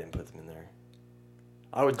why I didn't put them in there.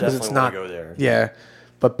 I would 'Cause definitely want to go there. Yeah,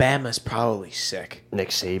 but Bama's probably sick. Nick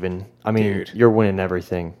Saban. I mean, Dude. you're winning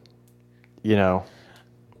everything. You know,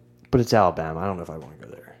 but it's Alabama. I don't know if I want to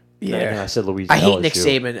go there. Yeah, Then again, I said Louisiana. I hate Nick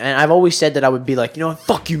Saban, and I've always said that I would be like, you know what,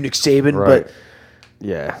 fuck you, Nick Saban. Right. But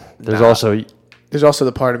Yeah, there's Nah. also there's also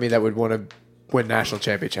the part of me that would want to win national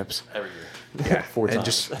championships. every year. Yeah, 4 and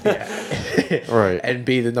times. right, and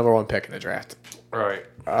be the number 1 pick in the draft. Right.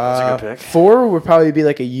 That's a good pick. 4 would probably be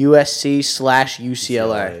like a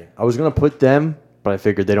USC/UCLA. I was gonna put them, but I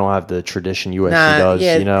figured they don't have the tradition USC does.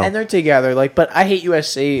 yeah, You know. and they're together. Like, but I hate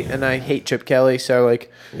USC and I hate Chip Kelly, so like,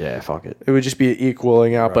 Yeah, fuck it. it would just be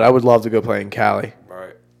equaling out. But I would love to go play in Cali.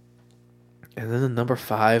 Right. And then the number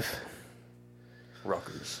 5,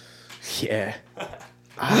 Rutgers. yeah,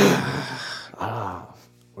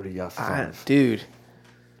 What do you got for 5? dude.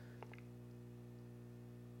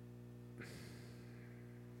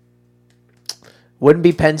 Wouldn't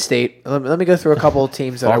be Penn State. Let me go through a couple of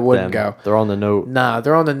teams that I Fuck wouldn't them. go. They're on the note. Nah,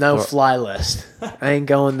 they're on the no-fly list. I ain't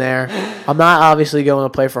going there. I'm not obviously going to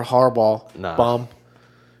play for Harbaugh. Nah. Bum.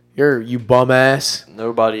 You bum ass.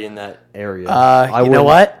 Nobody in that area. You know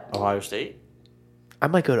what? Ohio State. I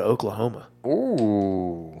might go to Oklahoma.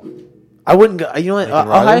 Ooh. I wouldn't go. You know what?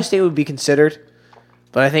 Lincoln Ohio Riley? State would be considered,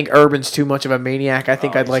 but I think Urban's too much of a maniac. I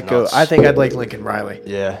think I'd he's like nuts. I think I'd like Lincoln Riley,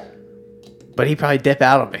 Yeah. but he'd probably dip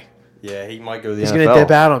out on me. Yeah, he might go to the He's NFL. gonna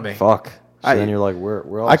dip out on me. Fuck. So I- then you're like, where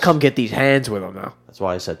else? I come get these hands with him though. That's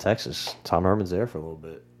why I said Texas. Tom Herman's there for a little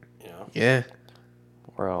bit. You know. Yeah.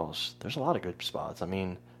 Where else? There's a lot of good spots. I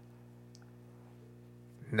mean,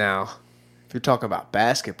 Now, if you're talking about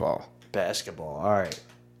basketball, basketball. All right.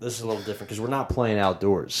 This is a little different because we're not playing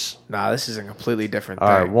outdoors. nah, this is a completely different All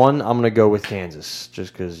thing. right. One, I'm gonna go with Kansas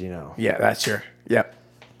just because Yeah, that's your. Yep.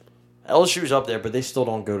 LSU's up there, but they still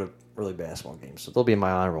don't go to really basketball games, so they'll be in my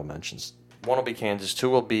honorable mentions. One will be Kansas. 2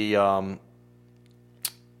 will be North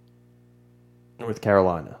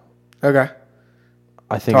Carolina. Okay.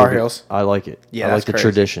 I think Tar it'll be- Heels. I like it. Yeah, I that's like the crazy.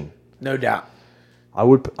 tradition. No doubt. I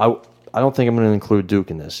don't think I'm going to include Duke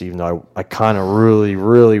in this, even though I kind of really,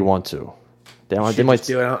 really want to. They Should might just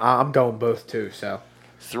do it. I'm going both too. So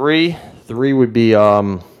 3 would be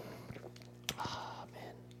I'm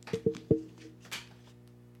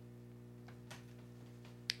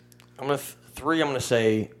gonna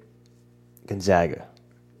say Gonzaga.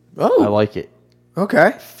 Oh. I like it.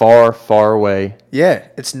 Okay. Far, far away, Yeah,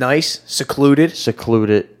 it's nice, secluded.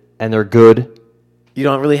 secluded, and they're good. You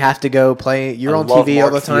don't really have to go play. You're I on love TV all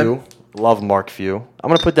the Mark time. Few. Love Mark Few. I'm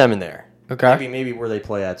gonna put them in there. Okay. Maybe where they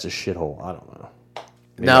play at's a shithole. I don't know.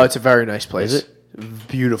 No, it's a very nice place. Is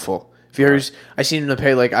Beautiful. If you're, I seen them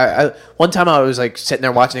play like I one time I was like sitting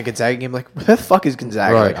there watching a Gonzaga game, like where the fuck is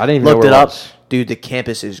Gonzaga? Right, Like, I didn't even know looked where it it up, was. dude. The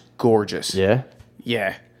campus is gorgeous. Yeah.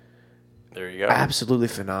 Yeah, There you go. absolutely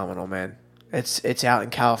phenomenal, man. It's out in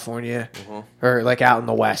California or like out in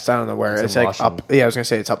the west. I don't know where. It's It's in like up. Washington. Yeah, I was gonna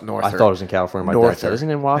say it's up north. I thought it was in California. My dad said, "Isn't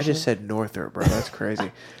it in I Washington?" just said norther, bro. That's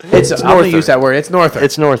crazy. It's I'm gonna norther. use that word. It's norther.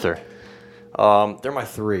 It's Norther. They're my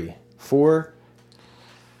 3. 4.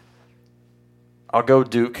 I'll go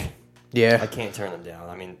Duke. I yeah. can't turn them down.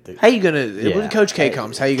 I mean, How you gonna Yeah. when Coach K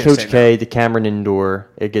comes? How you gonna Coach say no? K, the Cameron Indoor,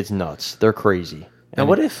 it gets nuts. They're crazy. Now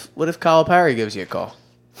what if Calipari gives you a call?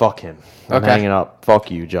 Fuck him. I'm Okay. hanging up.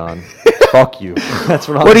 Fuck you, John. Fuck you. That's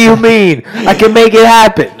what I'm What do you saying. mean? I can make it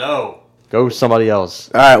happen. No. Go with somebody else.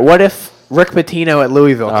 All right. What if Rick Pitino at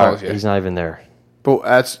Louisville All calls right, you? he's not even there. But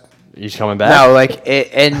that's He's coming back? no, like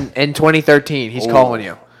in 2013, he's Ooh. calling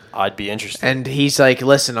you, I'd be interested. and he's like,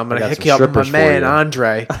 "Listen, I'm I gonna got hook some you up with my strippers for man you.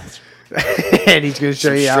 Andre, and he's gonna show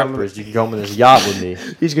Some you out. strippers. You can come on this yacht with me.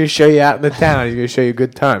 He's gonna show you out in the town. He's gonna show you a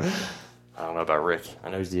good time." I don't know about Rick. I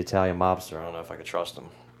know he's the Italian mobster. I don't know if I could trust him.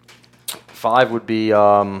 5 would be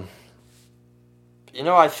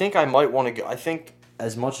I think I might want to go. I think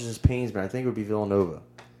as much as it pains me, I think it would be Villanova.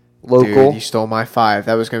 Local. Dude, you stole my 5.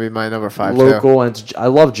 That was going to be my number 5. Local, too. and I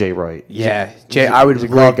love Jay Wright. Yeah, I would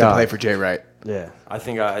love to play for Jay Wright. Yeah, I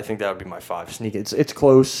think that would be my 5. Sneak. It's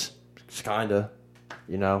close. It's kind of,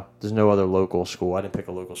 there's no other local school. I didn't pick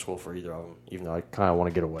a local school for either of them, even though I kind of want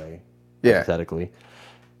to get away. Yeah. Hypothetically,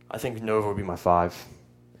 I think Nova would be my 5.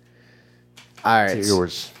 All right, It's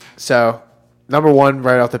yours. So, number 1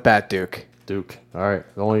 right off the bat, Duke. Duke. All right.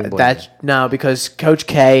 Only because Coach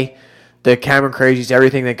K, the Cameron Crazies,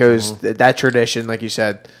 everything that goes that tradition, like you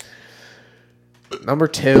said. Number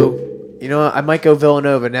 2, what? I might go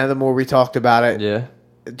Villanova. Now, the more we talked about it, Yeah.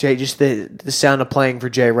 Jay, just the sound of playing for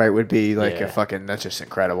Jay Wright would be like a fucking. That's just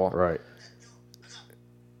incredible. Right.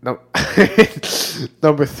 No,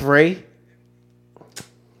 number 3.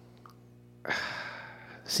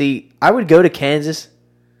 See, I would go to Kansas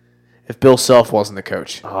if Bill Self wasn't the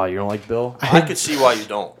coach. Oh, you don't like Bill? I could see why you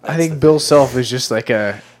don't. I think Bill Self is just like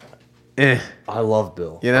a. I love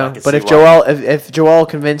Bill. But if Joel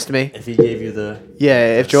convinced me, if he gave you the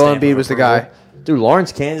if Joel Embiid was the guy, dude,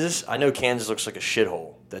 Lawrence, Kansas. I know Kansas looks like a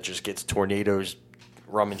shithole that just gets tornadoes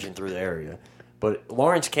rummaging through the area, but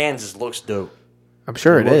Lawrence, Kansas looks dope. I'm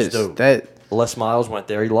sure it is. Dope. That Les Miles went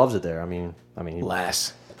there. He loves it there. I mean,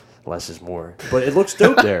 less is more, but it looks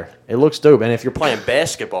dope there. It looks dope, and if you're playing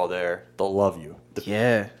basketball there, they'll love you.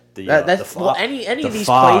 Any of these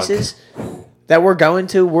places that we're going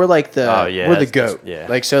to, we're like we're the goat. Yeah,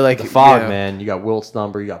 like so, like the Fog, man. You got Wilt's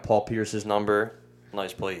number. You got Paul Pierce's number.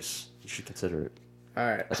 Nice place. You should consider it. All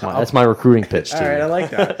right, that's my recruiting pitch. All right, I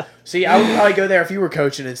like that. See, I would probably go there if you were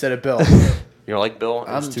coaching instead of Bill. You don't like Bill?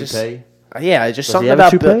 I'm It's just toupee? Yeah, just Does something he have a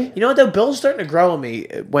about Bill. toupee? You know what though? Bill's starting to grow on me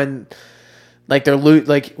when, like they're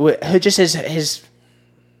just his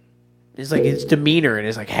demeanor and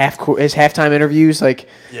his his halftime interviews. Like,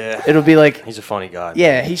 Yeah, it'll be like he's a funny guy.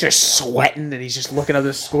 Yeah, he's just sweating and he's just looking at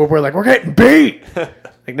the scoreboard like we're getting beat.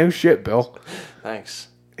 Like no shit, Bill. Thanks.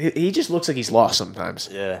 He just looks like he's lost sometimes.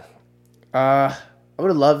 Yeah. I would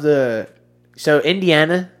have loved So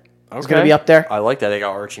Indiana is going to be up there. I like that. They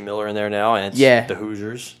got Archie Miller in there now, and it's the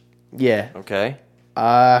Hoosiers. Yeah. Okay.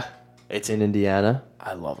 It's in Indiana.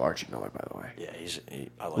 I love Archie Miller, by the way. Yeah,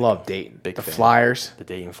 I love Dayton. Big the fan. Flyers. The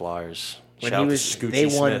Dayton Flyers. When Shout he out was, to Scoochie they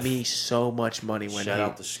won Smith. me so much money when Shout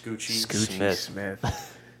out to Scoochie Smith.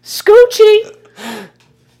 Scoochie!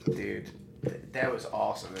 Dude, that was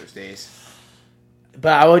awesome those days.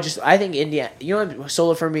 But I think Indiana, what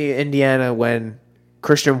sold it for me, Indiana, when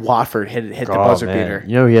Christian Watford hit the buzzer beater.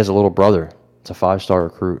 You know he has a little brother. It's a 5-star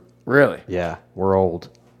recruit. Really? Yeah, we're old.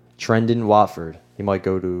 Trendon Watford. He might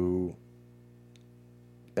go to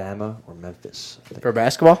Bama or Memphis. I think. For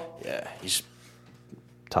basketball? Yeah, he's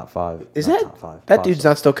top 5. Is not that top 5? That dude's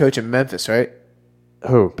not still coaching Memphis, right?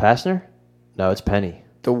 Who? Passner? No, it's Penny.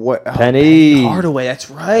 The what? Penny Hardaway. That's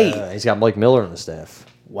right. He's got Mike Miller on the staff.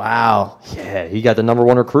 Wow. Yeah, he got the number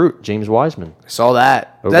 1 recruit, James Wiseman. I saw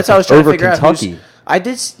that. Over That's how I was trying to figure Kentucky. out. I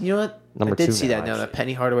did. You know what? Number I did 2 see now, that now that actually.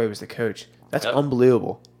 Penny Hardaway was the coach. That's Yep.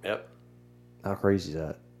 unbelievable. Yep. How crazy is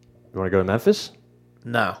that? You want to go to Memphis?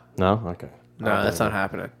 No. No? Okay. No, that's not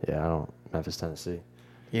happening. Yeah, I don't. Memphis, Tennessee.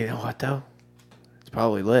 You know what though? It's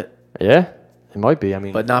probably lit. Yeah, it might be. I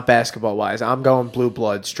mean, But not basketball wise. I'm going blue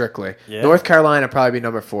blood strictly. Yeah. North Carolina probably be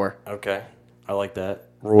number 4. okay. I like that.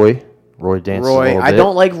 Roy dances a Roy. little I bit.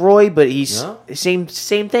 don't like Roy, but he's No? same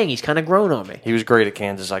thing. He's kind of grown on me. He was great at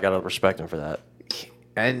Kansas. I got to respect him for that.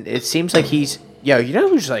 And it seems like he's you know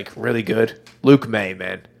who's like really good? Luke May,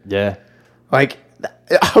 man. Yeah. Like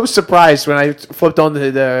I was surprised when I flipped on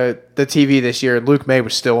the TV this year and Luke May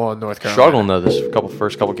was still on North Carolina. Struggling though this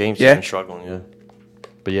first couple games. Yeah? He's been struggling. Yeah.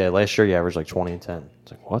 But yeah, last year he averaged like 20 and 10.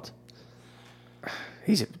 It's like what?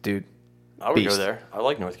 He's a dude. I would Beast. go there. I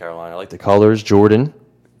like North Carolina. I like the colors. Jordan.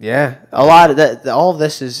 Yeah, a lot of that. All of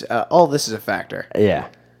this is a factor. Yeah.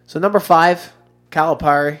 So number 5,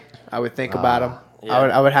 Calipari. I would think about him. yeah.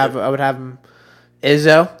 I would have him.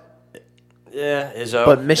 Izzo. Yeah, Izzo.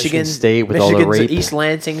 But Michigan State with all the Michigan's rape. East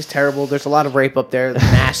Lansing's terrible. There's a lot of rape up there.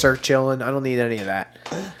 Nasser chilling. I don't need any of that.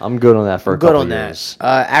 I'm good on that for a Good couple on years.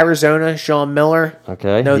 that. Arizona, Sean Miller.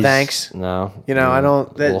 Okay. No he's- thanks. No. You know, I don't.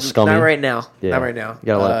 A little scummy. Not right now. Yeah. Not right now. You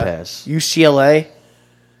gotta let it pass. UCLA.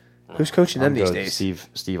 Who's coaching them I'm these good. days?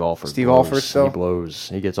 Steve Alford. Steve blows. Alford still? He blows.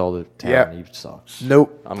 He gets all the Yeah. talent. He sucks.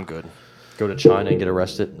 Nope. I'm good. Go to China and get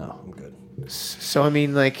arrested? No, I'm good. So I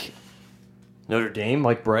mean, like Notre Dame,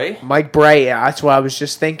 Mike Bray? Mike Bray. Yeah, that's what I was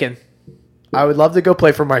just thinking. I would love to go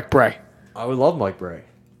play for Mike Bray. I would love Mike Bray.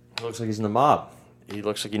 He looks like he's in the mob. He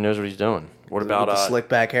looks like he knows what he's doing. What about With the slick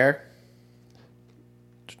back hair?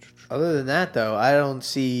 Other than that, though, I don't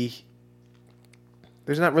see.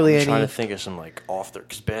 There's not really I'm any. trying to think of some like off there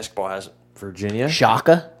because basketball has Virginia,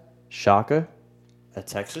 Shaka? at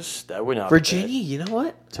Texas. That would not Virginia, be bad. you know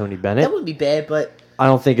what? Tony Bennett. That wouldn't be bad, but I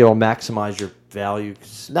don't think it'll maximize your value.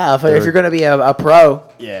 no, if you're going to be a pro,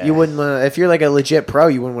 Yeah. you wouldn't wanna, if you're like a legit pro,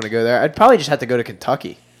 you wouldn't want to go there. I'd probably just have to go to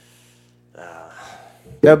Kentucky.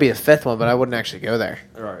 That would be the fifth one, but I wouldn't actually go there.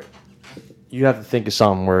 All right. You have to think of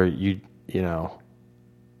something where you know.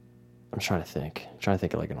 I'm trying to think.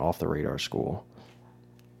 Of like an off the radar school.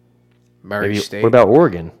 Murray Maybe, State. what about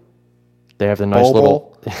Oregon? They have the nice Bowl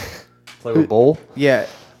little play with bowl. Yeah,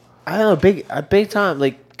 I don't know, big time.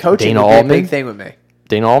 Like coaching Dana would be a Altman? big thing with me.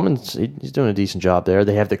 Dana Altman's he's doing a decent job there.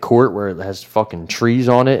 They have the court where it has fucking trees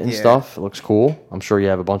on it and Yeah. stuff. It looks cool. I'm sure you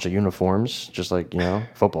have a bunch of uniforms, just like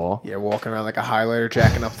football. Yeah, walking around like a highlighter,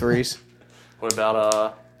 jacking up threes. What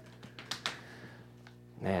about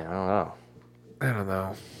Man, I don't know. I don't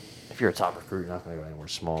know. If you're a top recruit, you're not going to go anywhere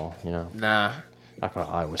small. Nah, Not going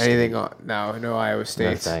to Iowa State. anything on? No Iowa No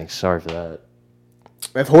State. thanks. Sorry for that.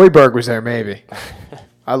 If Hoiberg was there, maybe.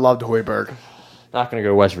 I loved Hoiberg. Not going to go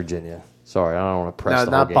to West Virginia. Sorry, I don't want to press No,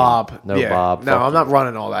 the not whole game. Bob. No Yeah. Bob. No, Fuck I'm you. not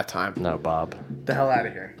running all that time. No Bob. The hell out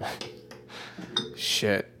of here.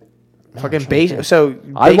 Shit. Fucking base. So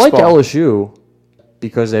I like baseball. LSU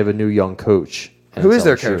because they have a new young coach. And Who it's is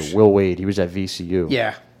their LSU. coach? Will Wade. He was at VCU.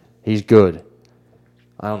 Yeah. He's good.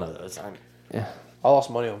 I don't know. Yeah. I lost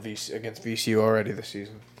money on against VCU already this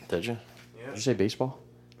season. Did you? Yeah. Did you say baseball?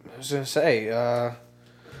 I was gonna say.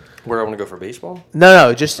 Where I want to go for baseball?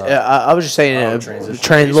 No. Just I was just saying.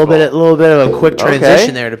 Transition A little bit of a quick transition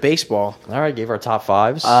Okay. there to baseball. All right, gave our top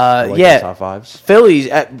fives. I like Yeah. the top fives. Phillies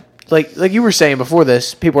like you were saying before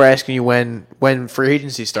this. People were asking you when free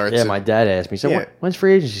agency starts. Yeah, my dad asked me. So Yeah. when's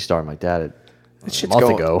free agency start? My dad. That A shit's month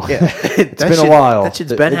going- ago. Yeah. It's been a while. That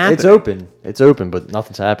shit's been happening. It's open. It's open, but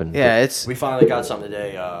nothing's happened. Yeah, But it's- we finally got something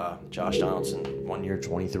today. Josh Donaldson, 1 year,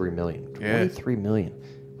 $23 million. Yeah. $23 million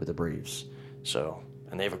with the Braves. So,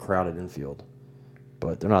 and they have a crowded infield,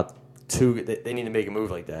 but they're not too. They need to make a move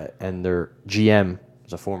like that. And their GM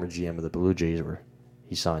was a former GM of the Blue Jays, where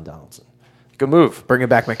he signed Donaldson. Good move. Bringing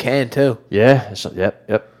back McCann too. Yeah. Yep.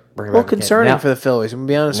 Bring A little back McCann. concerning Now- for the Phillies. I'm gonna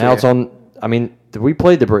be honest now with it's you. on. I mean, we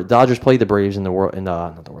played the Dodgers played the Braves in the world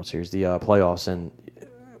not the World Series, the playoffs, and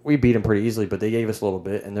we beat them pretty easily. But they gave us a little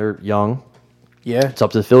bit, and they're young. Yeah. It's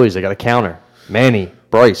up to the Phillies. They got a counter. Manny,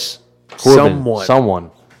 Bryce, Corbin, someone.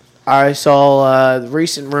 I saw the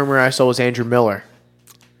recent rumor I saw was Andrew Miller.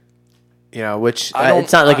 Which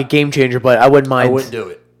it's not like a game changer, but I wouldn't mind. I wouldn't do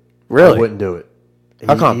it. Really? I wouldn't do it.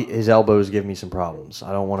 How come? His elbows give me some problems.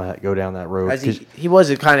 I don't want to go down that road. He was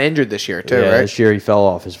kind of injured this year too, Yeah, right? this year he fell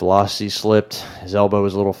off. His velocity slipped. His elbow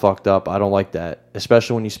was a little fucked up. I don't like that,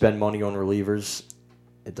 especially when you spend money on relievers.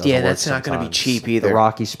 It doesn't work that's not going to be sometimes. cheap either. The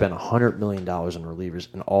Rockies spent $100 million on relievers,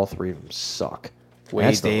 and all three of them suck. Wade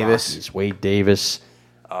That's the Davis. Rockies. Wade Davis.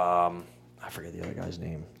 I forget the other guy's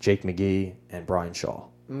name. Jake McGee and Brian Shaw.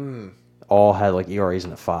 All had like ERAs in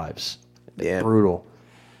the fives. Yeah. Brutal.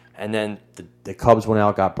 And then the Cubs went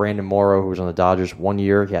out, got Brandon Morrow, who was on the Dodgers 1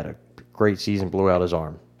 year. He had a great season, blew out his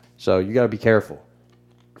arm. So you got to be careful.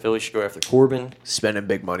 Philly should go after Corbin. Spending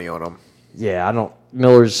big money on him. Yeah, I don't.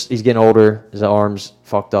 He's getting older. His arm's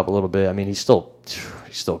fucked up a little bit. I mean, he's still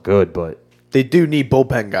good, but They do need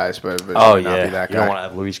bullpen guys, but oh not be yeah, that you guy. don't want to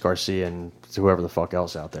have Luis Garcia and whoever the fuck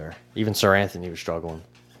else out there. Even Sir Anthony was struggling,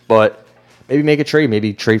 but maybe make a trade.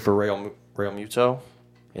 Maybe trade for Real Muto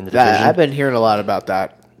in the division. I've been hearing a lot about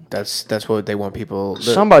that. That's what they want people.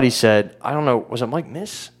 Somebody said, I don't know, was it Mike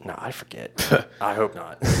Miss? No, I forget. I hope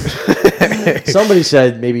not. Somebody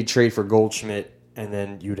said maybe trade for Goldschmidt, and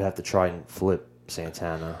then you'd have to try and flip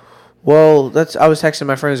Santana. Well, I was texting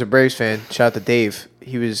my friend who's a Braves fan. Shout out to Dave.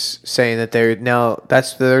 He was saying that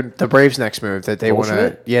that's the Braves' next move that they want to.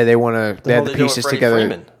 Goldschmidt? Yeah, they want to. They have the pieces together.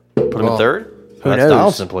 Freeman? Put him in third? Who That's knows?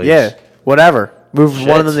 Donaldson, please. Yeah, whatever. Move Shit.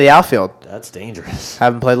 one of them to the outfield. That's dangerous.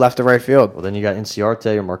 Have him play left to right field. Well, then you got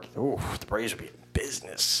Inciarte or Mark. Ooh, the Braves would be in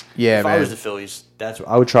business. Yeah, if man. I was the Phillies, that's what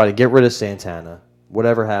I would try to get rid of Santana.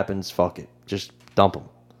 Whatever happens, fuck it. Just dump him.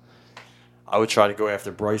 I would try to go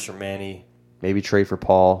after Bryce or Manny. Maybe trade for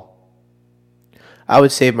Paul. I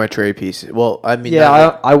would save my trade piece. Well, I mean,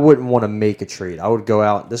 Yeah, I wouldn't want to make a trade. I would go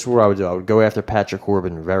out. This is what I would do. I would go after Patrick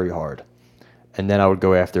Corbin very hard. And then I would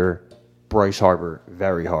go after Bryce Harper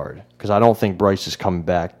very hard. Because I don't think Bryce is coming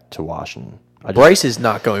back to Washington. Bryce is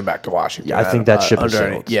not going back to Washington. Yeah, I think that ship is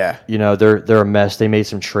sailed. Yeah. You know, they're a mess. They made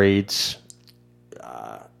some trades.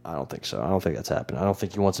 I don't think so. I don't think that's happened. I don't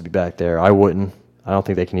think he wants to be back there. I wouldn't. I don't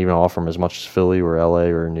think they can even offer him as much as Philly or LA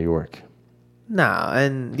or New York. Nah,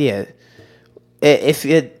 and yeah, if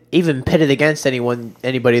it even pitted against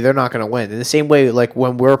anybody, they're not going to win. In the same way, like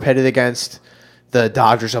when we're pitted against the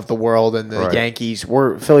Dodgers of the world and the Right. Yankees.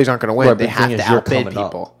 Phillies aren't going to win. Right, but They the have thing to is, you're outbid coming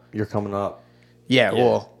up. people. You're coming up. Yeah,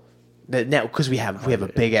 well, now because we have a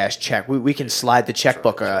big ass check, we can slide the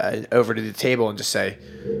checkbook over to the table and just say,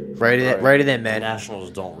 write it in, The man. Nationals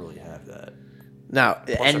don't really have that. No,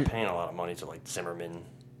 Plus, and they're paying a lot of money to like Zimmerman,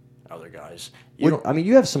 other guys.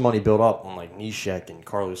 You have some money built up on like Neshek and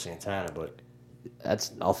Carlos Santana, but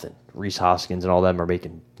that's nothing. Reese Hoskins and all them are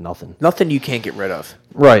making nothing. nothing you can't get rid of.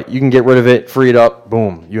 Right, you can get rid of it, free it up,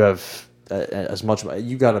 boom. You have as much.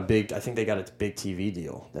 You got a big. I think they got a big TV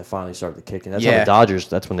deal that finally started to kick in. That's how Yeah. the Dodgers.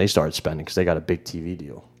 That's when they started spending because they got a big TV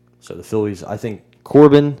deal. So the Phillies, I think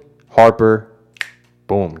Corbin, Harper,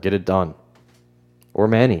 boom, get it done. Or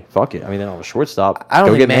Manny, fuck it. I mean, they don't have a shortstop. I don't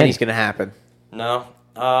Go think get Manny's going to happen. No,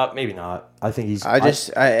 maybe not. I think he's.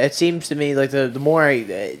 It seems to me like the more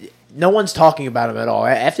no one's talking about him at all.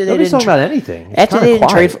 After they Nobody's didn't talking about anything. It's After kinda they didn't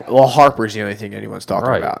quiet. trade, Harper's the only thing anyone's talking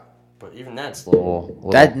Right. about. But even that's a little.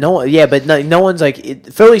 That no one's like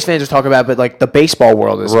Phillies fans are talking about, it, but like the baseball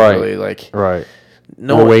world isn't Right. really like Right.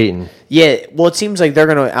 no We're one- waiting. Yeah, well, it seems like they're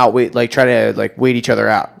gonna try to wait each other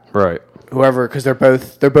out. Right. Whoever, because they're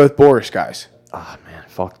both Boris guys, Ah, man,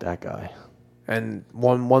 fuck that guy. and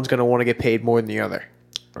one's gonna want to get paid more than the other.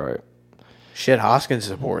 Right. Shit, Hoskins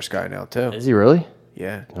is a Boris guy now too. Is he really?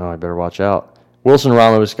 Yeah, Oh, I better watch out. Wilson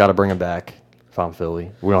Ramos got to bring him back. If I'm Philly,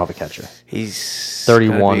 we don't have a catcher. he's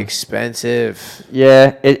 31. gonna be expensive.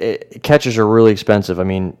 Yeah, catchers are really expensive. I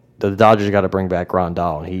mean, the Dodgers got to bring back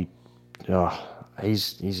Grandal, and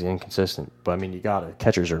he's inconsistent. But I mean,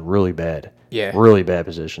 catchers are really bad. Yeah. really bad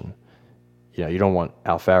position. You don't want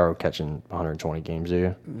Alfaro catching 120 games, do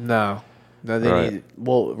you? No, they Right. need.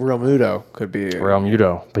 Well, Real Muto could be. Real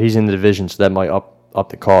Muto, but he's in the division, so that might up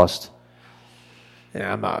the cost.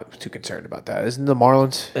 Yeah, I'm not too concerned about that. Isn't the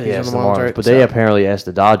Marlins? He's Yeah, on it's the Marlins, right? but they apparently asked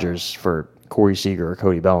the Dodgers for Corey Seager or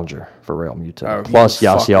Cody Bellinger for Real Muto, Oh, plus he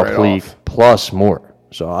was Yasiel fucked right Puig, off. plus more.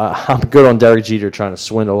 So I'm good on Derek Jeter trying to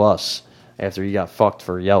swindle us after he got fucked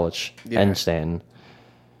for Yelich and Stanton.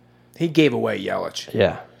 He gave away Yelich.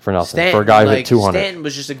 Yeah, for nothing. Stanton, for a guy who hit 200. Stanton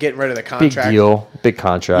was just getting rid of the Big contract. deal, big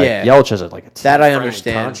contract. Yeah. Yelich has like a That I friendly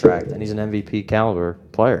understand. contract, and he's an MVP caliber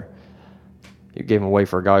player. You gave him away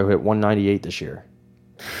for a guy who hit 198 this year.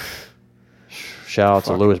 Shout out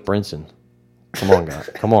to Lewis Brinson. Come on, guy.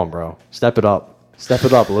 Come on, bro. Step it up. Step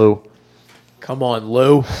it up, Lou. Come on,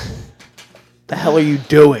 Lou. The hell are you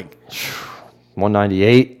doing?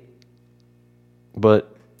 198.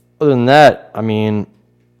 But other than that, I mean,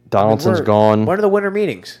 Donaldson's gone. When are the winter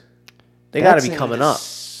meetings? They got to be coming up.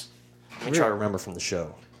 Let me try to remember from the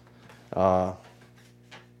show.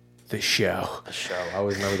 The show. I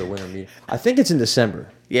always remember the winter meeting. I think it's in December.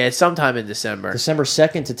 Yeah, it's sometime in December. December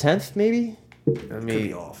 2nd to 10th, maybe? I mean,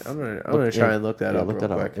 be off. I'm gonna try and look that up. Look real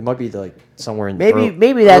that quick. up. It might be like somewhere in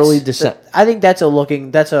Maybe that's early December. I think that's a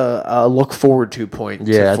look forward to point.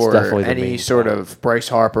 Yeah, that's for definitely the any main sort point. of Bryce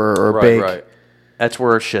Harper or big. That's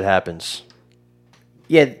where shit happens.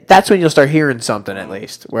 Yeah, that's when you'll start hearing something at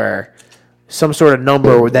least where some sort of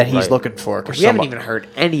number that he's looking for because we haven't even heard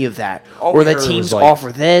any of that. All Or we the heard was, teams like,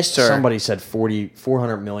 offer this or Somebody said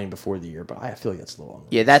 400 million before the year, but I feel like that's a little.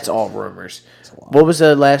 yeah, that's all rumors. What was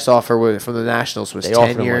the last offer from the Nationals? Was They offered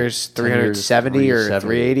 10 him, years, like, 10 years, 370 or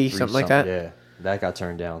 380, something like that? Yeah, that got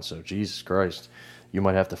turned down. So Jesus Christ, you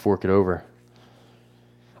might have to fork it over.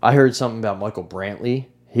 I heard something about Michael Brantley.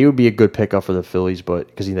 He would be a good pickup for the Phillies, but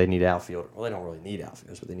because they need outfielder. Well, they don't really need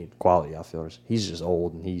outfielders, but they need quality outfielders. He's just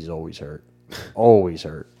old and he's always hurt. Always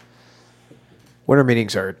hurt. Winter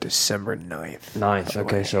meetings are December 9th. 9th.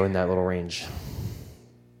 Okay, so in that little range.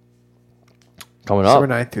 Coming up.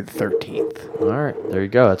 December 9th through the 13th. All right, there you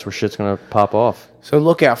go. That's where shit's going to pop off. So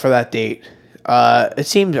look out for that date. It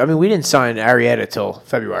seems, I mean, we didn't sign Arrieta till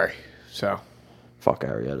February. So, Fuck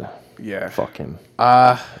Arrieta. yeah. Fuck him.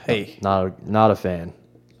 Hey, Not a fan.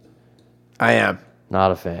 I am.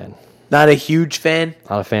 Not a fan. Not a huge fan.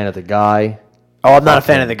 Not a fan of the guy. Oh, I'm not a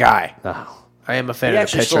fan of the guy. No. I am a fan of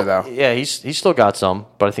the pitcher, though. Yeah, he's still got some,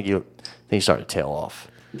 but I think he started to tail off.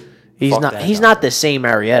 He's Fuck not. that He's guy. not the same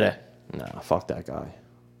Arrieta. Nah, fuck that guy.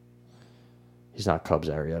 He's not Cubs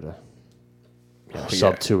Arrieta. yeah.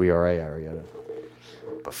 Sub 2 ERA Arrieta.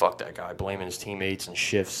 But fuck that guy. Blaming his teammates and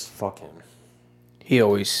shifts. Fuck him.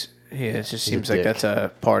 It just seems like dick. that's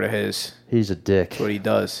a part of his He's a dick. what he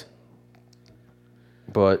does.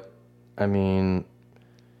 But I mean,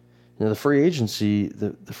 the free agency,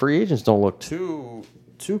 the free agents don't look too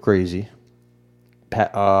crazy.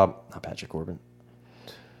 Not Patrick Corbin.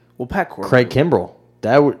 Well, Pat Corbin. Craig Kimbrell.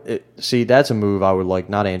 That's a move I would like.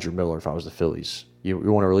 Not Andrew Miller if I was the Phillies. You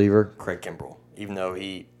want a reliever? Craig Kimbrell. Even though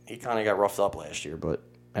he kind of got roughed up last year, but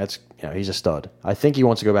He's a stud. I think he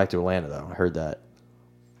wants to go back to Atlanta though. I heard that.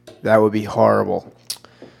 That would be horrible.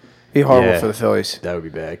 Be horrible for the Phillies. That would be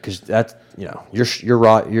bad because that's that's your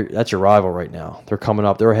rival right now. They're coming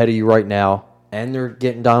up. They're ahead of you right now, and they're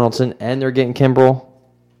getting Donaldson and they're getting Kimbrel.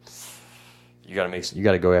 You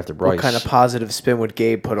got to go after Bryce. What kind of positive spin would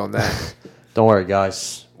Gabe put on that? Don't worry,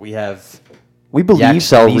 guys. We believe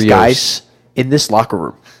Yaxel these Rios. guys in this locker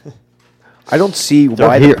room. I don't see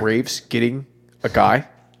why the Braves getting a guy.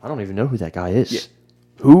 I don't even know who that guy is. Yeah.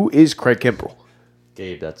 Who is Craig Kimbrel?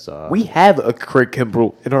 Gabe, that's we have a Craig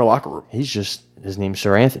Kimbrel in our locker room. His name's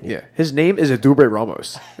Sir Anthony. Yeah, his name is Adubray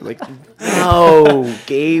Ramos. Like, no,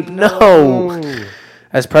 Gabe, no.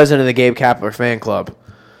 As president of the Gabe Kapler fan club,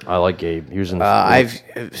 I like Gabe. He was in.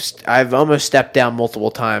 I've almost stepped down multiple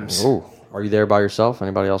times. Oh, are you there by yourself?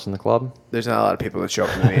 Anybody else in the club? There's not a lot of people that show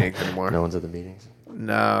up to the meetings anymore. No one's at the meetings.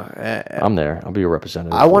 No, I'm there. I'll be a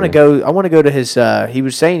representative. I want to go. I want to go to his. He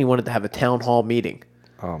was saying he wanted to have a town hall meeting.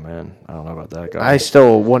 Oh man, I don't know about that guy. I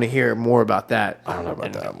still want to hear more about that. I don't know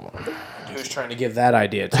about that one. He was trying to give that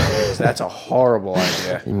idea to me because that's a horrible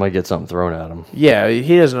idea. He might get something thrown at him. Yeah,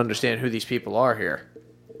 he doesn't understand who these people are here.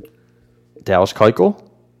 Dallas Keuchel,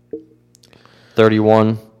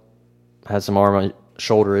 31, had some arm and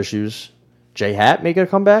shoulder issues. J Happ making a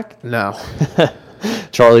comeback? No.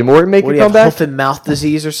 Charlie Morton making a comeback? Hoof and mouth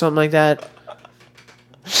disease or something like that?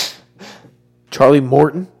 Charlie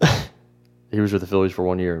Morton? He was with the Phillies for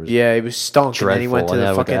 1 year. Yeah, he was stunk, dreadful. and then he went to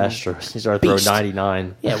the fucking Astros. He started throwing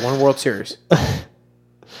 99. Yeah, won a World Series.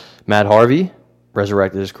 Matt Harvey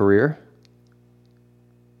resurrected his career.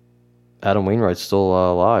 Adam Wainwright's still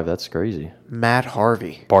alive. That's crazy. Matt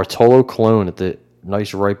Harvey. Bartolo Colon at the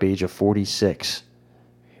nice ripe age of 46.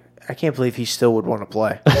 I can't believe he still would want to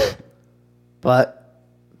play. But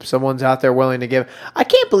someone's out there willing to give. I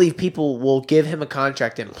can't believe people will give him a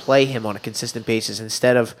contract and play him on a consistent basis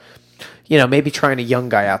instead of, maybe trying a young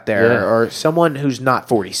guy out there or someone who's not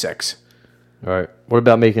 46. All right. What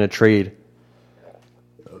about making a trade?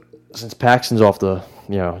 Since Paxton's off the,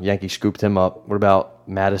 Yankees scooped him up. What about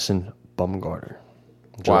Madison Bumgarner?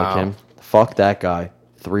 Would you like him? Fuck that guy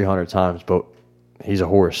 300 times, but he's a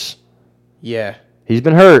horse. Yeah. He's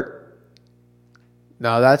been hurt.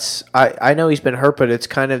 No, I know he's been hurt, but it's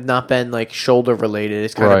kind of not been like shoulder related.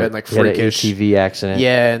 It's kind of been like freakish. He had an ATV accident.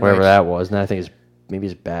 Yeah, and whatever that was. And I think maybe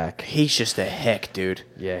his back. He's just a hick, dude.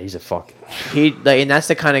 Yeah, he's a fucking. And that's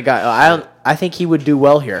the kind of guy. I think he would do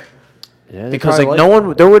well here. Yeah, because no one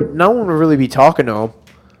would really be talking to him.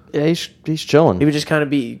 Yeah, he's chilling. He would just kind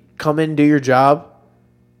of come in, do your job,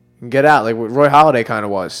 and get out, like what Roy Halladay kind of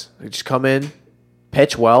was. Like, just come in,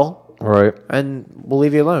 pitch well, right, and we'll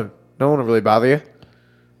leave you alone. No one will really bother you.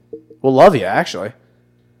 We'll love you, actually.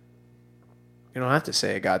 You don't have to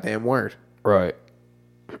say a goddamn word. Right.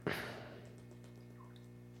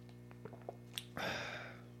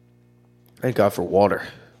 Thank God for water.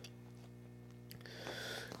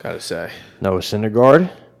 Gotta say. Noah Syndergaard.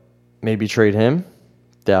 Maybe trade him.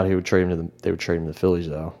 Doubt he would trade him they would trade him to the Phillies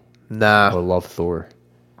though. Nah. I would love Thor.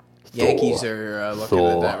 Yankees are looking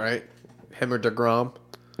at that, right? Him or DeGrom.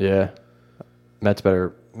 Yeah. Mets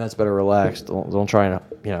better relax. Don't try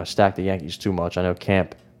and stack the Yankees too much. I know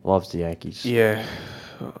Camp loves the Yankees. Yeah.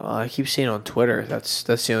 I keep seeing on Twitter that's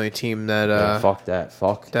the only team that fuck that.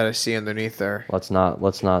 that I see underneath there. Let's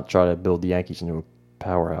not try to build the Yankees into a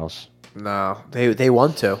powerhouse. No, they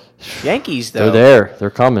want to. Yankees though. They're there. They're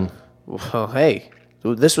coming. Well, hey,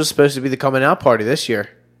 this was supposed to be the coming out party this year.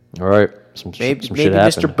 All right. Maybe shit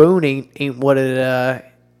happened. Mr. Boone ain't what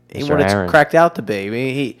it's cracked out to be.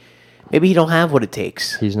 Maybe he don't have what it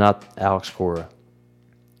takes. He's not Alex Cora.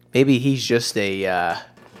 Maybe he's just a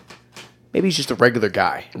regular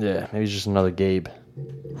guy. Yeah, maybe he's just another Gabe.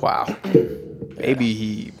 Wow.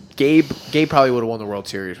 Maybe Gabe probably would have won the World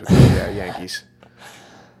Series with the Yankees.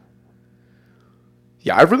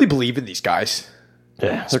 Yeah, I really believe in these guys.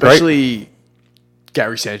 Yeah, especially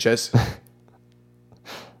Gary Sanchez.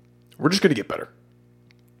 We're just gonna get better.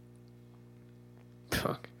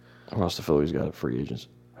 Fuck. Who else the Phillies got free agents?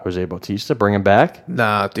 Jose Bautista, bring him back?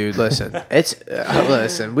 Nah, dude. Listen,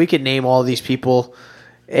 listen. We could name all these people.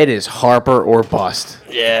 It is Harper or bust.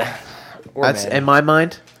 Yeah, that's Manny. In my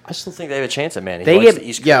mind. I still think they have a chance at Manny. The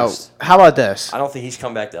East Coast. How about this? I don't think he's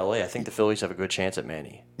come back to LA. I think the Phillies have a good chance at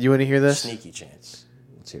Manny. You want to hear this? Sneaky chance.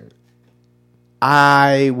 Let's hear it.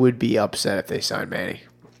 I would be upset if they signed Manny.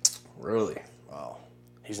 Really? Wow.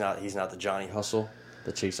 He's not the Johnny Hustle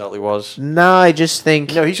that Chase Utley was. No, I just think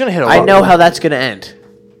he's gonna hit. I know how that's gonna end.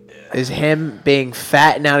 Is him being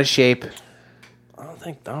fat and out of shape. I don't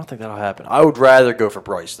think that'll happen. I would rather go for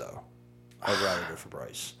Bryce though. I'd rather go for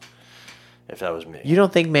Bryce. if that was me. You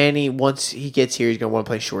don't think Manny, once he gets here, he's going to want to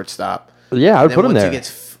play shortstop? Yeah, I would And then put him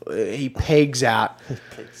once there. he pigs out.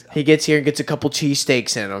 He gets here and gets a couple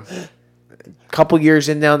cheesesteaks in him. Couple years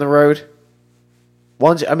in down the road.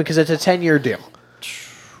 Because it's a 10-year deal.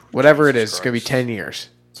 Whatever it is, it's going to be 10 years.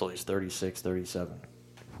 So he's 36, 37.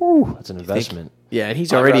 Whew, that's an investment. Yeah, and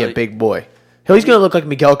he's already a big boy. He's going to look like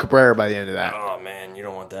Miguel Cabrera by the end of that. Oh, man, you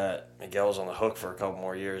don't want that. Miguel's on the hook for a couple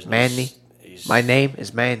more years. Manny. My name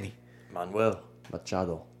is Manny. Manuel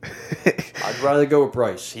Machado. I'd rather go with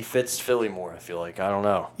Bryce. He fits Philly more, I feel like. I don't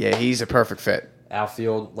know. Yeah, he's a perfect fit.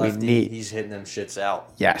 Outfield, lefty, he's hitting them shits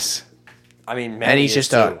out. Yes. I mean, Manny and he's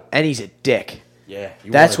just and he's a dick. Yeah.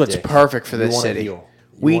 That's what's perfect for this city.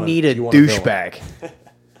 We need a douchebag.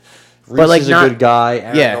 Reese is a good guy.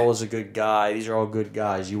 Aaron Nola's a good guy. These are all good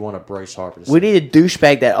guys. You want a Bryce Harper. We need a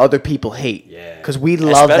douchebag that other people hate. Yeah. Because we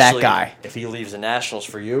love that guy. If he leaves the Nationals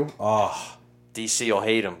for you, DC will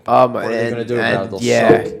hate him. What are they going to do about it? They'll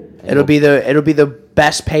suck. It'll be the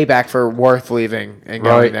best payback for Worth leaving and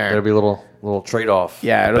going there. There'll be a little trade off.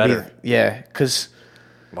 Yeah, because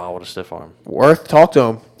wow, what a stiff arm. Worth talked to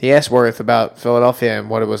him. He asked Worth about Philadelphia and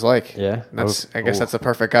what it was like. Yeah, I guess that's the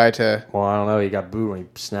perfect guy to. Well, I don't know. He got booed when he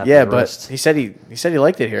snapped. Yeah, his wrist. But he said he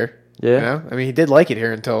liked it here. Yeah, you know? I mean, he did like it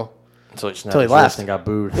here until he snapped his wrist and got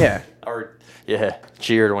booed. Yeah,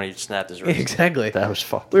 cheered when he snapped his wrist. Exactly. That was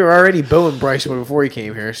fucked. We were already booing Bryce before he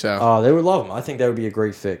came here. So they would love him. I think that would be a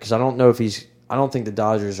great fit because I don't know if I don't think the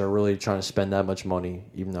Dodgers are really trying to spend that much money,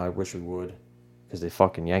 even though I wish we would, because they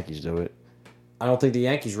fucking Yankees do it. I don't think the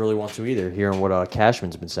Yankees really want to either, hearing what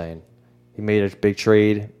Cashman's been saying. He made a big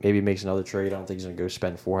trade. Maybe he makes another trade. I don't think he's going to go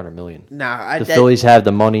spend $400 million. The Phillies have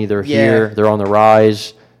the money. They're here. They're on the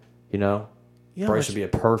rise. You know? Bryce would be a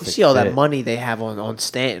perfect You see all fit. that money they have on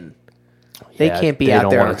Stanton. They Yeah, can't be they out don't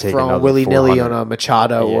there wanna take throwing another willy-nilly 400. on a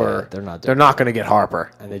Machado or they're not going to get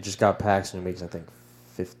Harper. And they just got Paxton, who makes, I think,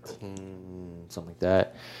 15, something like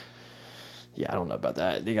that. Yeah, I don't know about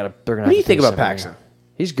that. They're gonna. What do you think about Paxton?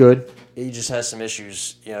 He's good. He just has some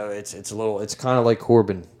issues. You know, it's kind of like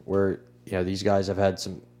Corbin, where these guys have had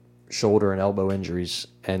some shoulder and elbow injuries,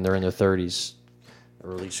 and they're in their 30s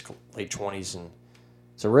or at least late 20s, and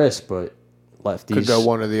it's a risk. But lefties Could go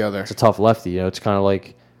one or the other. It's a tough lefty. It's kind of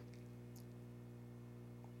like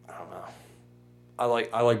I don't know. I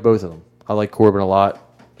like both of them. I like Corbin a lot.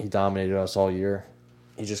 He dominated us all year.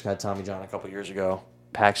 He just got Tommy John a couple years ago.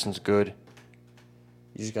 Paxton's good.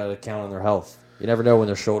 You just got to count on their health. You never know when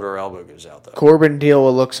their shoulder or elbow goes out, though. Corbin deal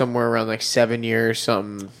will look somewhere around like 7 years,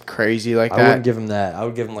 something crazy like that. I wouldn't give him that. I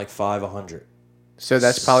would give him like 500. So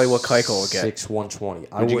that's probably what Keuchel will get. 6,120.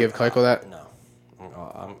 Would you give Keuchel that? No.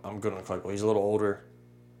 I'm good on Keuchel. He's a little older,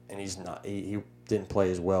 and he's not. He didn't play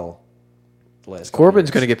as well the last. Corbin's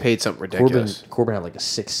going to get paid something ridiculous. Corbin had like a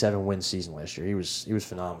 6-7 win season last year. He was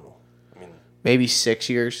phenomenal. I mean, maybe 6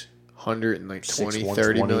 years, 120,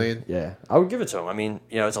 30 million. Yeah, I would give it to him. I mean,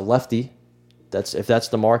 it's a lefty. If that's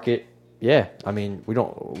the market. Yeah, I mean, we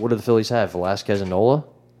don't. What do the Phillies have? Velasquez and Nola.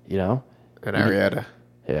 And Arrieta.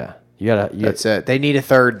 Yeah, That's it. They need a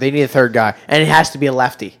third. They need a third guy, and it has to be a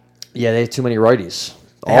lefty. Yeah, they have too many righties.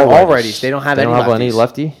 All righties. They don't have any. Any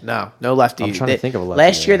lefty? No lefty. I'm trying to think of a lefty.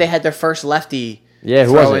 Last year they had their first lefty. Yeah,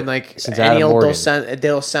 who was it? Like Since Adam Morgan. Dos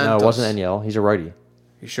Santos. No, it wasn't Eniel. He's a righty.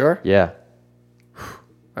 You sure? Yeah.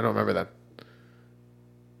 I don't remember that.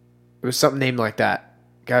 It was something named like that.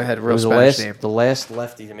 Guy had a real Spanish name. The last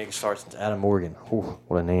lefty to make a start since Adam Morgan. Ooh,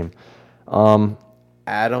 what a name.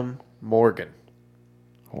 Adam Morgan.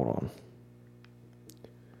 Hold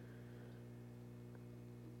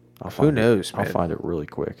on. Who knows, man? I'll find it really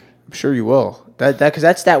quick. I'm sure you will. Because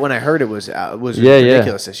that's that when I heard it was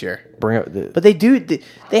ridiculous this year. But they do.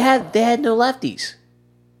 They had no lefties.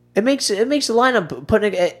 It makes the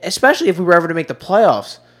lineup especially if we were ever to make the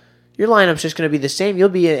playoffs. Your lineup's just going to be the same. You'll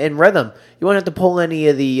be in rhythm. You won't have to pull any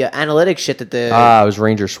of the analytics shit that the. It was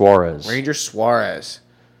Ranger Suarez.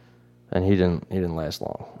 And he didn't last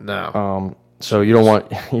long. No. So you don't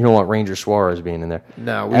want Ranger Suarez being in there.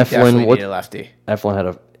 No, we definitely need a lefty. Eflin had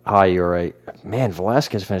a high ERA. Man,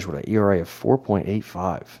 Velasquez finished with an ERA of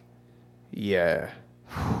 4.85. Yeah.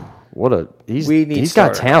 He's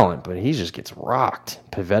got talent, but he just gets rocked.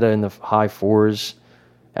 Pivetta in the high 4s.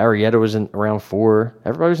 Arrieta was in around 4.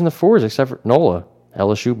 Everybody was in the 4s except for Nola,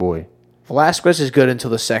 LSU boy. Velasquez is good until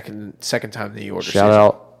the second time in the order. Shout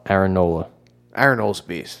out Aaron Nola. Aaron Nola's a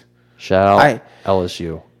beast. Shout out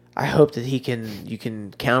LSU. I hope that you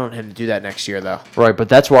can count on him to do that next year, though. Right, but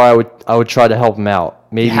that's why I would try to help him out.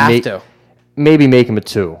 Maybe make him a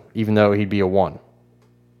 2, even though he'd be a 1.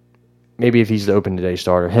 Maybe if he's the open today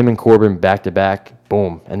starter, him and Corbin back to back,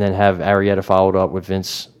 boom, and then have Arrieta followed up with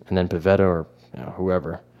Vince and then Pivetta or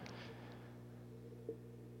whoever.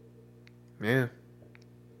 Yeah.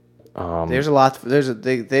 There's a lot. There's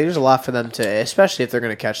a lot for them to, especially if they're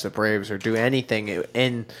going to catch the Braves or do anything.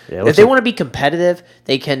 If they want to be competitive,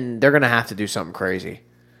 they're going to have to do something crazy.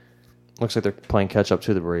 Looks like they're playing catch up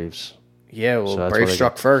to the Braves. Yeah, well, Braves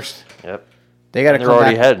struck first. Yep. They got to come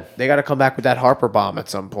already back. Ahead. They got to come back with that Harper bomb at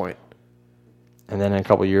some point. And then in a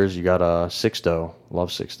couple of years, you got Sixto. Love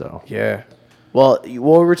Sixto. Yeah. Well, we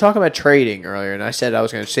were talking about trading earlier, and I said I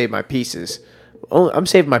was going to save my pieces. I'm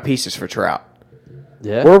saving my pieces for Trout.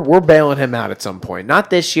 Yeah. We're bailing him out at some point. Not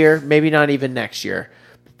this year, maybe not even next year.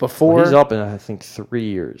 Before he's up in I think 3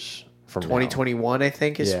 years from 2021, I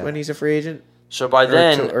think is when he's a free agent. So by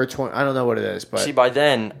then, or 20, I don't know what it is, but see, by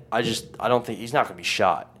then, I don't think he's not going to be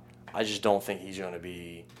shot. I just don't think he's going to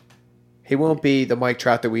be. He won't be the Mike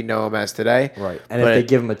Trout that we know him as today. Right. And if they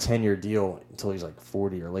give him a 10-year deal until he's like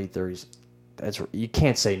 40 or late 30s, you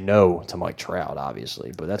can't say no to Mike Trout,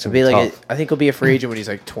 obviously, but that's going to be tough. I think he'll be a free agent when he's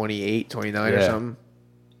like 28, 29 or something.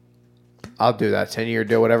 I'll do that 10-year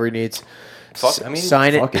deal, whatever he needs.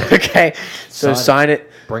 Sign it. Okay. So sign it.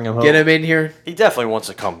 Bring him home. Get him in here. He definitely wants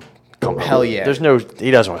to come Hell home. yeah. He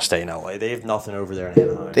doesn't want to stay in LA. They have nothing over there in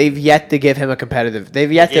Anaheim. They've yet to give him a competitive.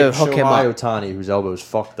 They've yet to hook him up. Ohtani, whose elbow is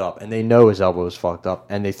fucked up, and they know his elbow is fucked up,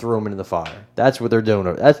 and they threw him into the fire. That's what they're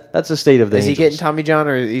doing. That's the state of the Is Angels. he getting Tommy John,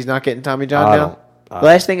 or he's not getting Tommy John now? The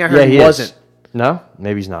last thing I heard, he wasn't. Is. No,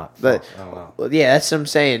 maybe he's not. But I don't know. Well, yeah, that's what I'm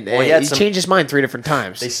saying. Well, he changed his mind 3 different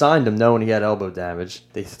times. They signed him knowing he had elbow damage.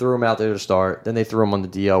 They threw him out there to start. Then they threw him on the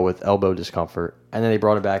DL with elbow discomfort, and then they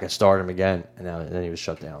brought him back and started him again, and then he was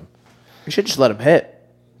shut down. You should just let him hit.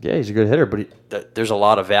 Yeah, he's a good hitter, but there's a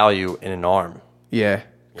lot of value in an arm. Yeah,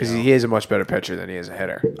 because he is a much better pitcher than he is a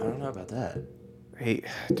hitter. I don't know about that.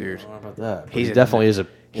 Dude. I don't know about that. He definitely is a.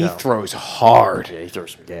 He throws hard. Yeah, he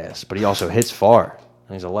throws some gas, but he also hits far.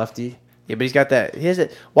 And he's a lefty. Yeah, but he's got that. He has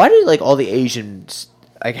it. Why do all the Asians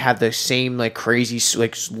have the same crazy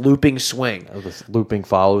looping swing? With looping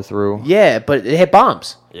follow through. Yeah, but it hit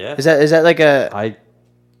bombs. Yeah. Is that like a?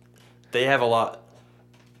 They have a lot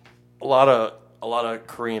of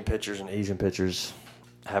Korean pitchers and Asian pitchers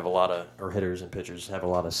have or hitters and pitchers have a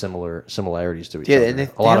lot of similarities to each other. Yeah, and they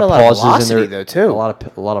have a lot of velocity though too. A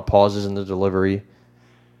lot of pauses in the delivery,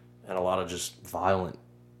 and a lot of just violent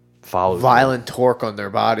torque on their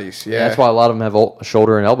bodies. Yeah, that's why a lot of them have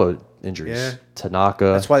shoulder and elbow injuries. Yeah. Tanaka.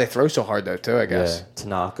 That's why they throw so hard though too. I guess. Yeah.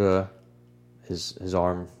 Tanaka, his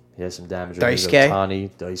arm, he has some damage.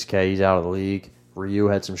 Daisuke. Daisuke, he's out of the league. Ryu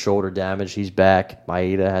had some shoulder damage. He's back.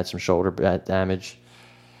 Maeda had some shoulder damage.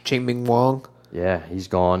 Ching-Ming Wong. Yeah, he's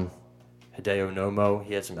gone. Hideo Nomo,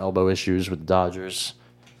 he had some elbow issues with the Dodgers.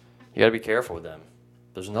 You got to be careful with them.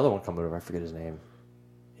 There's another one coming over. I forget his name.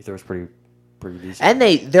 He throws pretty decent. And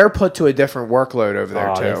they're put to a different workload over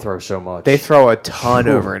there too. They throw so much. They throw a ton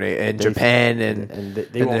over in Japan and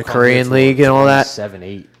the Korean League and all that. 7,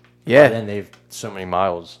 8. Yeah. And they've so many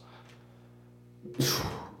miles.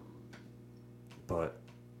 But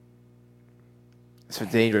it's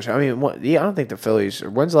dangerous. I mean, I don't think the Phillies.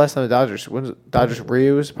 When's the last time the Dodgers?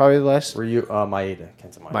 Ryu was probably the last. Ryu, Maeda,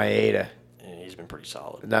 Kenta Maeda. And he's been pretty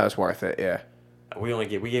solid. That was worth it. Yeah. We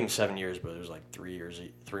gave him 7 years, but it was like 3 years,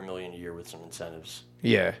 $3 million a year with some incentives.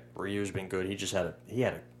 Yeah. Ryu's been good. He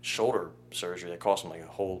had a shoulder surgery that cost him like a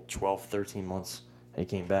whole 12, 13 months. And he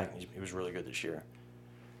came back. And he was really good this year.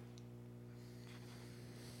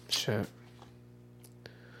 Shit.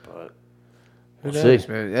 But who knows,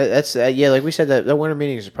 man? That's like we said, that winter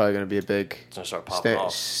meetings is probably going to be a big. It's going to start popping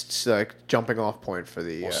off. Jumping off point for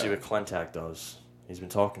the. We'll see what Clentak does. He's been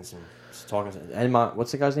talking and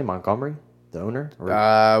what's the guy's name? Montgomery, the owner.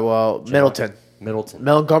 Middleton. Middleton.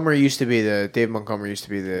 Montgomery used to be Dave Montgomery used to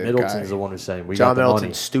be the Middleton's guy. the one who's saying we John got the Middleton's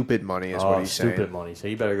money. Stupid money is what he's saying. Stupid money. So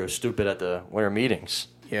you better go stupid at the winter meetings.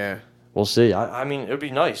 Yeah. We'll see. I mean, it would be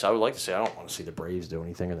nice. I would like to say I don't want to see the Braves do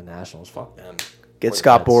anything or the Nationals. Fuck them. Get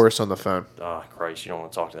Scott Boras on the phone. Oh, Christ. You don't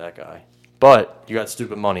want to talk to that guy. But you got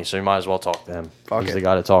stupid money, so you might as well talk to him. He's the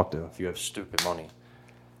guy to talk to if you have stupid money.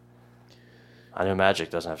 I know Magic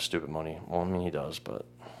doesn't have stupid money. Well, I mean, he does, but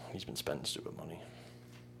he's been spending stupid money.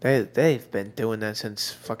 They've been doing that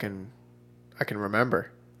since fucking I can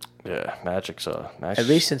remember. Yeah, Magic's at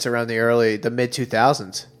least since around the mid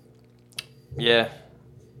 2000s. Yeah.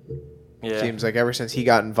 Yeah. Seems like ever since he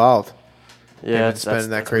got involved. Yeah, it's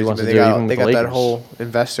spending that crazy. But they got that whole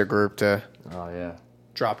investor group to. Oh yeah.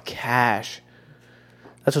 Drop cash.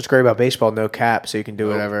 That's what's great about baseball. No cap, so you can do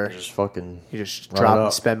whatever. You just drop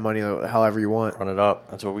and spend money however you want. Run it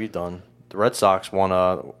up. That's what we've done. The Red Sox won.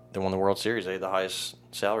 They won the World Series. They had the highest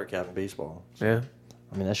salary cap in baseball. So, yeah.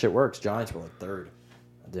 I mean that shit works. Giants were like third.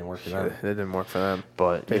 It didn't work for them. It didn't work for them.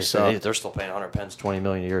 But they're still paying 100 pence, $20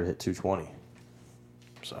 million a year to hit 220.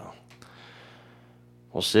 So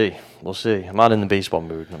We'll see. We'll see. I'm not in the baseball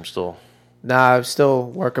mood. I'm still. Nah, I'm still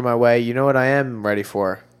working my way. You know what I am ready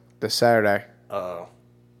for this Saturday?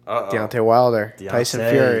 Deontay Wilder, Tyson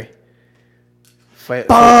Fury.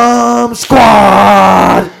 Bomb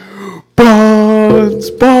Squad!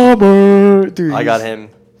 Buns Bomber. Dude, I got him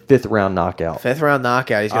 5th round knockout. 5th round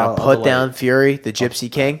knockout. He's going to put down Fury, the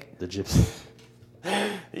Gypsy King. The Gypsy.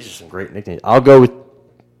 These are some great nicknames. I'll go with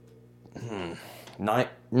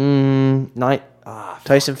 9.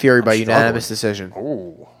 Tyson Fury by unanimous decision.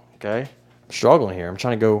 Ooh, okay. I'm struggling here. I'm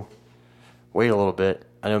trying to go wait a little bit.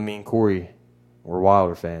 I know me and Corey were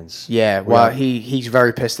Wilder fans. Yeah, well, he's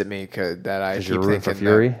very pissed at me that I keep you're rooting thinking for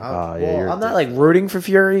Fury. That, I'm not like rooting for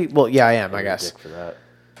Fury. Well, yeah, I am. I guess. For that.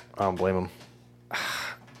 I don't blame him.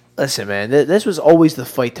 Listen, man, this was always the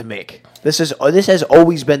fight to make. This has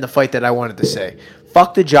always been the fight that I wanted to say.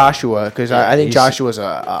 Fuck the Joshua, because I think Joshua's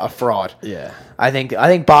a fraud. Yeah. I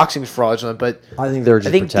think boxing's fraudulent, but I think they're just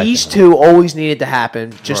I think protecting these him. two always needed to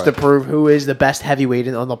happen just to prove who is the best heavyweight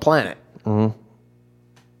on the planet. Mm-hmm.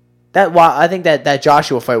 I think that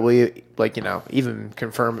Joshua fight will even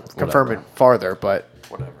confirm it farther, but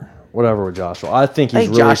Whatever with Joshua. I think he's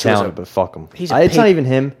really Joshua's talented, but fuck him. It's not even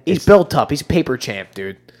him. He's built up. He's a paper champ,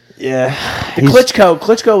 dude. Yeah.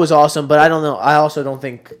 Klitschko was awesome, but I don't know. I also don't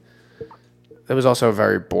think it was also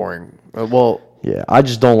very boring. Well, yeah, I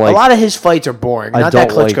just don't like a lot of his fights are boring. Not that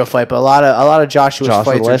Klitschko fight, but a lot of Joshua's fights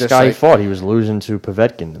the are last just guy he like, fought, he was losing to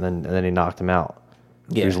Povetkin, and then he knocked him out.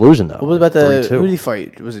 Yeah. He was losing though. What about who 3-2. did he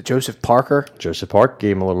fight? Was it Joseph Parker? Joseph Parker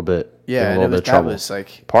gave him a little bit. Yeah, gave him a little bit of that trouble. was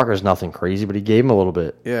like Parker's nothing crazy, but he gave him a little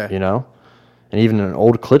bit. Yeah. You know? And even an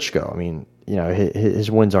old Klitschko, I mean,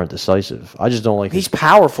 his wins aren't decisive. I just don't like he's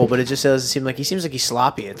powerful, but it just doesn't seem like seems like he's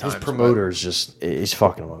sloppy at times. his promoter is just he's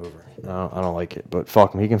fucking him over. I don't like it. But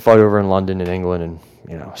fuck him. He can fight over in London and England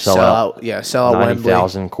and sell out. Yeah, sell out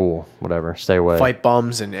 90,000, cool. Whatever. Stay away. Fight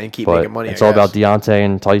bums and keep But making money. it's all about Deontay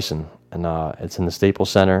and Tyson. And it's in the Staples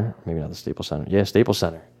Center. Maybe not the Staples Center. Yeah, Staples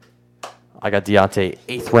Center. I got Deontay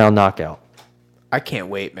 8th round knockout. I can't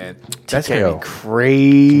wait, man. That's TKO. gonna be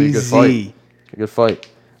crazy. It's gonna be a good fight.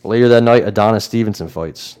 Later that night, Adonis Stevenson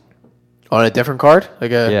fights. On a different card?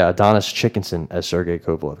 Yeah, Adonis Chickinson, as Sergey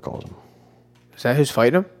Kovalev calls him. Is that who's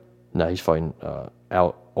fighting him? No, he's fighting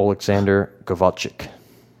Alexander Govatchik.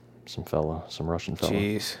 Some Russian fella.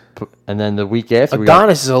 Jeez. And then the week after,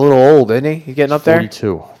 Adonis is a little old, isn't he? He's getting up there?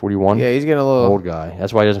 42, 41. Yeah, he's getting a little old guy.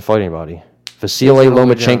 That's why he doesn't fight anybody. Vasily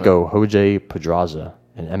Lomachenko, Jose Pedraza,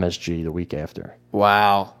 and MSG the week after.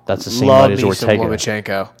 Wow. That's the same night as Ortega.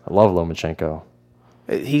 Lomachenko. I love Lomachenko.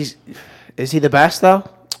 Is he the best though?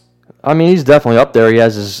 I mean, he's definitely up there. He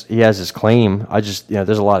has his claim. I just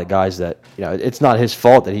there's a lot of guys that it's not his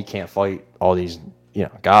fault that he can't fight all these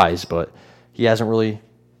guys, but he hasn't really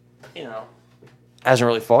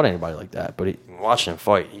fought anybody like that. But watching him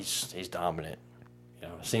fight, he's dominant.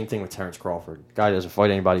 Same thing with Terrence Crawford. Guy doesn't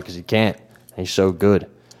fight anybody because he can't. He's so good.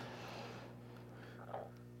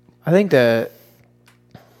 I think that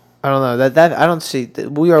I don't know that I don't see.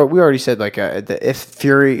 We already said if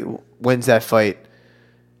Fury wins that fight,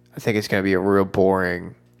 I think it's going to be a real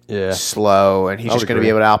boring, slow, and he's just going to be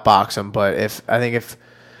able to outbox him. But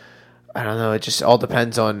I don't know, it just all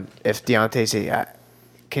depends on if Deontay's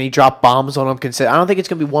can he drop bombs on him? I don't think it's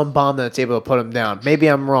going to be one bomb that's able to put him down. Maybe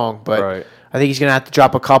I'm wrong, but I think he's going to have to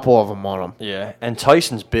drop a couple of them on him. Yeah, and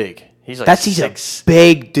Tyson's big. He's a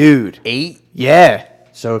big dude. 8? Yeah.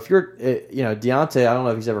 So if you're, Deontay, I don't know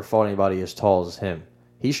if he's ever fought anybody as tall as him.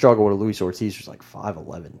 He struggled with Luis Ortiz, who's like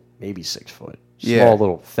 5'11", maybe 6 foot. Small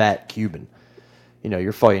little fat Cuban.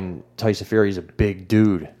 You're fighting Tyson Fury. He's a big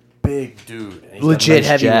dude. Big dude. And he's legit got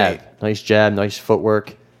a nice heavyweight. Jab. Nice jab, nice footwork.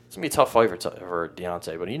 It's going to be a tough fight for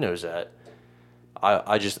Deontay, but he knows that.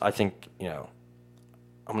 I think, I'm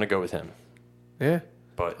going to go with him. Yeah.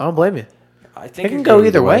 But I don't blame you. I think it can go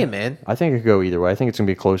either way, man. I think it could go either way. I think it's going to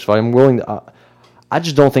be a close fight. I'm willing to... I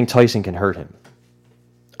just don't think Tyson can hurt him.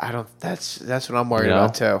 I don't. That's what I'm worried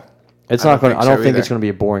about too. It's not going. I don't think it's going to be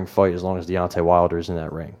a boring fight as long as Deontay Wilder is in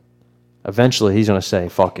that ring. Eventually, he's going to say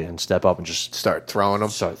 "fuck it" and step up and just start throwing him.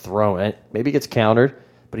 Start throwing it. Maybe he gets countered,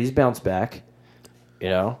 but he's bounced back.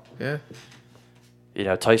 Yeah.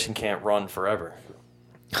 Tyson can't run forever.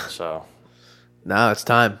 So. No, it's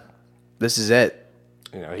time. This is it.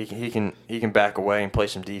 He can back away and play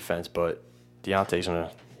some defense, but Deontay's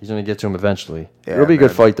He's going to get to him eventually. Yeah, it'll be a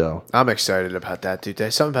good fight, though. I'm excited about that, dude.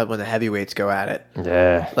 There's something about when the heavyweights go at it.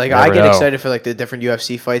 Yeah. I get excited for the different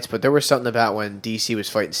UFC fights, but there was something about when DC was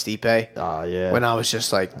fighting Stipe. Yeah. When I was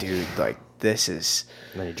just like, dude, this is.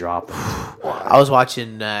 And then he dropped him. I was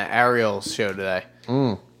watching Ariel's show today.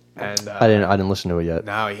 And I didn't listen to it yet.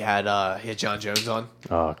 now he had John Jones on.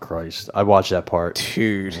 Oh Christ! I watched that part.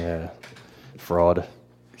 Dude, Yeah, fraud.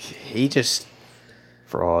 he just.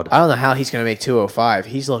 Fraud. I don't know how he's going to make 205.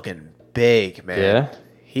 He's looking big, man. Yeah?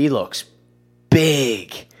 He looks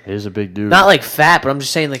big. He's a big dude. Not like fat, but I'm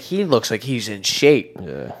just saying like he looks like he's in shape.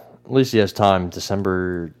 Yeah. At least he has time.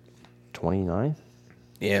 December 29th?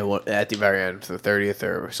 Yeah, well, at the very end, for the 30th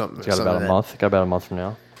or something. He's got about a month. Got about a month from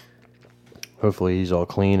now. Hopefully he's all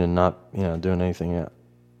clean and not, doing anything out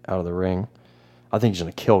of the ring. I think he's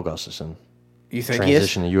going to kill Gustafsson. You think he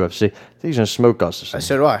is? Transition to UFC. I think he's going to smoke Gustafsson.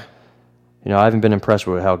 So do I. I haven't been impressed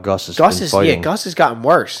with how Gus has been fighting. Gus has gotten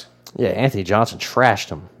worse. Yeah, Anthony Johnson trashed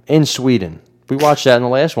him in Sweden. We watched that in the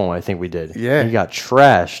last one, I think we did. Yeah. He got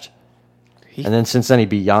trashed. And then since then, he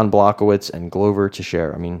beat Jan Blachowicz and Glover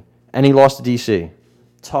Teixeira. And he lost to DC.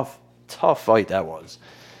 Tough fight that was.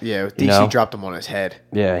 Yeah, DC dropped him on his head.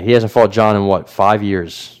 Yeah, he hasn't fought John in 5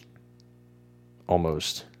 years?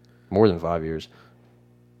 Almost. More than 5 years.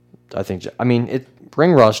 I think,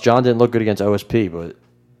 ring rust, John didn't look good against OSP, but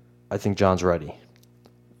I think John's ready.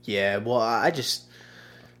 Yeah, well,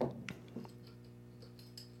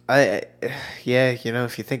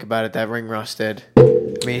 if you think about it, that ring rust did.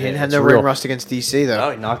 He didn't have no ring rust against DC, though.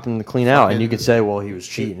 No, he knocked him clean out, and you could say, well, he was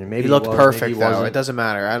cheating. And maybe he looked perfect, maybe he though. wasn't. It doesn't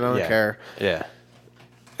matter. I don't care. Yeah.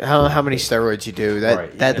 How many steroids you do?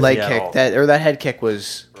 That leg kick, that head kick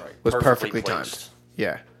was perfectly timed.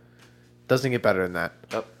 Yeah. Doesn't get better than that.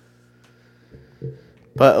 Yep.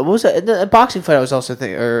 But what was it? The boxing fight I was also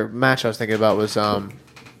thinking, or match I was thinking about was I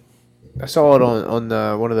saw it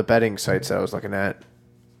on one of the betting sites that I was looking at.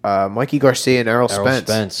 Mikey Garcia and Errol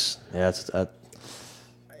Spence. Yeah,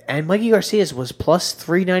 and Mikey Garcia was plus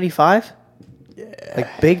 395. Yeah,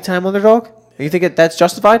 like big time underdog. You think that's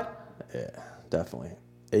justified? Yeah, definitely.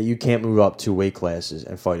 You can't move up 2 weight classes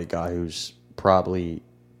and fight a guy who's probably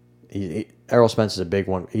Errol Spence is a big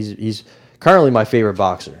one. He's currently my favorite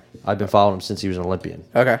boxer. I've been following him since he was an Olympian.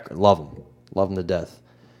 Okay. Love him to death.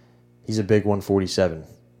 He's a big 147.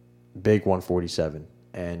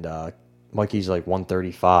 And Mikey's like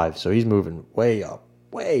 135, so he's moving way up.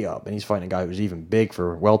 And he's fighting a guy who's even big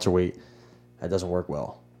for welterweight. That doesn't work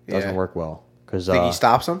well. Cause, think he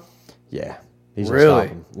stops him? Yeah. He's really?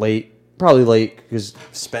 Gonna stop him. Probably late, because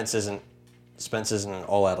Spence isn't an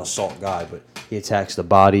all-out assault guy, but he attacks the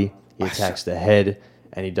body, he attacks the head,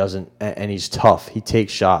 and he's tough. He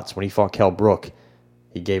takes shots. When he fought Kell Brook,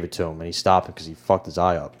 he gave it to him, and he stopped him because he fucked his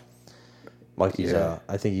eye up. Mikey's,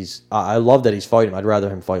 I love that he's fighting him. I'd rather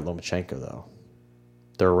him fight Lomachenko, though.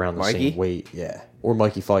 They're around the same weight, yeah. Or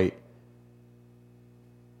Mikey fight,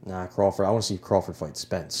 Crawford. I want to see Crawford fight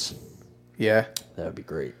Spence. Yeah. That would be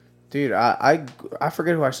great. Dude, I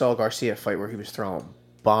forget who I saw Garcia fight where he was throwing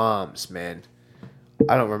bombs, man.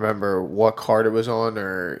 I don't remember what card it was on,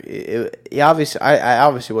 or I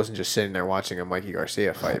obviously wasn't just sitting there watching a Mikey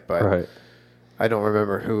Garcia fight, but right. I don't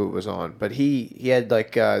remember who it was on. But he had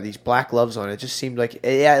like these black gloves on. It just seemed like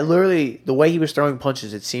literally the way he was throwing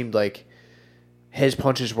punches, it seemed like his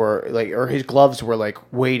punches were like, or his gloves were like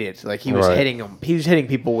weighted, like he was hitting them. He was hitting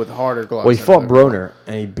people with harder gloves. Well, he fought Broner,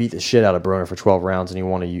 and he beat the shit out of Broner for 12 rounds, and he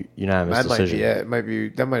won a unanimous decision. That might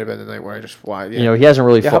have been the night where I just watched. Yeah. He hasn't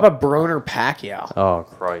really fought. How about Broner Pacquiao? Oh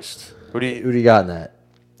Christ, who do you got in that?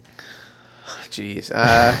 Jeez,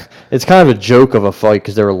 it's kind of a joke of a fight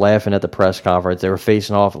because they were laughing at the press conference. They were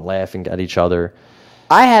facing off, laughing at each other.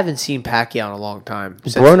 I haven't seen Pacquiao in a long time.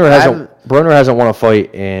 Broner hasn't won a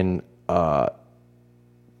fight in a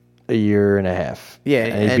year and a half. Yeah,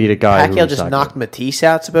 and he beat a guy. Pacquiao just knocked Matisse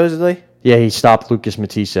out, supposedly. Yeah, he stopped Lucas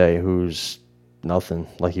Matisse, who's nothing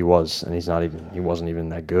like he was, and he wasn't even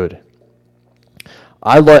that good.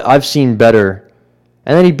 I've seen better,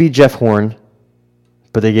 and then he beat Jeff Horn,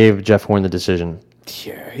 but they gave Jeff Horn the decision.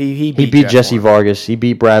 Yeah, he beat Jesse Vargas. He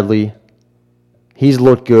beat Bradley. He's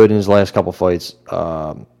looked good in his last couple fights.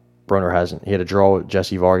 Broner hasn't. He had a draw with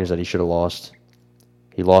Jesse Vargas that he should have lost.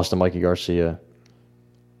 He lost to Mikey Garcia.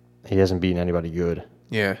 He hasn't beaten anybody good.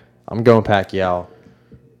 Yeah. I'm going Pacquiao.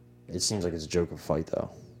 It seems like it's a joke of a fight,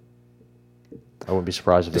 though. I wouldn't be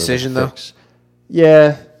surprised if decision, though?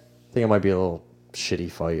 Yeah. I think it might be a little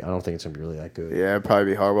shitty fight. I don't think it's going to be really that good. Yeah, it'd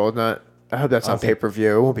probably be horrible. I hope that's on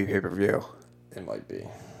pay-per-view. It won't be pay-per-view. It might be.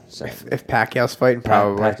 If Pacquiao's fighting,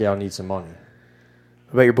 probably. Pacquiao needs some money.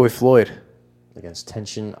 What about your boy Floyd? Against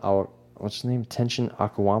what's his name? Tenshin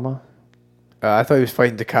Akawama? I thought he was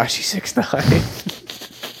fighting Tekashi 6ix9ine.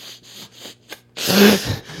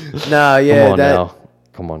 No, yeah.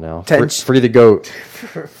 Come on now. Free the GOAT.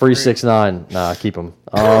 Free 6ix9ine. Nah, keep him.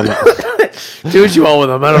 Do what you want with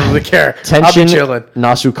him. I don't really care. Tenshin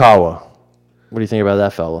Nasukawa. What do you think about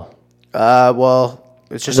that fella? Well,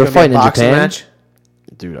 It's just They're going to be fighting a in boxing Japan? match.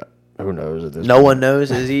 Dude, who knows at this No point? one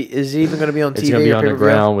knows. Is he even going to be on TV? It's gonna be or on the pay-per-view?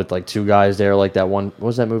 ground with like two guys there, like that one. What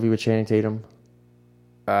was that movie with Channing Tatum?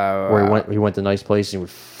 Where he went to nice place and he would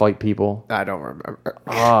fight people. I don't remember.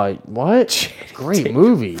 What? Great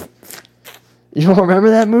movie. You don't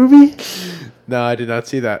remember that movie? No, I did not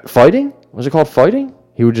see that. Fighting? Was it called Fighting?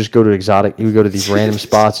 He would just go to he would go to these random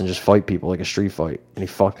spots and just fight people like a street fight, and he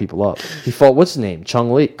fucked people up. He fought what's his name?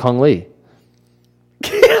 Kung Lee.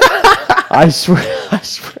 I swear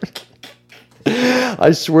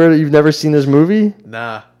that you've never seen this movie?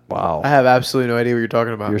 Nah. Wow. I have absolutely no idea what you're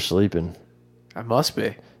talking about. You're sleeping. I must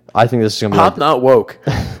be. I think this is gonna be. I'm not woke.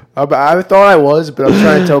 I thought I was, but I'm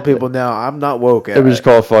trying to tell people now I'm not woke. It was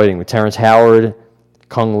called Fighting with Terrence Howard,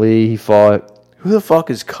 Kung Lee. He fought. Who the fuck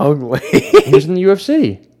is Kung Lee? He was in the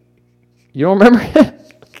UFC. You don't remember him?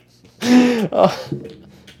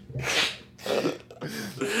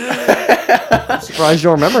 I'm surprised you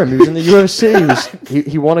don't remember him. He was in the UFC.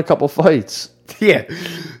 He won a couple fights. Yeah.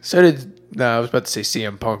 So did. No, I was about to say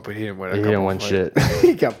CM Punk, but he didn't win. He didn't win shit.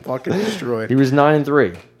 He got fucking destroyed. He was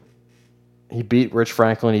 9-3. He beat Rich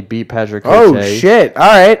Franklin. He beat Patrick Oh Cote. shit! All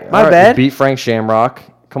right, my bad. He beat Frank Shamrock.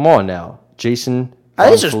 Come on now, Jason.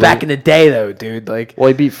 This was back in the day, though, dude. Like, well,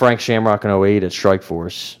 he beat Frank Shamrock in 2008 at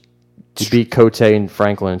Strikeforce. He beat Cote and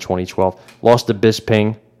Franklin in 2012. Lost to Bisping,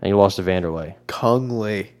 and he lost to Vanderlei. Kung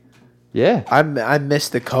Lee. Yeah, I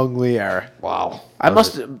missed the Kung Lee era. Wow. When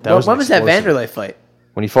was that Vanderlei fight?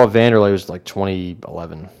 When he fought Vanderlei, it was like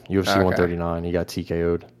 2011. UFC 139. He got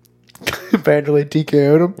TKO'd. Vanderlei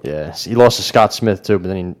TKO'd him? Yes. He lost to Scott Smith, too, but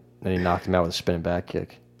then he knocked him out with a spinning back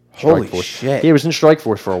kick. Holy shit. He was in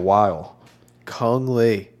Strikeforce for a while. Kung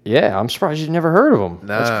Lee. Yeah, I'm surprised you've never heard of him.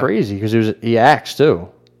 Nah. That's crazy because he acts, too.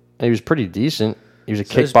 And he was pretty decent. He was a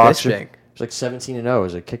kickboxer. He was like 17-0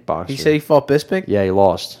 as a kickboxer. He said he fought Bisping? Yeah, he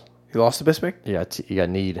lost. He lost to Bisping? Yeah, he got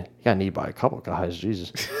kneed. He got kneed by a couple guys.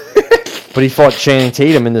 Jesus. But he fought Channing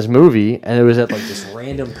Tatum in this movie, and it was at like this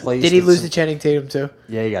random place. Did he lose to Channing Tatum too?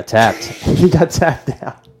 Yeah, he got tapped. He got tapped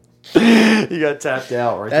out. He got tapped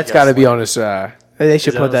out. Right? That's got to be on his. They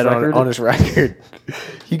should put that on his record.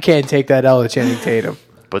 You can't take that L to Channing Tatum.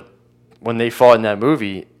 But when they fought in that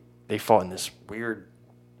movie, they fought in this weird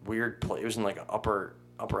place. It was in like an upper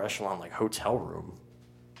echelon like hotel room.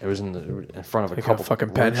 It was in front of a couple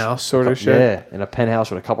fucking penthouse sort of shit. Yeah, in a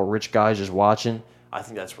penthouse with a couple rich guys just watching. I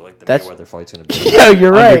think that's where like the Mayweather fight's gonna be. Yeah,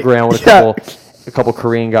 you're right. Underground with a couple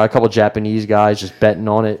Korean guys, a couple Japanese guys just betting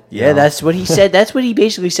on it. Yeah, that's what he said. That's what he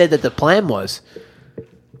basically said that the plan was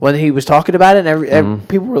when he was talking about it. And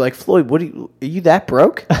people were like, "Floyd, are you that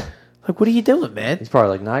broke? Like, what are you doing, man?" He's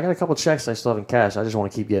probably like, "Nah, I got a couple checks I still have in cash. I just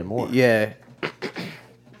want to keep getting more." Yeah,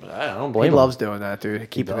 I don't blame him. He loves doing that, dude.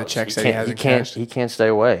 Keeping the checks that he has in cash. He can't stay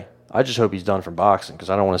away. I just hope he's done from boxing because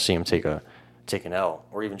I don't want to see him take an L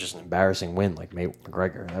or even just an embarrassing win like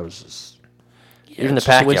McGregor. That was just even the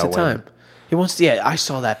Pacquiao waste of win. time. He wants to. Yeah, I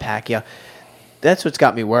saw that Pacquiao. That's what's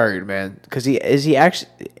got me worried, man. Because he actually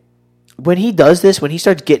when he does this, when he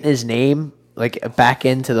starts getting his name like back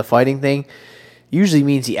into the fighting thing, usually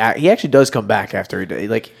means he actually does come back after he does.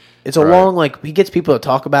 Like it's a long like he gets people to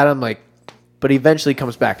talk about him like. But he eventually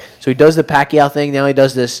comes back. So he does the Pacquiao thing. Now he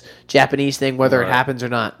does this Japanese thing, whether it happens or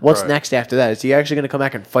not. What's next after that? Is he actually going to come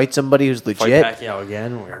back and fight somebody who's legit? Fight Pacquiao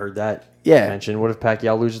again? We heard that mentioned. What if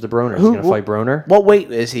Pacquiao loses to Broner? Is he going to fight Broner? What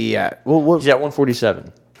weight is he at? He's at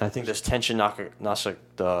 147. I think that's Tenshin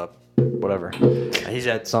Nasuka, whatever. He's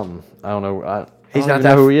at something. I don't know. I don't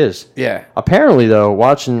know who he is. Yeah. Apparently, though,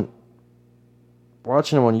 watching him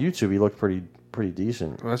on YouTube, he looked pretty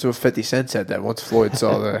decent. Well, that's what 50 Cent said that once Floyd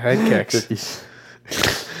saw the head kicks.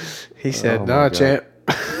 He said, "No, champ,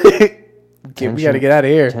 we got to get out of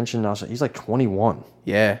here." Tenshin Nasuka. He's like 21.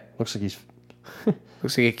 Yeah. Looks like he's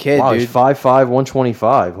looks like a kid, wow, dude. He's 5'5",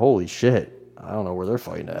 125. Holy shit. I don't know where they're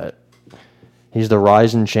fighting at. He's the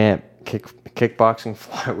rising champ, kickboxing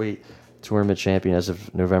flyweight tournament champion as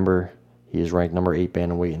of November. He is ranked number 8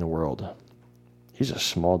 bantamweight in the world. He's a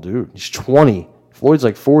small dude. He's 20. Floyd's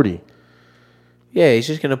like 40. Yeah, he's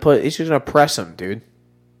just gonna press him, dude.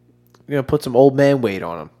 He's gonna put some old man weight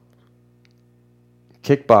on him.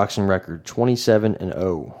 Kickboxing record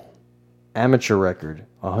 27-0. Amateur record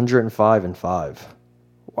 105-5.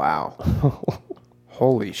 Wow.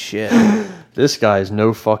 Holy shit. This guy is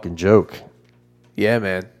no fucking joke. Yeah,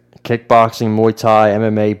 man. Kickboxing, Muay Thai,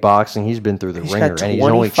 MMA, boxing. He's been through the ringer, and he's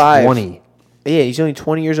only 20. Yeah, he's only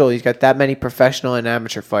 20 years old. He's got that many professional and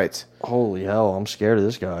amateur fights. Holy hell, I'm scared of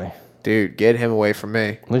this guy. Dude, get him away from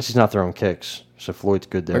me. At least he's not throwing kicks, so Floyd's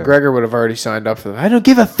good there. McGregor would have already signed up for that. I don't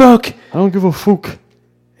give a fuck. I don't give a fuck.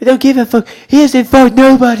 I don't give a fuck. He hasn't fought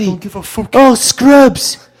nobody. I don't give a fuck. Oh,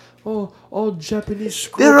 scrubs. Oh, all Japanese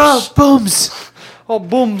scripts. They're all bums. all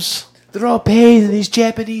bums. They're all paid in these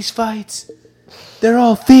Japanese fights. They're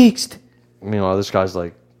all fixed. Meanwhile, this guy's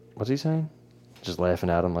like, what's he saying? Just laughing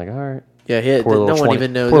at him like, all right. Yeah, Poor no one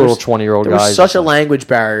even knows. Poor little 20-year-old guy. There was such a language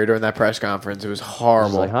barrier during that press conference. It was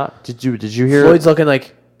horrible. Like, huh? Did you hear? Floyd's looking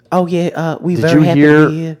like, oh yeah, we Did very you happy hear to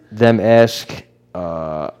be here. them ask?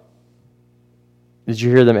 Did you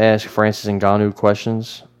hear them ask Francis Ngannou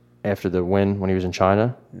questions after the win when he was in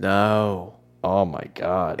China? No. Oh my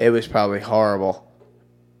God. It was probably horrible.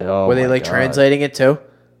 Oh Were they my like God. translating it too?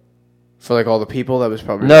 For like all the people, that was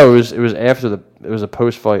probably No, it was after it was a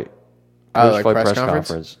post-fight like press press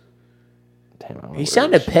conference. Damn, I don't know He what it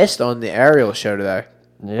sounded was. pissed on the Ariel show today.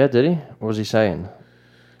 Yeah, did he? What was he saying?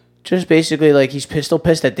 Just basically like he's pissed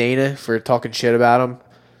at Dana for talking shit about him.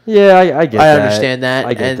 Yeah, I get I that. understand that.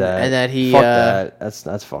 I get that. And that he Fuck that.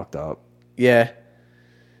 That's fucked up. Yeah.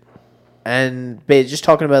 And just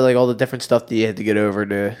talking about like all the different stuff that you had to get over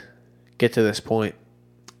to get to this point.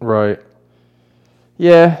 Right.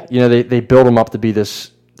 Yeah, they build him up to be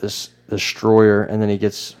this destroyer, and then he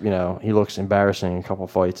gets, he looks embarrassing in a couple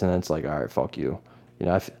fights, and then it's like, all right, fuck you.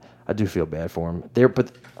 I do feel bad for him.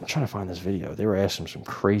 But I'm trying to find this video. They were asking him some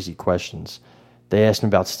crazy questions. They asked him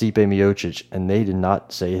about Stipe Miocic, and they did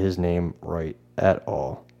not say his name right at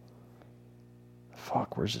all.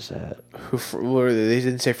 Fuck, where's this at? They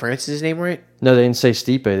didn't say Francis' name right? No, they didn't say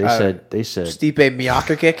Stipe. They said Stipe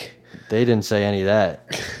Miocic. They didn't say any of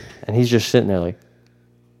that. And he's just sitting there like,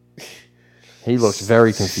 he looks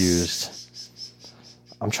very confused.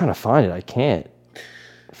 I'm trying to find it. I can't.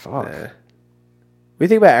 Fuck. What do you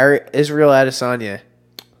think about Israel Adesanya?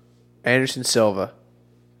 Anderson Silva.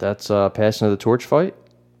 That's passing of the torch fight?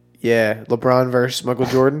 Yeah, LeBron versus Michael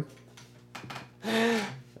Jordan.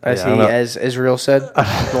 As Israel said.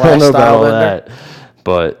 I don't know about all that.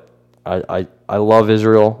 But I love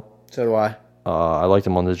Israel. So do I. I liked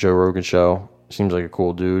him on the Joe Rogan show. Seems like a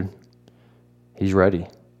cool dude. He's ready.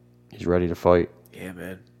 He's ready to fight. Yeah,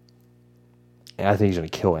 man. And I think he's going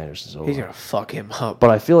to kill Anderson Silva. He's going to fuck him up. But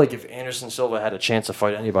I feel like if Anderson Silva had a chance to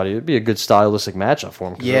fight anybody, it would be a good stylistic matchup for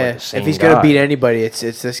him. Yeah, if he's going to beat anybody, it's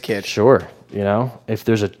this kid. Sure.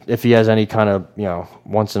 If he has any kind of,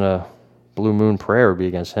 once in a blue moon prayer, it would be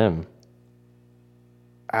against him.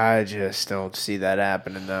 I just don't see that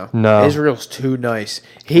happening, though. No. Israel's too nice.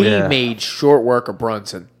 He made short work of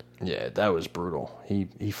Brunson. Yeah, that was brutal.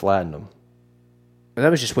 He flattened him. And that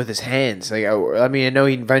was just with his hands. Like, I mean, I know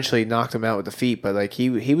he eventually knocked him out with the feet, but like he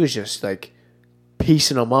was just like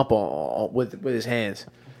piecing him up with his hands.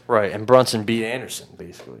 Right, and Brunson beat Anderson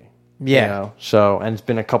basically. Yeah. So, and it's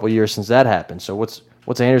been a couple years since that happened. So what's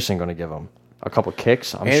Anderson going to give him? A couple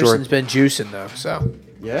kicks? Anderson's been juicing though. So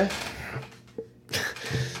yeah.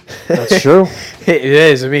 That's true. It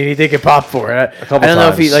is. I mean, he did get popped for it. I don't know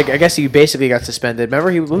if he I guess he basically got suspended.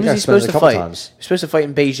 Remember, who was he supposed to fight? He was supposed to fight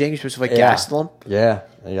in Beijing. He was supposed to fight Gastelum. Yeah.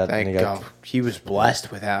 Thank God. He was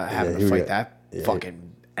blessed without having to fight that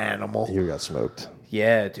fucking animal. He got smoked.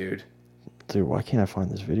 Yeah, dude. Dude, why can't I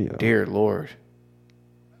find this video? Dear Lord.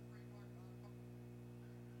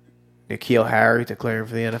 N'Keal Harry declaring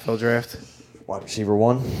for the NFL draft. Wide receiver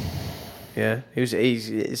 1. Yeah,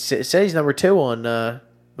 it said he's number 2 on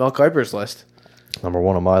Mel Kiper's list. Number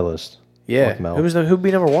 1 on my list. Yeah, who'd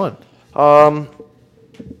be number 1? I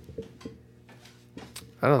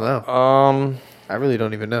don't know. I really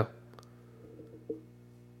don't even know.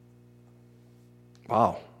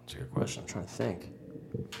 Wow, that's a good question. I'm trying to think.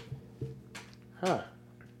 Huh.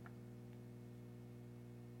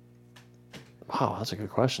 Wow, that's a good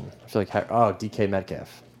question. I feel like DK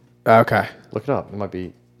Metcalf. Okay, look it up. It might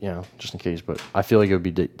be just in case, but I feel like it would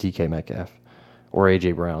be DK Metcalf or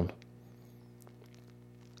AJ Brown.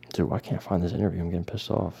 Dude, why can't I find this interview? I'm getting pissed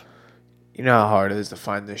off. You know how hard it is to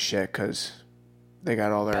find this shit because they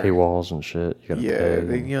got all their paywalls and shit. You gotta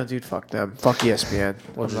pay. Dude, fuck them. Fuck ESPN.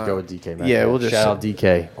 We'll just go with DK Metcalf. Yeah, we'll just shout out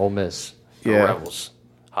DK, Ole Miss, yeah, Rebels,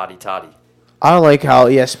 Hottie Toddy. I don't like how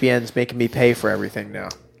ESPN's making me pay for everything now.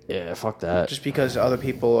 Yeah, fuck that. Just because other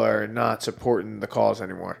people are not supporting the cause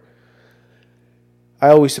anymore. I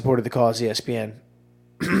always supported the cause, ESPN.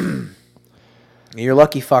 You're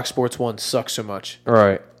lucky Fox Sports 1 sucks so much.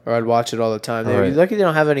 Right. Or I'd watch it all the time. Right. You're lucky they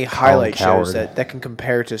don't have any highlight shows that can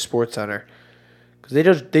compare to SportsCenter.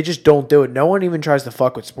 Because they just don't do it. No one even tries to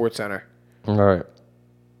fuck with SportsCenter. Right.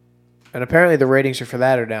 And apparently the ratings for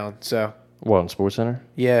that are down. So what, on SportsCenter?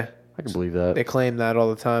 Yeah. I can believe that. They claim that all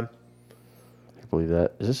the time. I can believe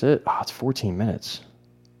that. Is this it? It's 14 minutes.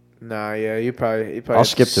 Nah, yeah, you probably I'll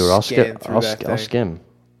skip to it. I'll skim.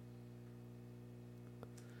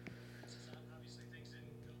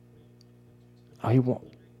 Oh,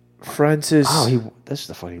 Francis. This is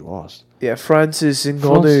the fight he lost. Yeah, Francis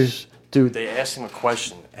Ngannou. Dude, they asked him a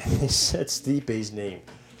question, and they said Stipe's name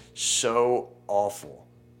so awful.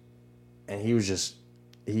 And he was just...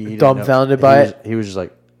 He didn't Dumbfounded know. by it? He was just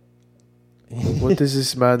like... What is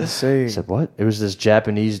this man saying? He said, what? It was this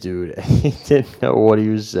Japanese dude. He didn't know what he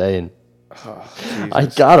was saying. Oh, I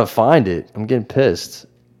gotta find it. I'm getting pissed.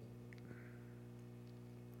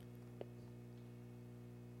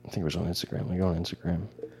 I think it was on Instagram. Let me go on Instagram.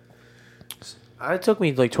 It took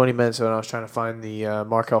me like 20 minutes when I was trying to find the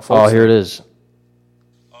Markel Fultz. Oh, here it is.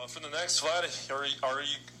 For the next fight, are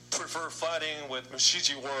you prefer fighting with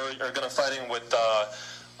Mashiji or you're gonna fighting with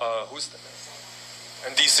who's the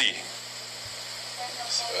and DC?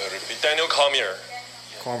 Repeat. Daniel Cormier.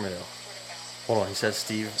 Cormier. Hold on, he says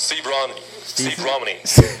Steve. Steve Romney. Steve Romney.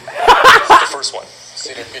 The first one.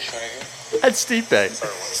 That's Stipe.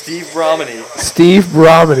 Steve Romney. Steve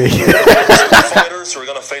Romney. Fighters you're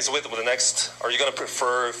gonna face with the next. Are you gonna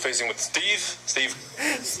prefer facing with Steve?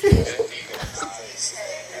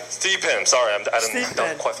 Steve Penn. Sorry, I'm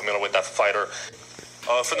not quite familiar with that fighter.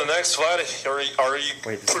 For the next fight, are you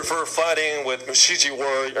prefer fighting with Mashiji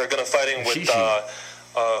or you're gonna fighting with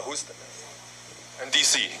who's and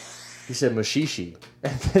DC? He said Mushishi.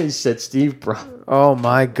 And then he said Steve Brown. Oh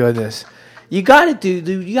my goodness. You gotta dude,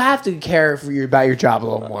 you have to care about your job a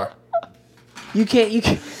little more. You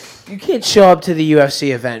can't show up to the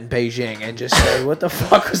UFC event in Beijing and just say, what the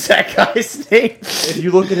fuck was that guy's name? If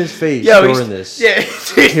you look at his face Yo, during this. Yeah.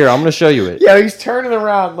 Here, I'm gonna show you it. Yeah, he's turning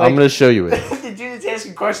around like I'm gonna show you it. the dude's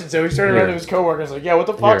asking questions, so he's turning around to his coworkers like, yeah, what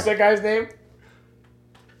the fuck's that guy's name?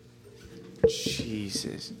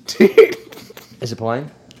 Jesus. Dude. Is it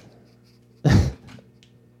playing?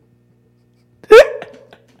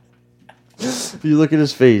 If you look at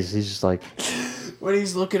his face, he's just like... When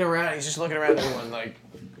he's looking around, he's just looking around everyone like,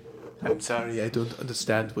 I'm sorry, I don't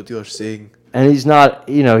understand what you're saying. And he's not,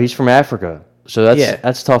 he's from Africa. So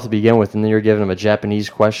that's tough to begin with. And then you're giving him a Japanese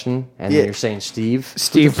question. And then you're saying Steve.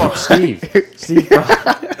 Steve. Who the fuck, Steve? Steve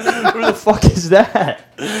Who the fuck is that?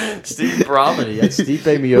 Steve Bromley. That's Stipe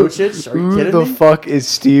Miocic? Are you kidding me? Who the fuck is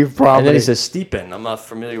Steve Bromley? And then he says Stipe. I'm not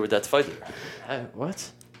familiar with that fighter.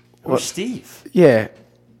 What? Who's Steve? Yeah.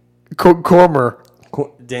 Cormer.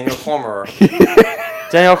 Daniel Cormer.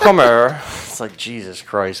 Daniel Cormer. It's like, Jesus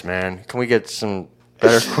Christ, man. Can we get some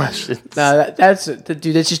better questions? No, that's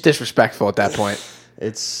just disrespectful at that point.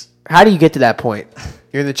 It's... How do you get to that point?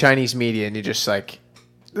 You're in the Chinese media and you're just like...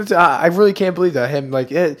 I really can't believe that. Him, like...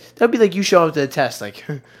 That'd be like you show up to the test, like...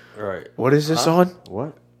 Right. What is this on?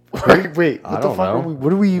 What? Wait, what the fuck are we...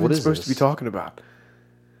 What are we even supposed to be talking about?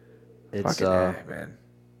 It's, fucking man.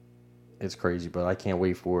 It's crazy, but I can't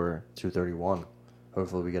wait for 231.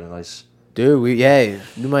 Hopefully we get a nice... Dude, we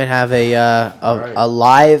might have a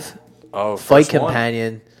live fight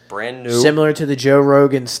companion. Brand new. Similar to the Joe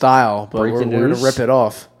Rogan style, but we're going to rip it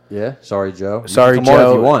off. Yeah, sorry, Joe. Sorry, Joe.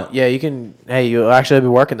 Joe. If you want. Yeah, you can... Hey, you'll actually be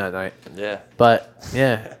working that night. Yeah. But,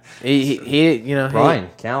 yeah. He Brian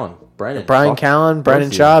Callen. Brennan. Brian Callen,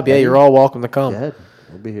 Brennan Schaub. Yeah, you're all welcome to come. Go ahead.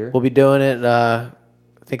 We'll be here. We'll be doing it. I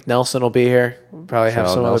think Nelson will be here. We'll probably have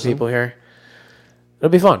some other people here. It'll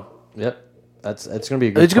be fun. Yep. It's gonna be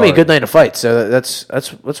a good. It's gonna be a good night of fight. So that's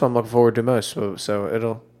what I'm looking forward to most.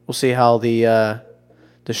 So we'll see how the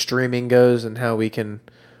streaming goes and how we can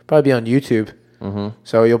probably be on YouTube. Mm-hmm.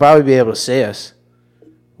 So you'll probably be able to see us,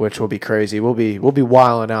 which will be crazy. We'll be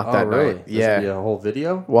wilding out that really? night. Yeah, be a whole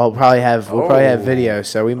video. Well, we'll probably have video.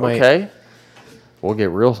 So we might. Okay. We'll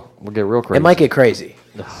get real crazy. It might get crazy.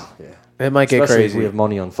 Yeah. It might get Especially crazy. if we have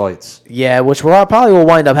money on fights. Yeah, which probably will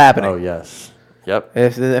wind up happening. Oh yes. Yep.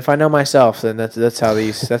 If I know myself, then that's how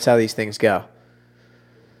these things go.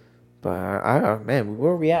 But man,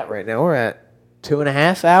 where are we at right now? We're at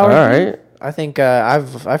 2.5 hours. All right. I think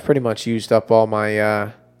I've pretty much used up all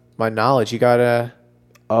my my knowledge. You got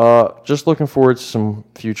just looking forward to some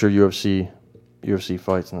future UFC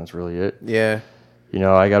fights, and that's really it. Yeah.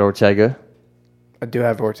 I got Ortega. I do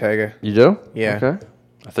have Ortega. You do? Yeah. Okay.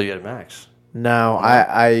 I thought you had Max. No,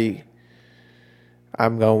 I'm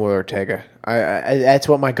going with Ortega. I that's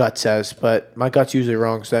what my gut says, but my gut's usually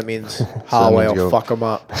wrong, so that means Holloway will fuck him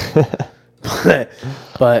up.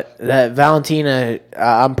 but that Valentina,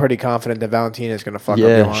 I'm pretty confident that Valentina is going to fuck up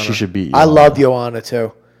Joanna. She should beat I love Joanna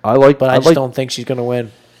too. I just don't think she's going to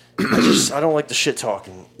win. I don't like the shit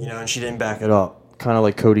talking, and she didn't back it up. Kind of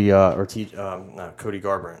like Cody Cody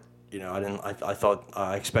Garbrandt. I thought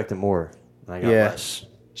I expected more, and I got less.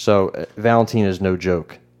 So Valentina is no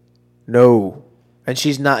joke. No. And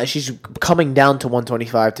she's not. She's coming down to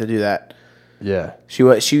 125 to do that. Yeah. She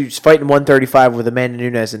was fighting 135 with Amanda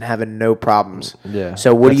Nunes and having no problems. Yeah.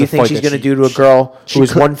 So what do you think she's going to do to a girl who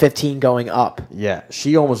was 115 going up? Yeah,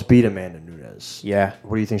 she almost beat Amanda Nunes. Yeah.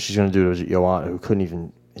 What do you think she's going to do to Joanna, who couldn't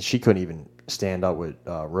even stand up with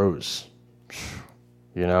Rose?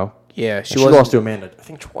 You know? Yeah, she lost to Amanda, I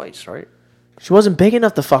think twice, right? She wasn't big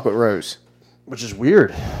enough to fuck with Rose. Which is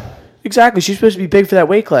weird. Exactly. She's supposed to be big for that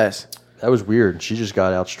weight class. That was weird. She just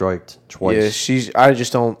got outstriked twice. Yeah, I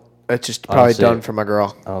just don't. It's just probably done for my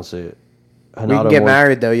girl. I don't see it. We can get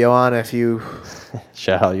married though, Joanna. If you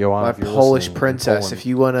shout out Joanna, my if you're Polish princess. If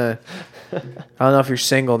you wanna, I don't know if you're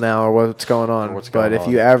single now or what's going on. If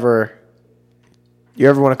you ever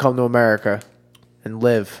want to come to America and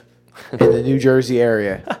live in the New Jersey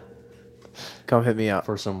area, come hit me up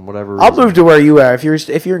for some whatever. I'll move to where you are. If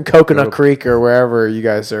you're in Coconut Creek or wherever you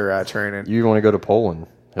guys are training. You want to go to Poland?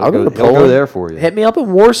 I'll go to Poland. He'll go there for you. Hit me up in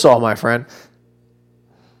Warsaw, my friend.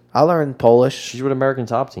 I'll learn Polish. She's with American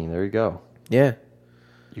Top Team. There you go. Yeah.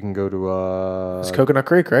 You can go to... It's Coconut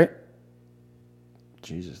Creek, right?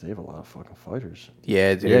 Jesus, they have a lot of fucking fighters.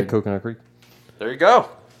 Yeah, dude. Yeah, Coconut Creek. There you go.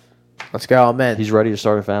 Let's go, man. He's ready to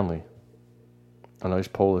start a family. A nice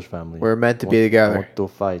Polish family. We're meant to be together. Want to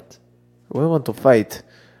fight. We want to fight.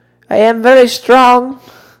 I am very strong.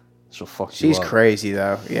 She'll fuck She's you up. crazy,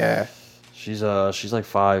 though. Yeah. She's like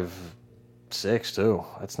 5'6", too.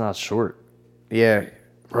 That's not short. Yeah.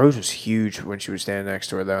 Rose was huge when she was standing next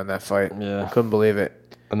to her, though, in that fight. Yeah. I couldn't believe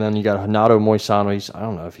it. And then you got Renato Moisano. I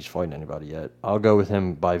don't know if he's fighting anybody yet. I'll go with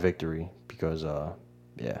him by victory because,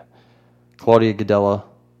 yeah. Claudia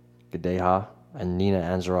Gadeja, and Nina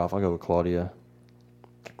Ansaroff. I'll go with Claudia.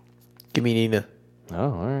 Give me Nina.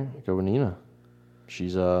 Oh, all right. Go with Nina.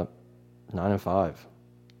 She's 9-5.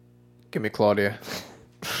 Give me Claudia.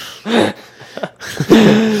 That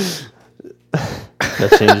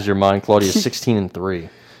changes your mind. Claudia's 16-3.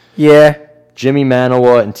 Yeah. Jimmy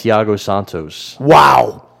Manoa and Thiago Santos.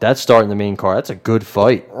 Wow. That's starting the main card. That's a good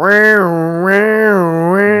fight. Jimmy's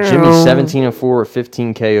 17-4 with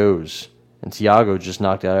 15 KOs. And Thiago just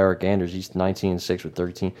knocked out Eric Anders. He's 19-6 with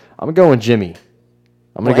 13. I'm going Jimmy.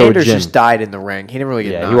 I'm going to go with Anders Jim. just died in the ring. He didn't really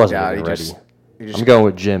get knocked he wasn't out. ready. I'm going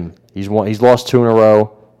with Jim. He's lost 2 in a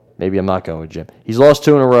row. Maybe I'm not going with Jim. He's lost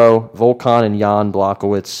 2 in a row. Volkan and Jan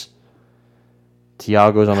Blachowicz.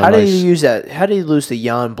 Thiago's on a nice... How did you use that? How did he lose to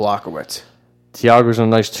Jan Blachowicz? Thiago's on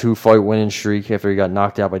a nice 2-fight winning streak after he got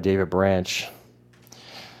knocked out by David Branch.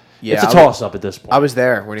 Yeah, it's a toss-up at this point. I was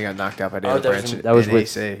there when he got knocked out by David Branch. That was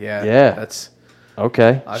with AC. Yeah. Yeah. That's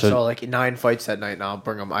okay. I saw like 9 fights that night, and I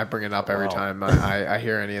bring it up every time I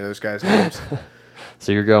hear any of those guys' names.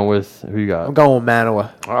 So you're going with who you got? I'm going with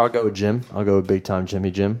Manoa. I'll go with Jim. I'll go with big time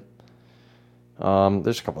Jimmy Jim.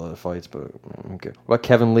 There's a couple other fights, but okay. What about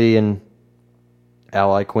Kevin Lee and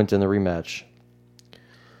Ally Quinta in the rematch?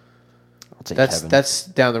 I'll take Kevin. That's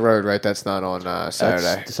down the road, right? That's not on Saturday.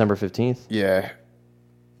 That's December 15th? Yeah.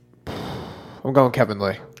 I'm going Kevin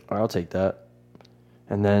Lee. All right, I'll take that.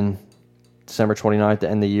 And then December 29th, to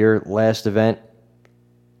end the year, last event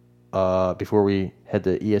before we head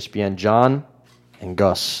to ESPN, John and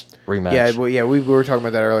Gus rematch. Yeah, we were talking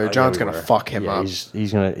about that earlier. John's gonna fuck him up.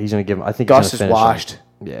 He's gonna give him. I think Gus he's is washed.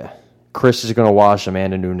 Yeah, Chris is gonna wash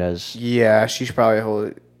Amanda Nunes. Yeah, she's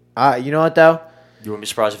probably you know what though? You wouldn't be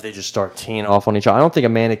surprised if they just start teeing off on each other. I don't think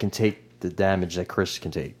Amanda can take the damage that Chris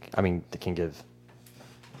can take. I mean, they can give.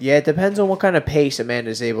 Yeah, it depends on what kind of pace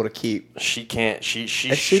Amanda's able to keep. She can't. She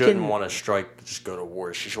shouldn't want to strike. Just go to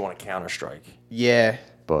war. She should want to counter strike. Yeah,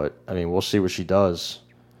 but I mean, we'll see what she does.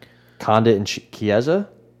 Condit and Chiesa.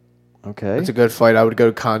 Okay, that's a good fight. I would go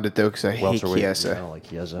to Condit though because I hate welterweight. Chiesa. I don't like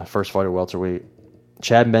Chiesa. First fighter welterweight.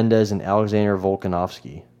 Chad Mendez and Alexander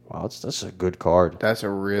Volkanovski. Wow, that's a good card. That's a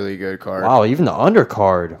really good card. Wow, even the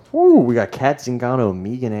undercard. Woo, we got Kat Zingano and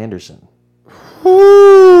Megan Anderson.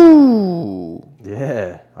 Woo!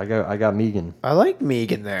 Yeah, I got Megan. I like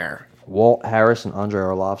Megan there. Walt Harris and Andrei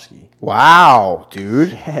Arlovsky. Wow,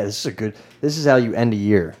 dude. Yeah, this is how you end a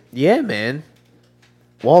year. Yeah, man.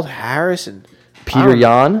 Walt Harris and Peter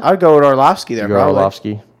Yan. I'd go with Arlovsky there.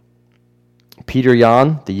 Arlovsky. Peter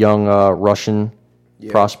Yan, the young Russian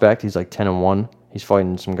prospect. He's like 10-1. He's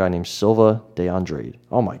fighting some guy named Silva de Andrade.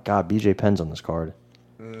 Oh my God, BJ Penn's on this card.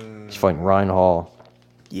 He's fighting Ryan Hall.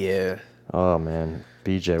 Yeah. Oh man,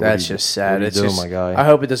 BJ. That's just sad. What are you doing, my guy? I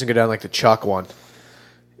hope it doesn't go down like the Chuck one.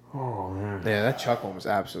 Oh man. Yeah, that Chuck one was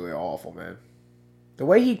absolutely awful, man. The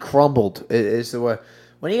way he crumbled is the way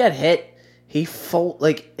when he got hit, he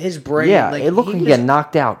his brain. Yeah, like, it looked like he got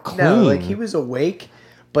knocked out clean. No, like he was awake.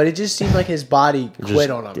 But it just seemed like his body quit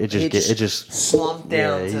on him. It just slumped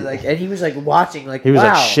down to and he was like watching like he was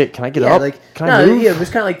wow. like shit. Can I get up? Like can I move? Yeah, it was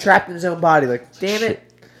kind of like trapped in his own body. Like damn it.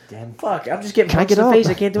 again. Fuck, I'm just getting Can I punched get in the up? face.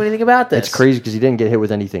 I can't do anything about this. It's crazy because he didn't get hit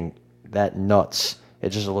with anything that nuts.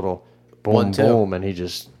 It's just a little boom, 1-2. boom, and he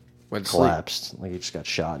just Went to sleep. collapsed. Like he just got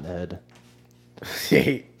shot in the head.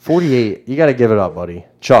 48. You got to give it up, buddy.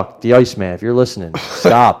 Chuck, the Iceman, if you're listening,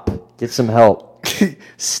 stop. Get some help.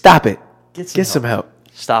 Stop it. Get some help.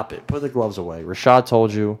 Stop it. Put the gloves away. Rashad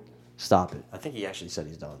told you. Stop it. I think he actually said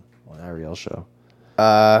he's done on Ariel's show.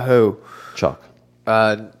 Who? Chuck.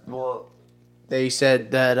 Well, they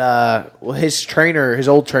said that his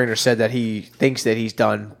old trainer said that he thinks that he's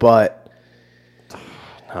done, but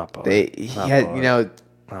Not Bud.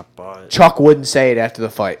 Not Bud. Chuck wouldn't say it after the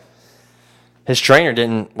fight. His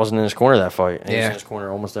trainer wasn't in his corner that fight. And he was Yeah. in his corner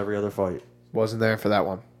almost every other fight. Wasn't there for that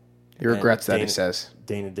one. He regrets that, he says.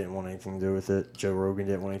 Dana didn't want anything to do with it. Joe Rogan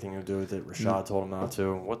didn't want anything to do with it. Rashad told him not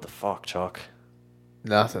to. What the fuck, Chuck?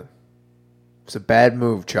 Nothing. It's a bad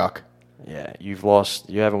move, Chuck. Yeah, you've lost.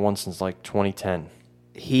 You haven't won since like 2010.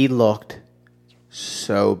 He looked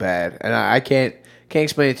so bad, and I can't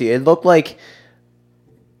explain it to you. It looked like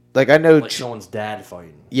I know. Like someone's dad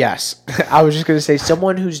fighting. Yes, I was just gonna say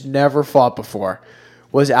someone who's never fought before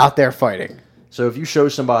was out there fighting. So if you show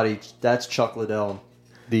somebody that's Chuck Liddell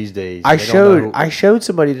these days, I they don't know- showed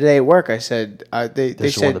somebody today at work. I said they This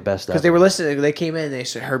is said one of the best because they ever. were listening. They came in, they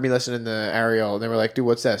heard me listening to Ariel, and they were like, "Dude,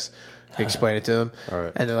 what's this?" I explained it to them,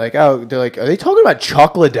 Right. and they're like, "Are they talking about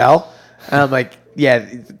Chuck Liddell?" And I'm like, "Yeah."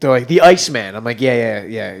 They're like, "The Iceman." I'm like,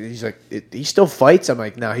 "Yeah." He's like, "He still fights?" I'm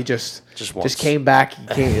like, "No, he just once. came back." He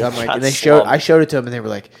came. I'm like, Got and I slumped. showed it to them, and they were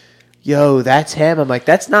like, "Yo, that's him." I'm like,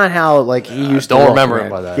 "That's not how he used to." don't walk remember around."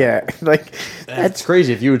 him by that. Yeah, like That's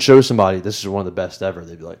crazy. If you would show somebody this is one of the best ever,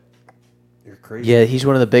 they'd be like, "You're crazy." yeah, he's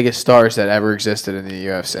one of the biggest stars that ever existed in the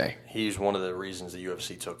UFC. He's one of the reasons the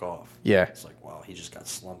UFC took off. Yeah. It's like, wow, he just got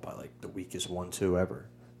slumped by like the weakest 1-2 ever.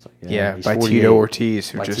 It's like, Yeah, he's by 48. Tito Ortiz,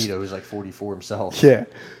 who by just- Tito, who's like 44 himself. Yeah.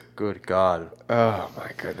 Good God. Oh my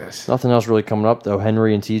goodness. Nothing else really coming up though.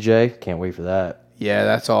 Henry and TJ, can't wait for that. Yeah,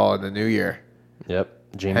 that's all in the new year. Yep.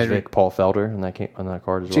 James Henry- Vick, Paul Felder, and that on that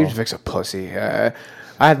card as James well. Vick's a pussy. I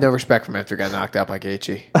have no respect for him after he got knocked out by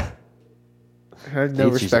Gaethje. I have no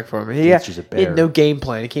Gaethje's respect a- for him. Gaethje's a He had bear. no game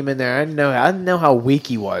plan. He came in there. I didn't know how weak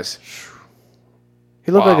he was.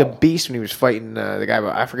 He looked like a beast when he was fighting the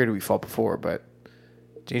guy. I forget who he fought before, but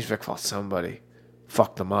James Vick fought somebody,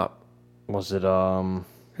 fucked him up. Was it And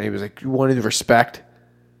he was like, "You wanted respect."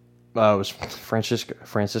 it was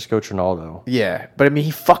Francisco Trinaldo. Yeah, but I mean, he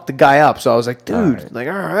fucked the guy up. So I was like, "Dude, all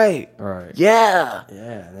right, yeah."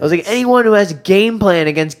 Yeah. I was like, anyone who has a game plan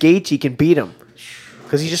against Gaethje can beat him.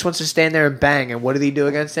 Because he just wants to stand there and bang. And what did he do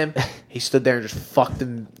against him? He stood there and just fucked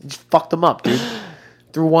him up, dude.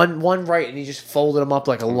 Threw one right, and he just folded him up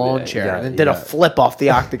like a lawn chair. And then did a flip off the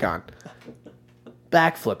octagon.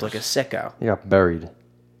 Backflip like a sicko. He got buried.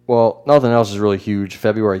 Well, nothing else is really huge.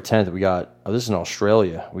 February 10th, we got, this is in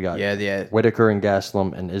Australia. We got Whitaker and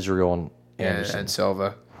Gastelum and Israel and Anderson. And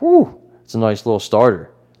Silva. Whew. It's a nice little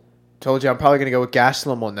starter. Told you I'm probably going to go with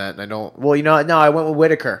Gastelum on that. And I don't. Well, no, I went with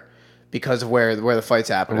Whitaker because of where the fight's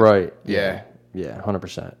happening. Right. Yeah. Yeah,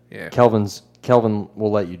 100%. Yeah. Kelvin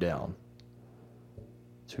will let you down.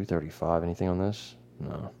 235. Anything on this?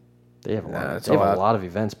 No. They have a lot of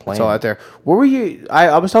events planned. It's all out there. What were you?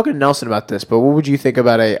 I was talking to Nelson about this, but what would you think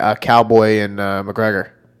about a Cowboy and McGregor?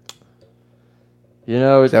 You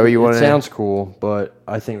know, Is that what you it wanted? sounds cool, but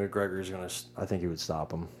I think McGregor is going to. I think he would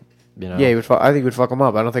stop him. You know? Yeah, I think he would fuck him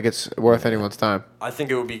up. I don't think it's worth anyone's time. I think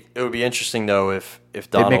it would be interesting though if They'd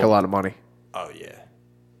Donald make a lot of money. Oh yeah.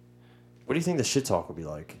 What do you think the shit talk would be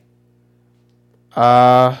like?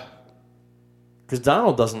 Because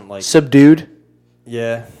Donald doesn't like subdued.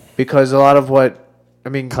 Yeah. Because a lot of what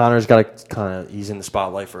Connor's got to kind of he's in the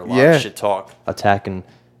spotlight for a lot of shit talk, attacking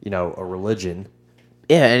a religion.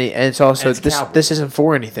 Yeah, and it's also And it's Cowboy. this isn't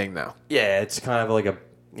for anything though. Yeah, it's kind of like a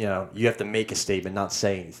you have to make a statement, not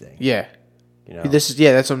say anything. Yeah. You know? That's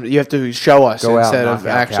you have to show us Go out instead and of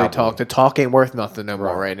knock out actually Cowboy. talk. The talk ain't worth nothing no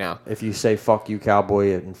more right now. If you say "fuck you,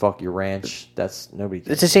 cowboy" and "fuck your ranch," that's nobody.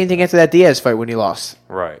 It's the same thing after that Diaz fight when he lost.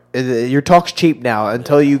 Right. Your talk's cheap now.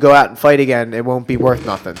 Until you go out and fight again, it won't be worth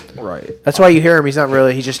nothing. Right. That's why you hear him.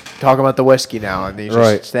 He's just talking about the whiskey now, and he's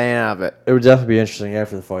Right. just staying out of it. It would definitely be interesting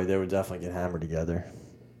after the fight. They would definitely get hammered together.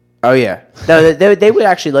 Oh yeah, no, they would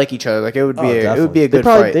actually like each other. Like it would be a good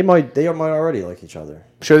fight. They might already like each other.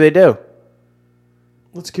 Sure, they do.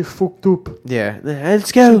 Let's get fucked up. Yeah,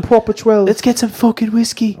 let's go. Proper 12. Let's get some fucking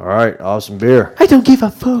whiskey. All right, I'll have some beer. I don't give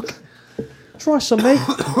a fuck. Try some, mate.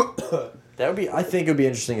 That would be. I think it would be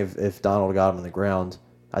interesting if Donald got him on the ground.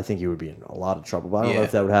 I think he would be in a lot of trouble. But I don't know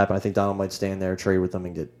if that would happen. I think Donald might stand there, trade with them,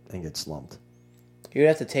 and get slumped. You'd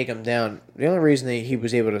have to take him down. The only reason that he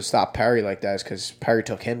was able to stop Perry like that is because Perry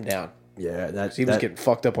took him down. Yeah, He was getting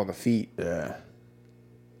fucked up on the feet. Yeah.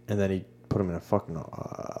 And then he put him in a fucking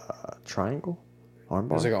triangle?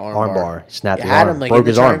 Armbar? It was like an armbar. He snapped You his had arm. him like broke in the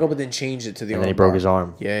his triangle, arm. but then changed it to the And armbar. then he broke his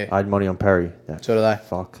arm. Yeah. I had money on Perry. So did I.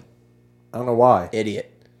 Fuck. I don't know why. Idiot.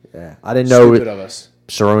 Yeah. I didn't know Stupid of us.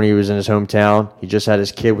 Cerrone was in his hometown. He just had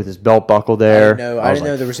his kid with his belt buckle there. I didn't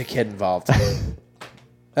know there was a kid involved.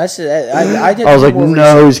 That's it. I did. I was like, more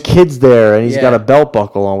no, research. his kid's there, and he's Yeah. got a belt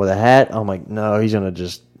buckle on with a hat. I'm like, no, he's gonna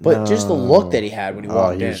just. But just the look that he had when he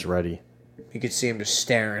walked he in. was ready. You could see him just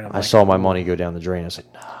staring. I saw my money go down the drain. I was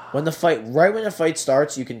like, no. When the fight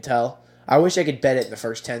starts, you can tell. I wish I could bet it in the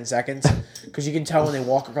first 10 seconds because you can tell when they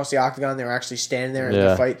walk across the octagon, they're actually standing there in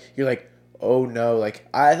the fight. You're like, oh no! Like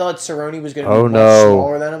I thought Cerrone was going to be much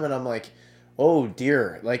smaller than him, and I'm like, oh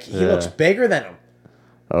dear! Like he looks bigger than him.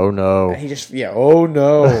 Oh no! And he just oh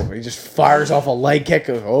no! He just fires off a leg kick.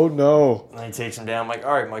 Oh no! And he takes him down. I'm like,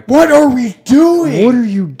 all right, Mike. What are we doing? What are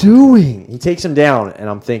you doing? He takes him down, and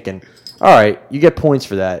I'm thinking, all right, you get points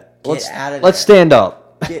for that. Get out of let's there. stand up.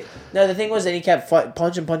 No, the thing was that he kept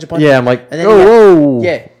punching. Yeah, I'm like, and then whoa.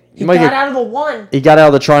 Yeah, he got out of the one. He got out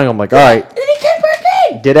of the triangle. I'm like, all right, And then he came back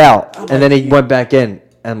in. get out. And then he went back in,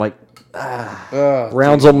 and I'm like,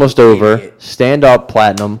 round's almost over. Stand up,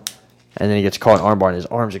 Platinum. And then he gets caught in armbar, and his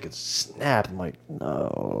arms get snapped. I'm like,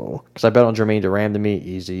 no. Because I bet on Jermaine Durham to me,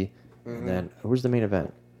 easy. And then, who was the main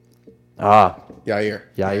event? Yair.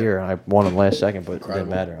 Yair. I won him last second, but it didn't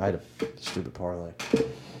matter. I had a stupid parlay.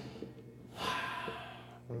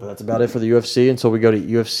 But that's about it for the UFC until we go to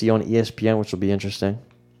UFC on ESPN, which will be interesting.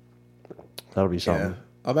 That'll be something.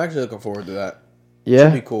 Yeah. I'm actually looking forward to that. Yeah.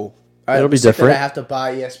 It'll be cool. It'll be sick that different. I have to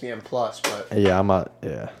buy ESPN Plus, but Yeah, I'm not.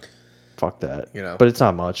 Yeah. Fuck that. You know. But it's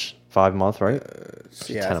not much. 5 months, right?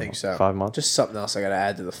 yeah, I think so. 5 months? Just something else I got to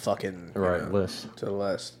add to the fucking list. To the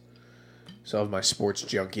list. So of my sports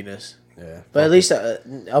junkiness. Yeah. But at least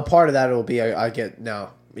a part of that will be I get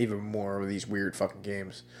now even more of these weird fucking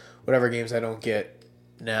games. Whatever games I don't get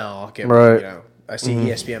now, I'll get. Right. You know, I see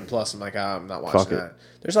ESPN Plus. I'm like, I'm not watching that.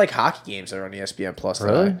 There's like hockey games that are on ESPN Plus.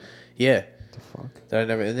 Really? Yeah. That I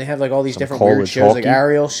never, and they have like all these different college weird shows. Like hockey?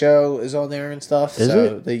 Ariel's show is on there and stuff. Is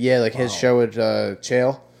so it? Like his show with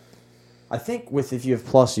Chael. I think if you have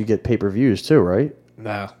Plus, you get pay-per-views too, right?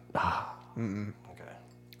 No. Okay.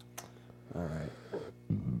 All right.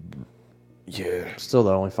 Yeah. Still,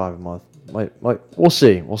 though, only 5 a month. Might. We'll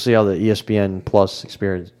see. We'll see how the ESPN Plus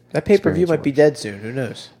experience. That pay per view might be dead soon. Who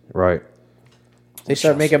knows? Right. They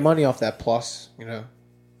start making money off that Plus. You know,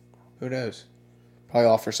 who knows? Probably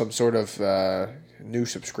offer some sort of new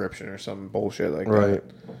subscription or some bullshit like that. Right.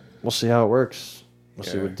 We'll see how it works. We'll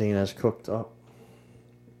see what Dean has cooked up.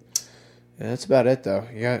 Yeah, that's about it, though.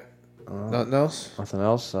 You got nothing else? Nothing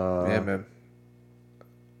else? Yeah, man.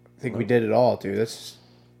 I think we did it all, dude. That's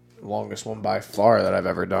the longest one by far that I've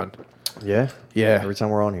ever done. Yeah? Yeah. Every time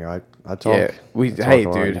we're on here, I talk. Yeah. Hey,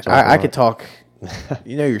 dude, I could talk.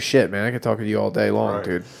 You know your shit, man. I could talk to you all day long,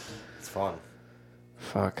 dude. It's fun.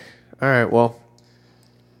 Fuck. All right, well.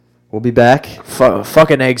 We'll be back.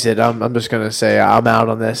 Fucking exit. I'm just going to say I'm out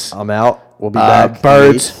on this. I'm out. We'll be back.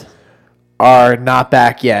 Birds are not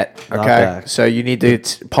back yet. Okay, Not back. so you need to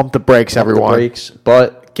pump the brakes, everyone. The brakes,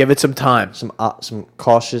 but give it some time. Some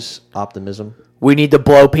cautious optimism. We need to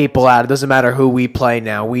blow people out. It doesn't matter who we play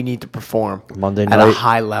now. We need to perform Monday at night, a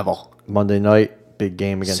high level. Monday night, big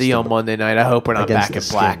game against. See you on Monday night. I hope we're not back in the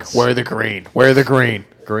black. Skins. Wear the green. Wear the green.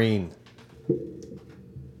 Green.